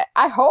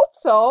 I hope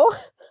so.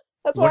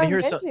 That's You why wanna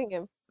I'm hear mentioning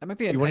him. That might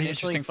be You an wanna hear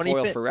interesting something funny,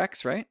 foil Fit? for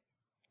Rex, right?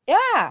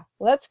 Yeah,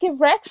 let's give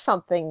Rex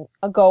something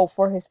a go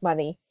for his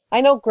money.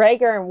 I know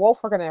Gregor and Wolf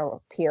are gonna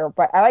appear,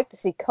 but I like to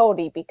see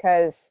Cody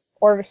because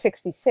Order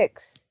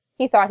 66.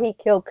 He thought he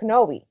killed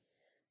Kenobi.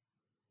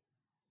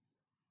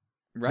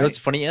 You know Right. what's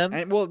funny, Em?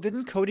 And well,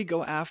 didn't Cody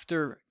go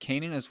after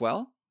Kanan as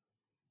well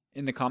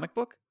in the comic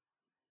book?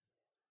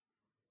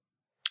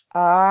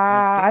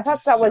 I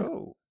thought that was.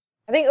 so.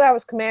 I think that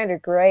was Commander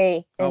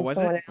Gray Oh, and was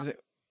someone it? else. Was it?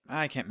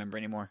 I can't remember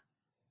anymore.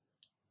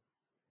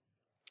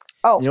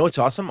 Oh, You know what's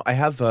awesome? I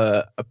have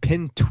a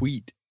pinned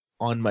tweet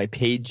on my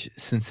page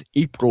since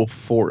April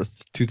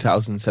 4th,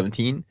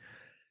 2017.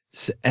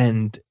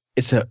 And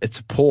it's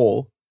a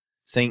poll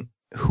saying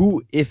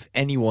who, if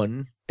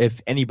anyone,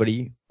 if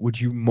anybody, would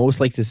you most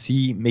like to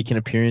see make an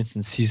appearance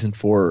in season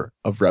 4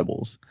 of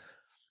Rebels?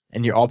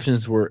 And your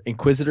options were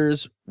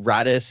Inquisitors,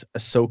 Radis,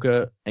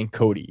 Ahsoka, and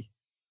Cody.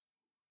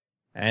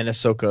 And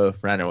Ahsoka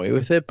ran away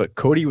with it, but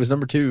Cody was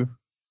number 2.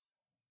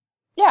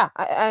 yeah,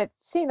 I've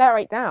seen that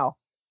right now.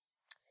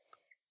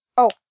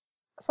 Oh,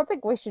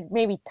 something we should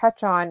maybe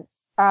touch on.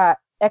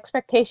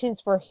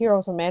 Expectations for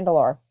Heroes of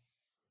Mandalore.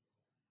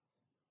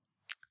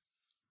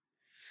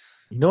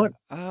 You know what?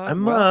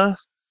 Well,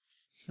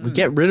 We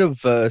get rid of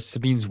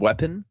Sabine's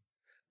weapon.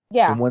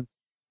 Yeah, The one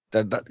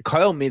that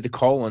Kyle made the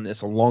call on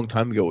this a long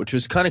time ago, which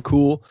was kind of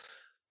cool.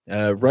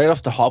 Right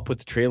off the hop with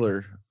the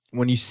trailer,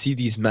 when you see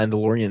these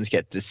Mandalorians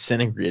get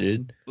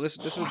disintegrated, well, this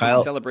was the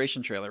Kyle-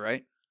 celebration trailer,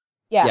 right?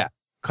 yeah.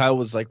 Kyle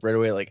was like right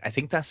away, like, I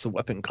think that's the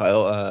weapon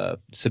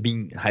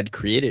Sabine had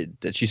created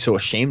that she's so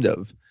ashamed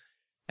of.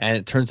 And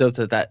it turns out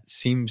that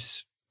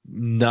seems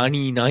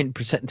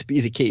 99% to be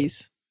the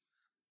case.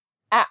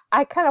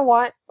 I kind of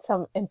want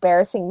some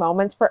embarrassing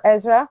moments for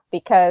Ezra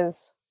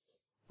because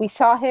we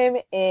saw him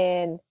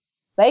in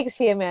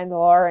Legacy of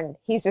Mandalore and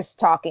he's just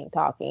talking.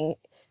 And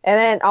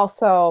then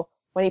also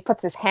when he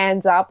puts his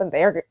hands up and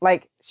they're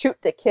like, shoot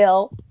to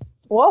kill.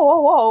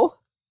 Whoa.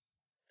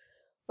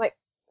 Like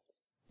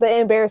the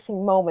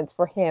embarrassing moments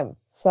for him.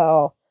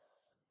 So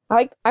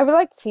I would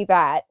like to see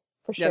that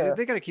for Yeah, sure.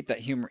 they got to keep that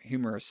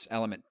humorous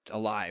element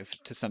alive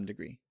to some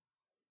degree.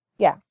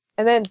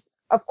 And then,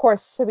 of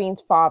course,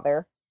 Sabine's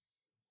father.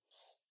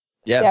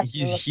 Yeah,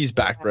 Definitely he's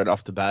back that. right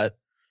off the bat.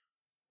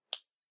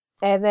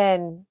 And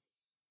then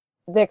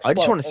the I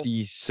just want to explosive.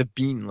 see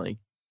Sabine, like,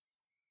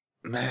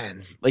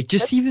 man, like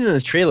just even in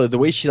the trailer, the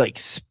way she like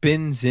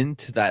spins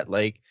into that,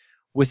 like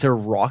with her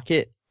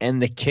rocket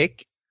and the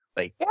kick,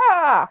 like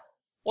Yeah.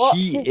 Well,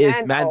 she his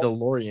is Mando.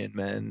 Mandalorian,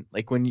 man.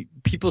 Like when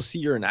people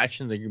see her in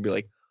action, they're gonna be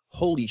like,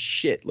 "Holy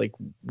shit! Like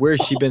where's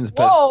she been?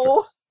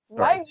 Whoa.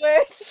 sorry.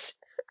 Language.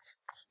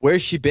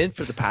 Where's she been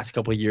for the past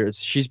couple of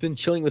years? She's been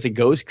chilling with the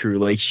Ghost Crew.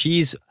 Like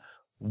she's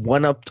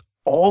one-upped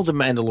all the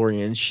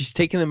Mandalorians. She's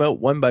taken them out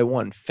one by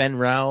one. Fen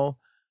Rao,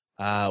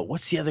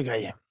 what's the other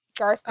guy?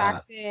 Garth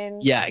Saxon.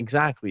 Yeah,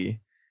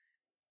 exactly.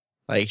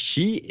 Like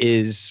she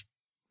is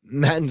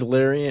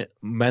Mandalorian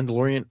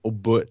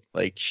Obut.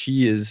 Like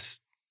she is.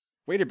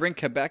 Way to bring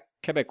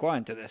Quebecois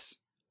into this.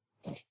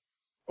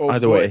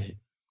 Either boy. way,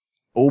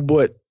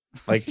 Obut.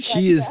 Like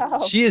she is.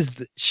 Let's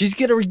go. She's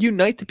gonna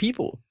reunite the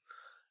people.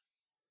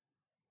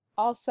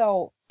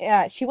 Also,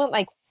 yeah, she went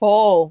like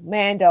full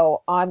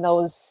Mando on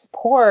those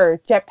poor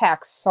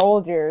jetpack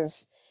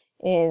soldiers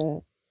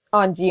on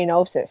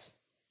Geonosis.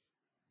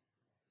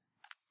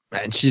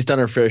 And she's done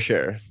her fair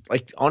share.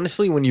 Like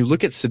honestly, when you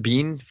look at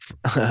Sabine,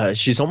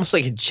 she's almost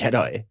like a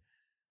Jedi.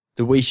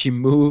 The way she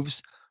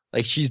moves,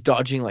 like she's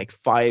dodging like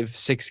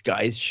 5-6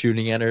 guys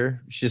shooting at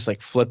her. She's just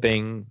like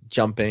flipping,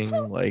 jumping,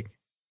 like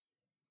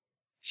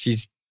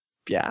she's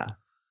yeah.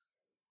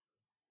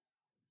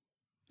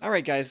 All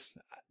right, guys.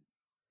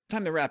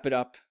 Time to wrap it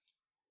up.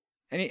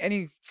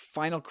 Any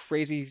final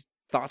crazy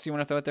thoughts you want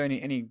to throw out there?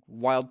 Any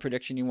wild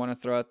prediction you want to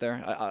throw out there?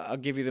 I'll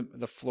give you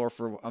the floor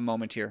for a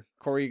moment here.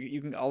 Corey,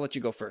 you can. I'll let you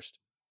go first.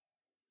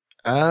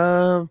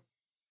 I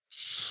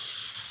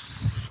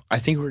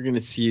think we're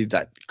gonna see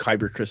that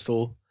Kyber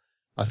crystal.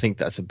 I think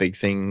that's a big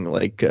thing,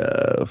 like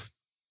that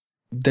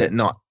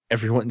not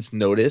everyone's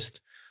noticed.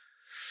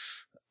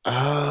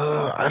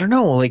 I don't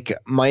know. Like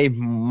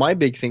my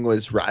big thing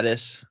was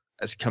Radis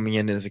as coming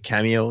in as a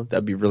cameo.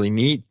 That'd be really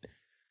neat.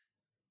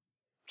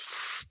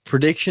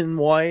 Prediction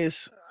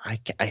wise, I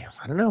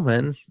don't know,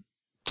 man.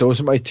 Those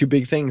are my two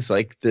big things.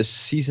 Like this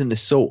season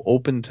is so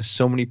open to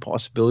so many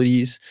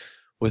possibilities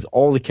with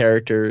all the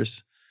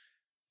characters.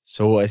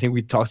 So I think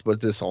we talked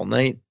about this all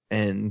night,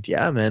 and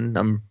yeah,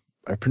 man,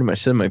 pretty much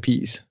said my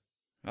piece.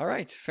 All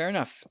right, fair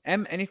enough.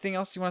 Em, anything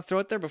else you want to throw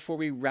out there before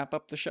we wrap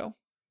up the show?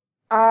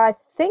 I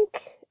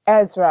think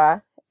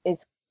Ezra is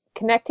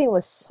connecting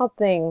with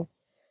something.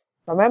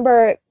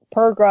 Remember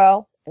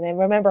Pergro, and then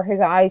remember his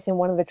eyes in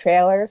one of the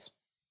trailers?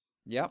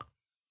 Yep,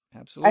 I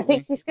absolutely.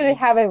 think he's going to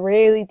have a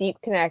really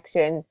deep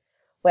connection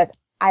with,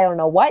 I don't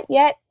know what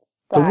yet,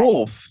 The but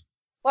wolf.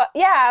 well,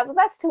 yeah, but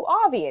that's too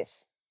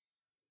obvious.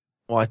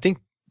 Well, I think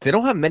they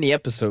don't have many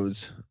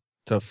episodes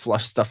to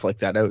flush stuff like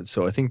that out,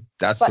 so I think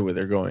that's But- the way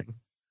they're going.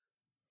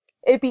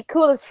 It'd be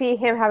cool to see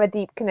him have a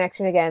deep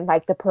connection again,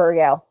 like the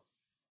Pergel.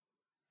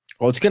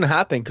 Well, it's gonna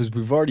happen because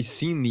we've already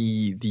seen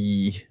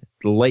the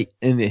light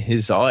in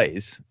his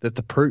eyes that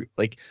the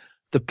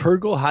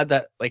Purgle had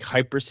that like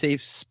hyper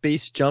safe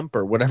space jump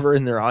or whatever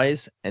in their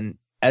eyes, and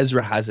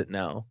Ezra has it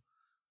now.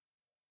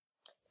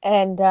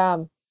 And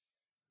I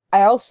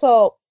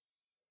also,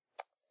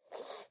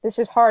 this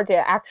is hard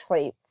to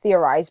actually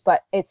theorize,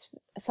 but it's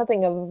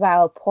something of a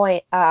valid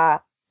point.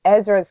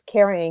 Ezra's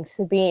carrying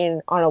Sabine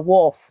on a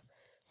wolf.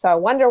 So I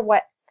wonder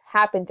what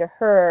happened to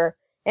her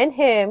and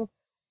him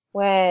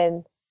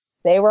when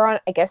they were on,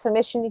 I guess, a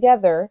mission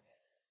together.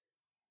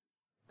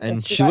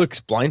 And she she got-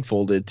 looks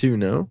blindfolded too,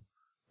 no?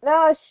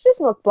 No, she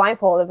doesn't look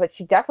blindfolded, but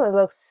she definitely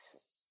looks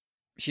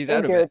She's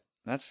out of injured. it.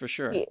 That's for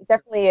sure. She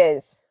definitely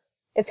is.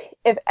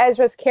 If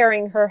Ezra's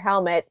carrying her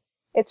helmet,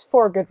 it's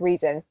for a good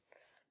reason.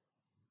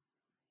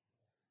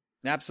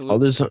 Absolutely. Oh,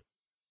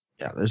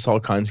 there's all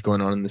kinds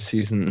going on in the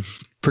season. Well,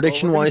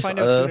 Prediction we're gonna wise, find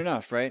out soon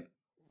enough, right?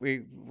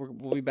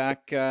 We'll be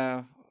back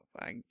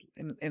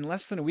in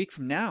less than a week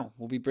from now.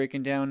 We'll be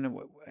breaking down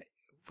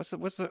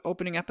what's the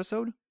opening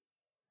episode?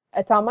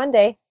 It's on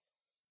Monday.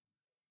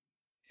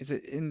 Is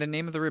it In the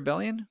Name of the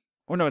Rebellion?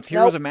 Oh no, it's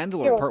Heroes of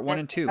Mandalore, Heroes part of 1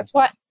 and 2. That's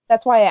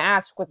why I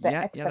asked what the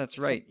Yeah, that's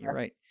right. expectations You're were.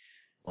 right.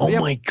 oh yeah.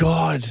 my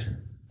god.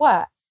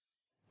 What?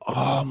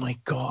 Oh my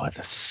god,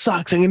 that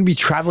sucks. I'm gonna be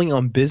traveling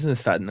on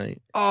business that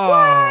night.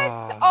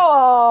 Oh,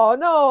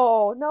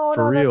 Oh no,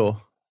 For no.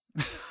 real.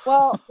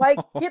 Well, like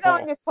get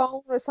on your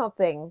phone or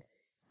something.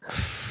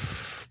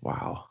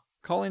 Wow.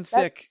 call in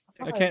sick.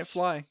 I can't harsh.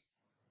 fly.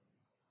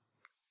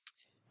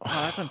 Oh,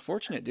 that's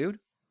unfortunate, dude.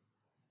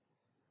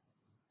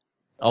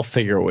 I'll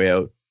figure a way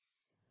out.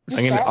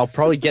 I'll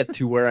probably get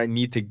to where I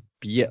need to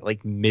be at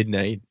like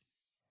midnight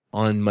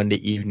on Monday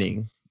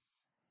evening.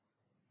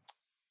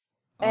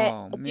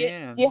 Oh Do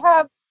man. you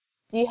have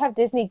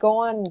Disney Go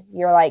on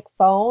your like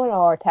phone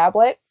or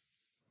tablet?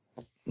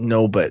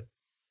 No, but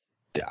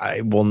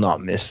I will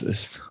not miss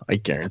this. I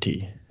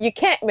guarantee. You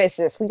can't miss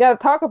this. We got to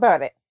talk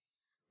about it.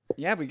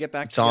 Yeah, we get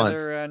back It's on.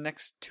 together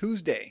next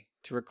Tuesday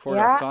to record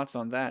Yeah. our thoughts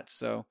on that.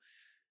 So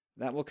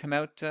that will come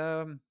out.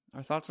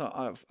 Our thoughts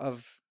of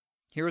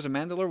Heroes of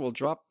Mandalore will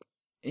drop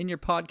in your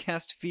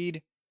podcast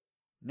feed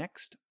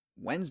next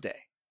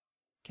Wednesday.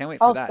 Can't wait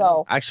for that.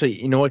 Also,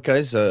 Actually, you know what,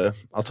 guys? I'll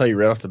tell you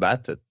right off the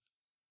bat that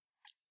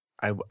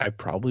I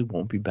probably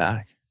won't be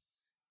back.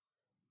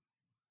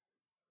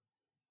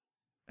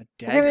 A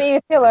we're gonna dagger, need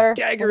a filler. a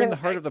dagger We're in the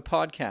gonna- heart of the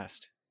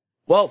podcast.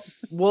 Well,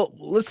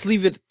 let's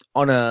leave it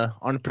on a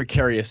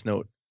precarious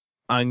note.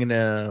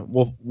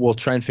 We'll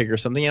try and figure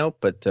something out,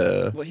 but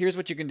Well, here's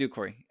what you can do,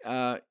 Corey.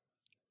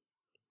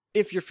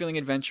 If you're feeling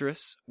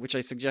adventurous, which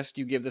I suggest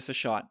you give this a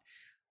shot,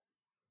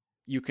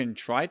 you can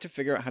try to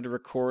figure out how to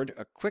record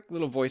a quick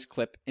little voice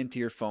clip into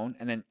your phone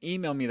and then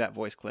email me that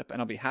voice clip,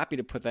 and I'll be happy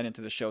to put that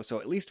into the show so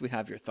at least we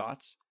have your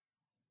thoughts.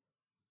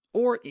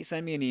 Or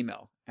send me an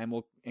email and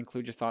we'll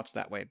include your thoughts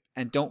that way.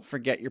 And don't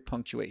forget your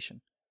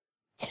punctuation.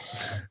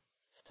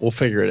 we'll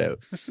figure it out.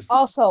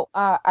 Also,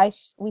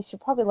 we should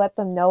probably let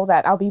them know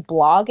that I'll be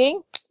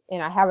blogging,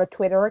 and I have a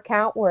Twitter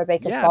account where they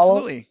can Yeah, follow.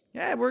 absolutely.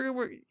 Yeah,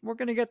 we're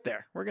gonna get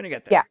there. We're gonna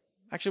get there. Yeah.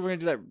 Actually, we're gonna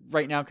do that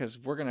right now because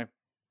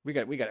we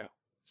gotta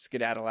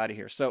skedaddle out of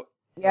here. So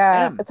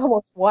Yeah, Em. it's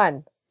almost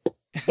 1.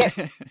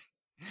 Yeah.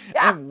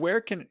 And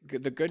where can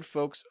the good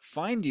folks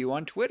find you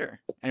on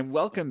Twitter and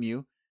welcome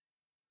you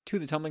to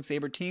the Tumbling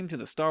Saber team, to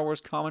the Star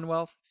Wars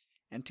Commonwealth,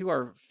 and to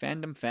our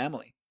fandom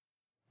family?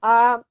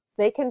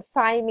 They can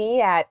find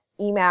me at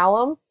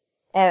Emalum,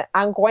 and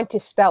I'm going to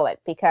spell it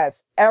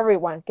because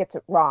everyone gets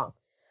it wrong.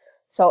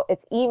 So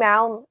it's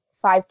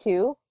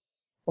Emalum52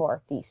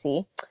 or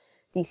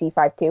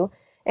DC52.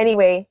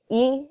 Anyway,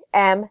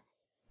 EMALLAM52.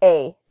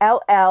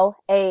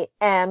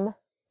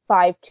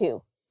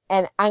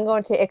 And I'm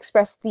going to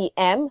express the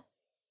M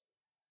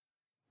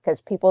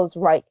because people's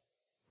write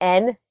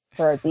N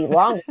for the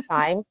longest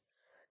time.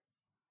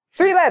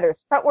 3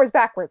 letters, frontwards,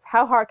 backwards.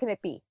 How hard can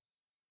it be?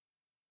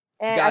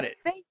 And Got it.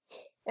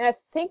 I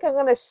think I'm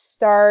gonna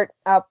start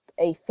up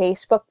a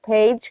Facebook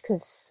page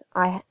because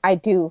I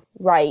do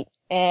write,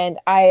 and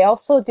I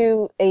also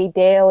do a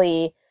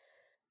daily.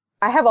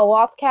 I have a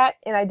Loftcat,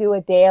 and I do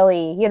a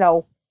daily,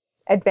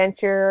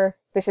 adventure.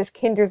 This is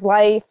Kinder's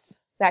life,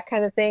 that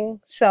kind of thing.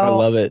 So I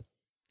love it.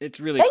 It's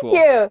really thank cool.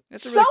 you.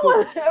 It's a really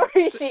Someone cool.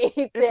 appreciates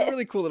It's a it.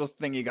 really cool little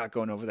thing you got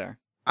going over there.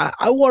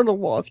 I want a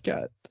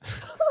Lothcat.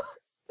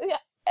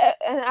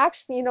 And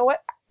actually, you know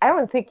what? I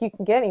don't think you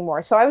can get any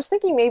more. So I was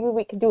thinking maybe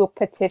we could do a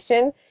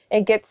petition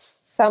and get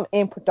some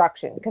in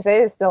production because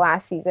it is the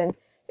last season.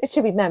 It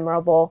should be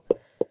memorable.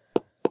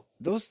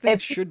 Those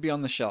things should be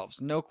on the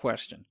shelves, no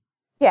question.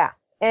 Yeah,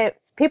 and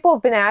people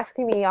have been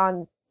asking me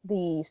on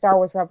the Star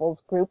Wars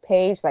Rebels group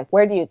page, like,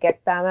 where do you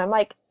get them? I'm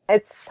like,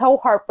 it's so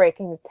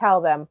heartbreaking to tell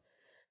them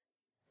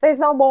there's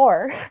no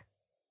more.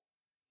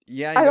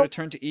 Yeah, you got to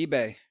turn to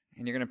eBay,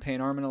 and you're going to pay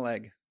an arm and a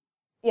leg.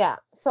 Yeah,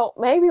 so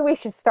maybe we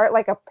should start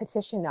like a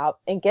petition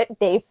up and get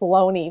Dave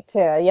Filoni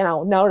to,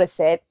 notice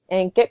it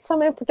and get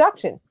some in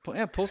production.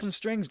 Pull some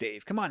strings,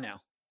 Dave. Come on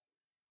now.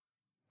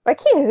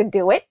 Like, he can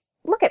do it.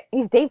 Look at,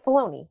 he's Dave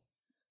Filoni.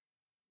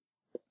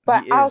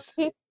 But I'll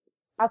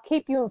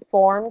keep you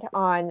informed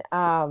on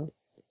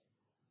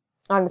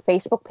the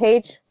Facebook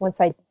page once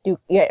I do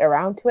get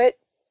around to it.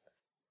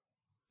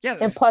 Yeah,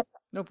 and plus,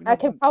 I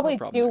can probably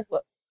do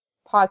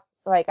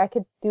I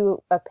could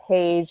do a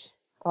page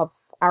of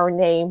our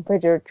name,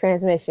 Bridger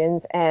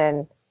Transmissions,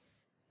 and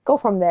go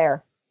from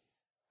there.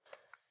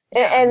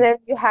 Yeah. And then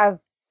you have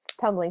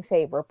Tumbling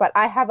Saber, but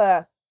I have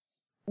a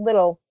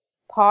little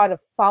pod of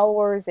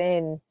followers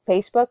in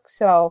Facebook,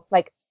 so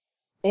like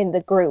in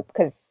the group,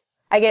 because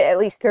I get at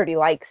least 30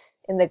 likes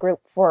in the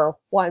group for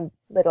one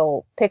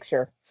little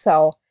picture.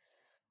 So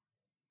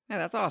yeah,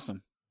 that's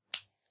awesome.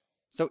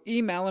 So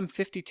email him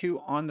 52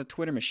 on the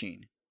Twitter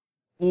machine.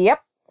 Yep.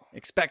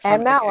 Expect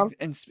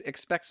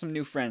some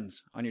new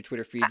friends on your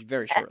Twitter feed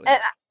very shortly.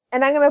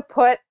 And I'm gonna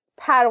put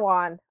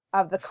Padawan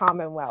of the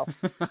Commonwealth.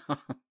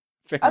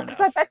 Fair enough.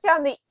 Because I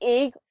bet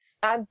you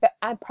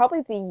I'm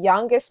probably the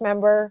youngest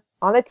member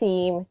on the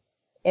team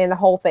in the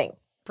whole thing.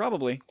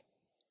 Probably.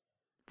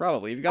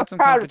 You've got some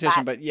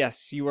competition, but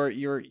yes, you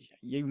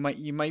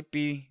might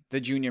be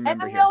the junior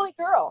member here. And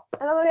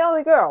I'm the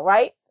only girl,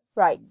 right?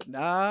 Right.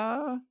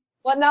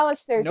 Well, now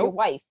there's your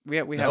wife. We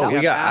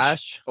got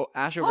Ash. Oh,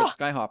 Ash over at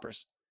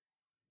Skyhoppers.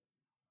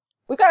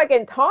 We gotta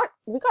get in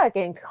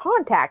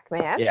contact,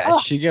 man. Yeah,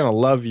 she's gonna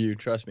love you.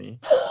 Trust me.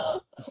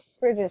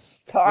 We're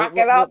just talking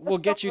about. We'll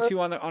get you two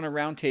on a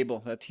round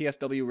table, a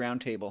TSW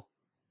round table.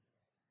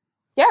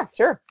 Yeah,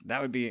 sure.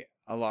 That would be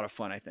a lot of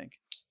fun, I think.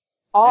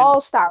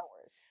 All Star Wars.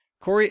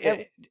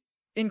 Corey,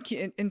 in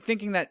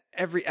thinking that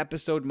every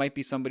episode might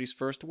be somebody's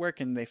first, where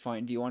can they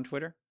find you on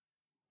Twitter?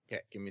 Yeah,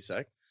 give me a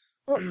sec.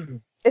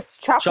 It's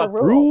Chopper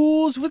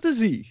Rules with a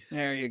Z.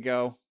 There you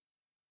go.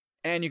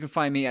 And you can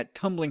find me at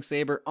Tumbling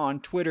Saber on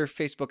Twitter,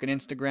 Facebook, and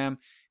Instagram.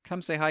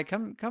 Come say hi.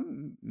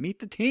 Come meet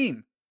the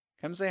team.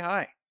 Come say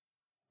hi.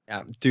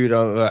 Yeah, dude,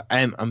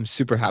 I'm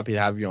super happy to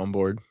have you on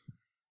board.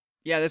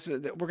 Yeah,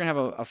 we're gonna have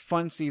a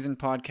fun season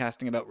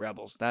podcasting about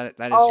Rebels. That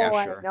is for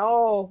sure. I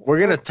know. We're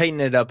gonna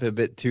tighten it up a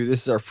bit too.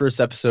 This is our first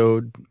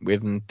episode. We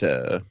haven't,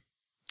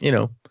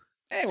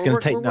 Hey, we're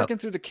working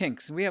through the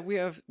kinks. We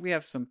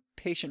have some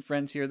patient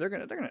friends here. They're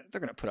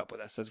gonna put up with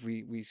us as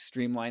we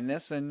streamline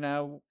this, and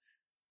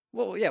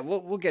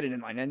we'll get it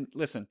in line. And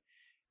listen,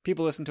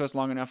 people listen to us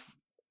long enough.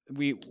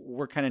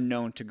 We're kind of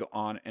known to go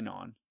on and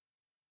on,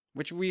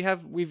 which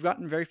we've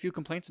gotten very few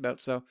complaints about.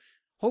 So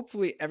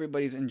hopefully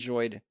everybody's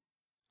enjoyed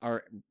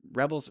our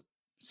Rebels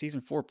Season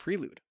 4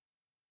 prelude.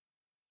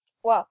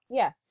 Well,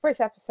 yeah,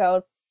 first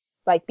episode,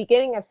 like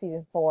beginning of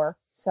Season 4,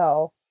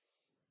 so...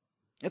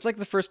 It's like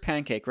the first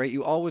pancake, right?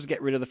 You always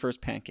get rid of the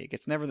first pancake.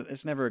 It's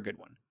never a good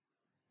one.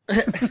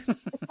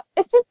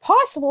 It's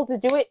impossible to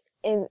do it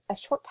in a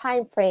short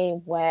time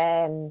frame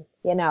when,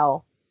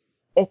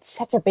 it's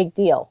such a big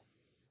deal.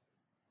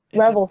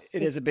 Rebels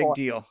it is a big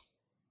deal.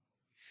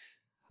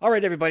 All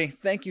right, everybody.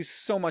 Thank you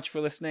so much for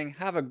listening.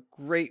 Have a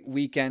great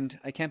weekend.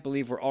 I can't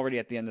believe we're already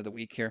at the end of the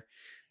week here.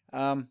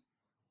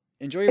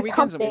 Enjoy your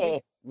weekends. Hump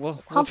day.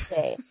 Hump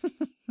day.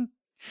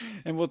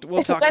 And we'll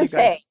talk to you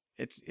guys.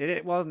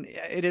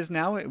 It is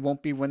now. It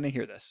won't be when they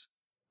hear this.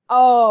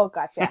 Oh,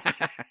 gotcha.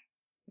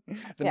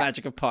 The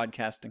magic of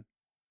podcasting.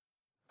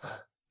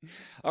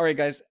 All right,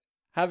 guys.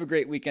 Have a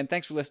great weekend.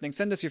 Thanks for listening.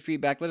 Send us your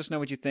feedback. Let us know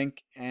what you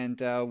think,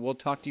 and we'll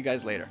talk to you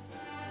guys later.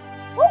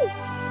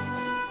 Woo!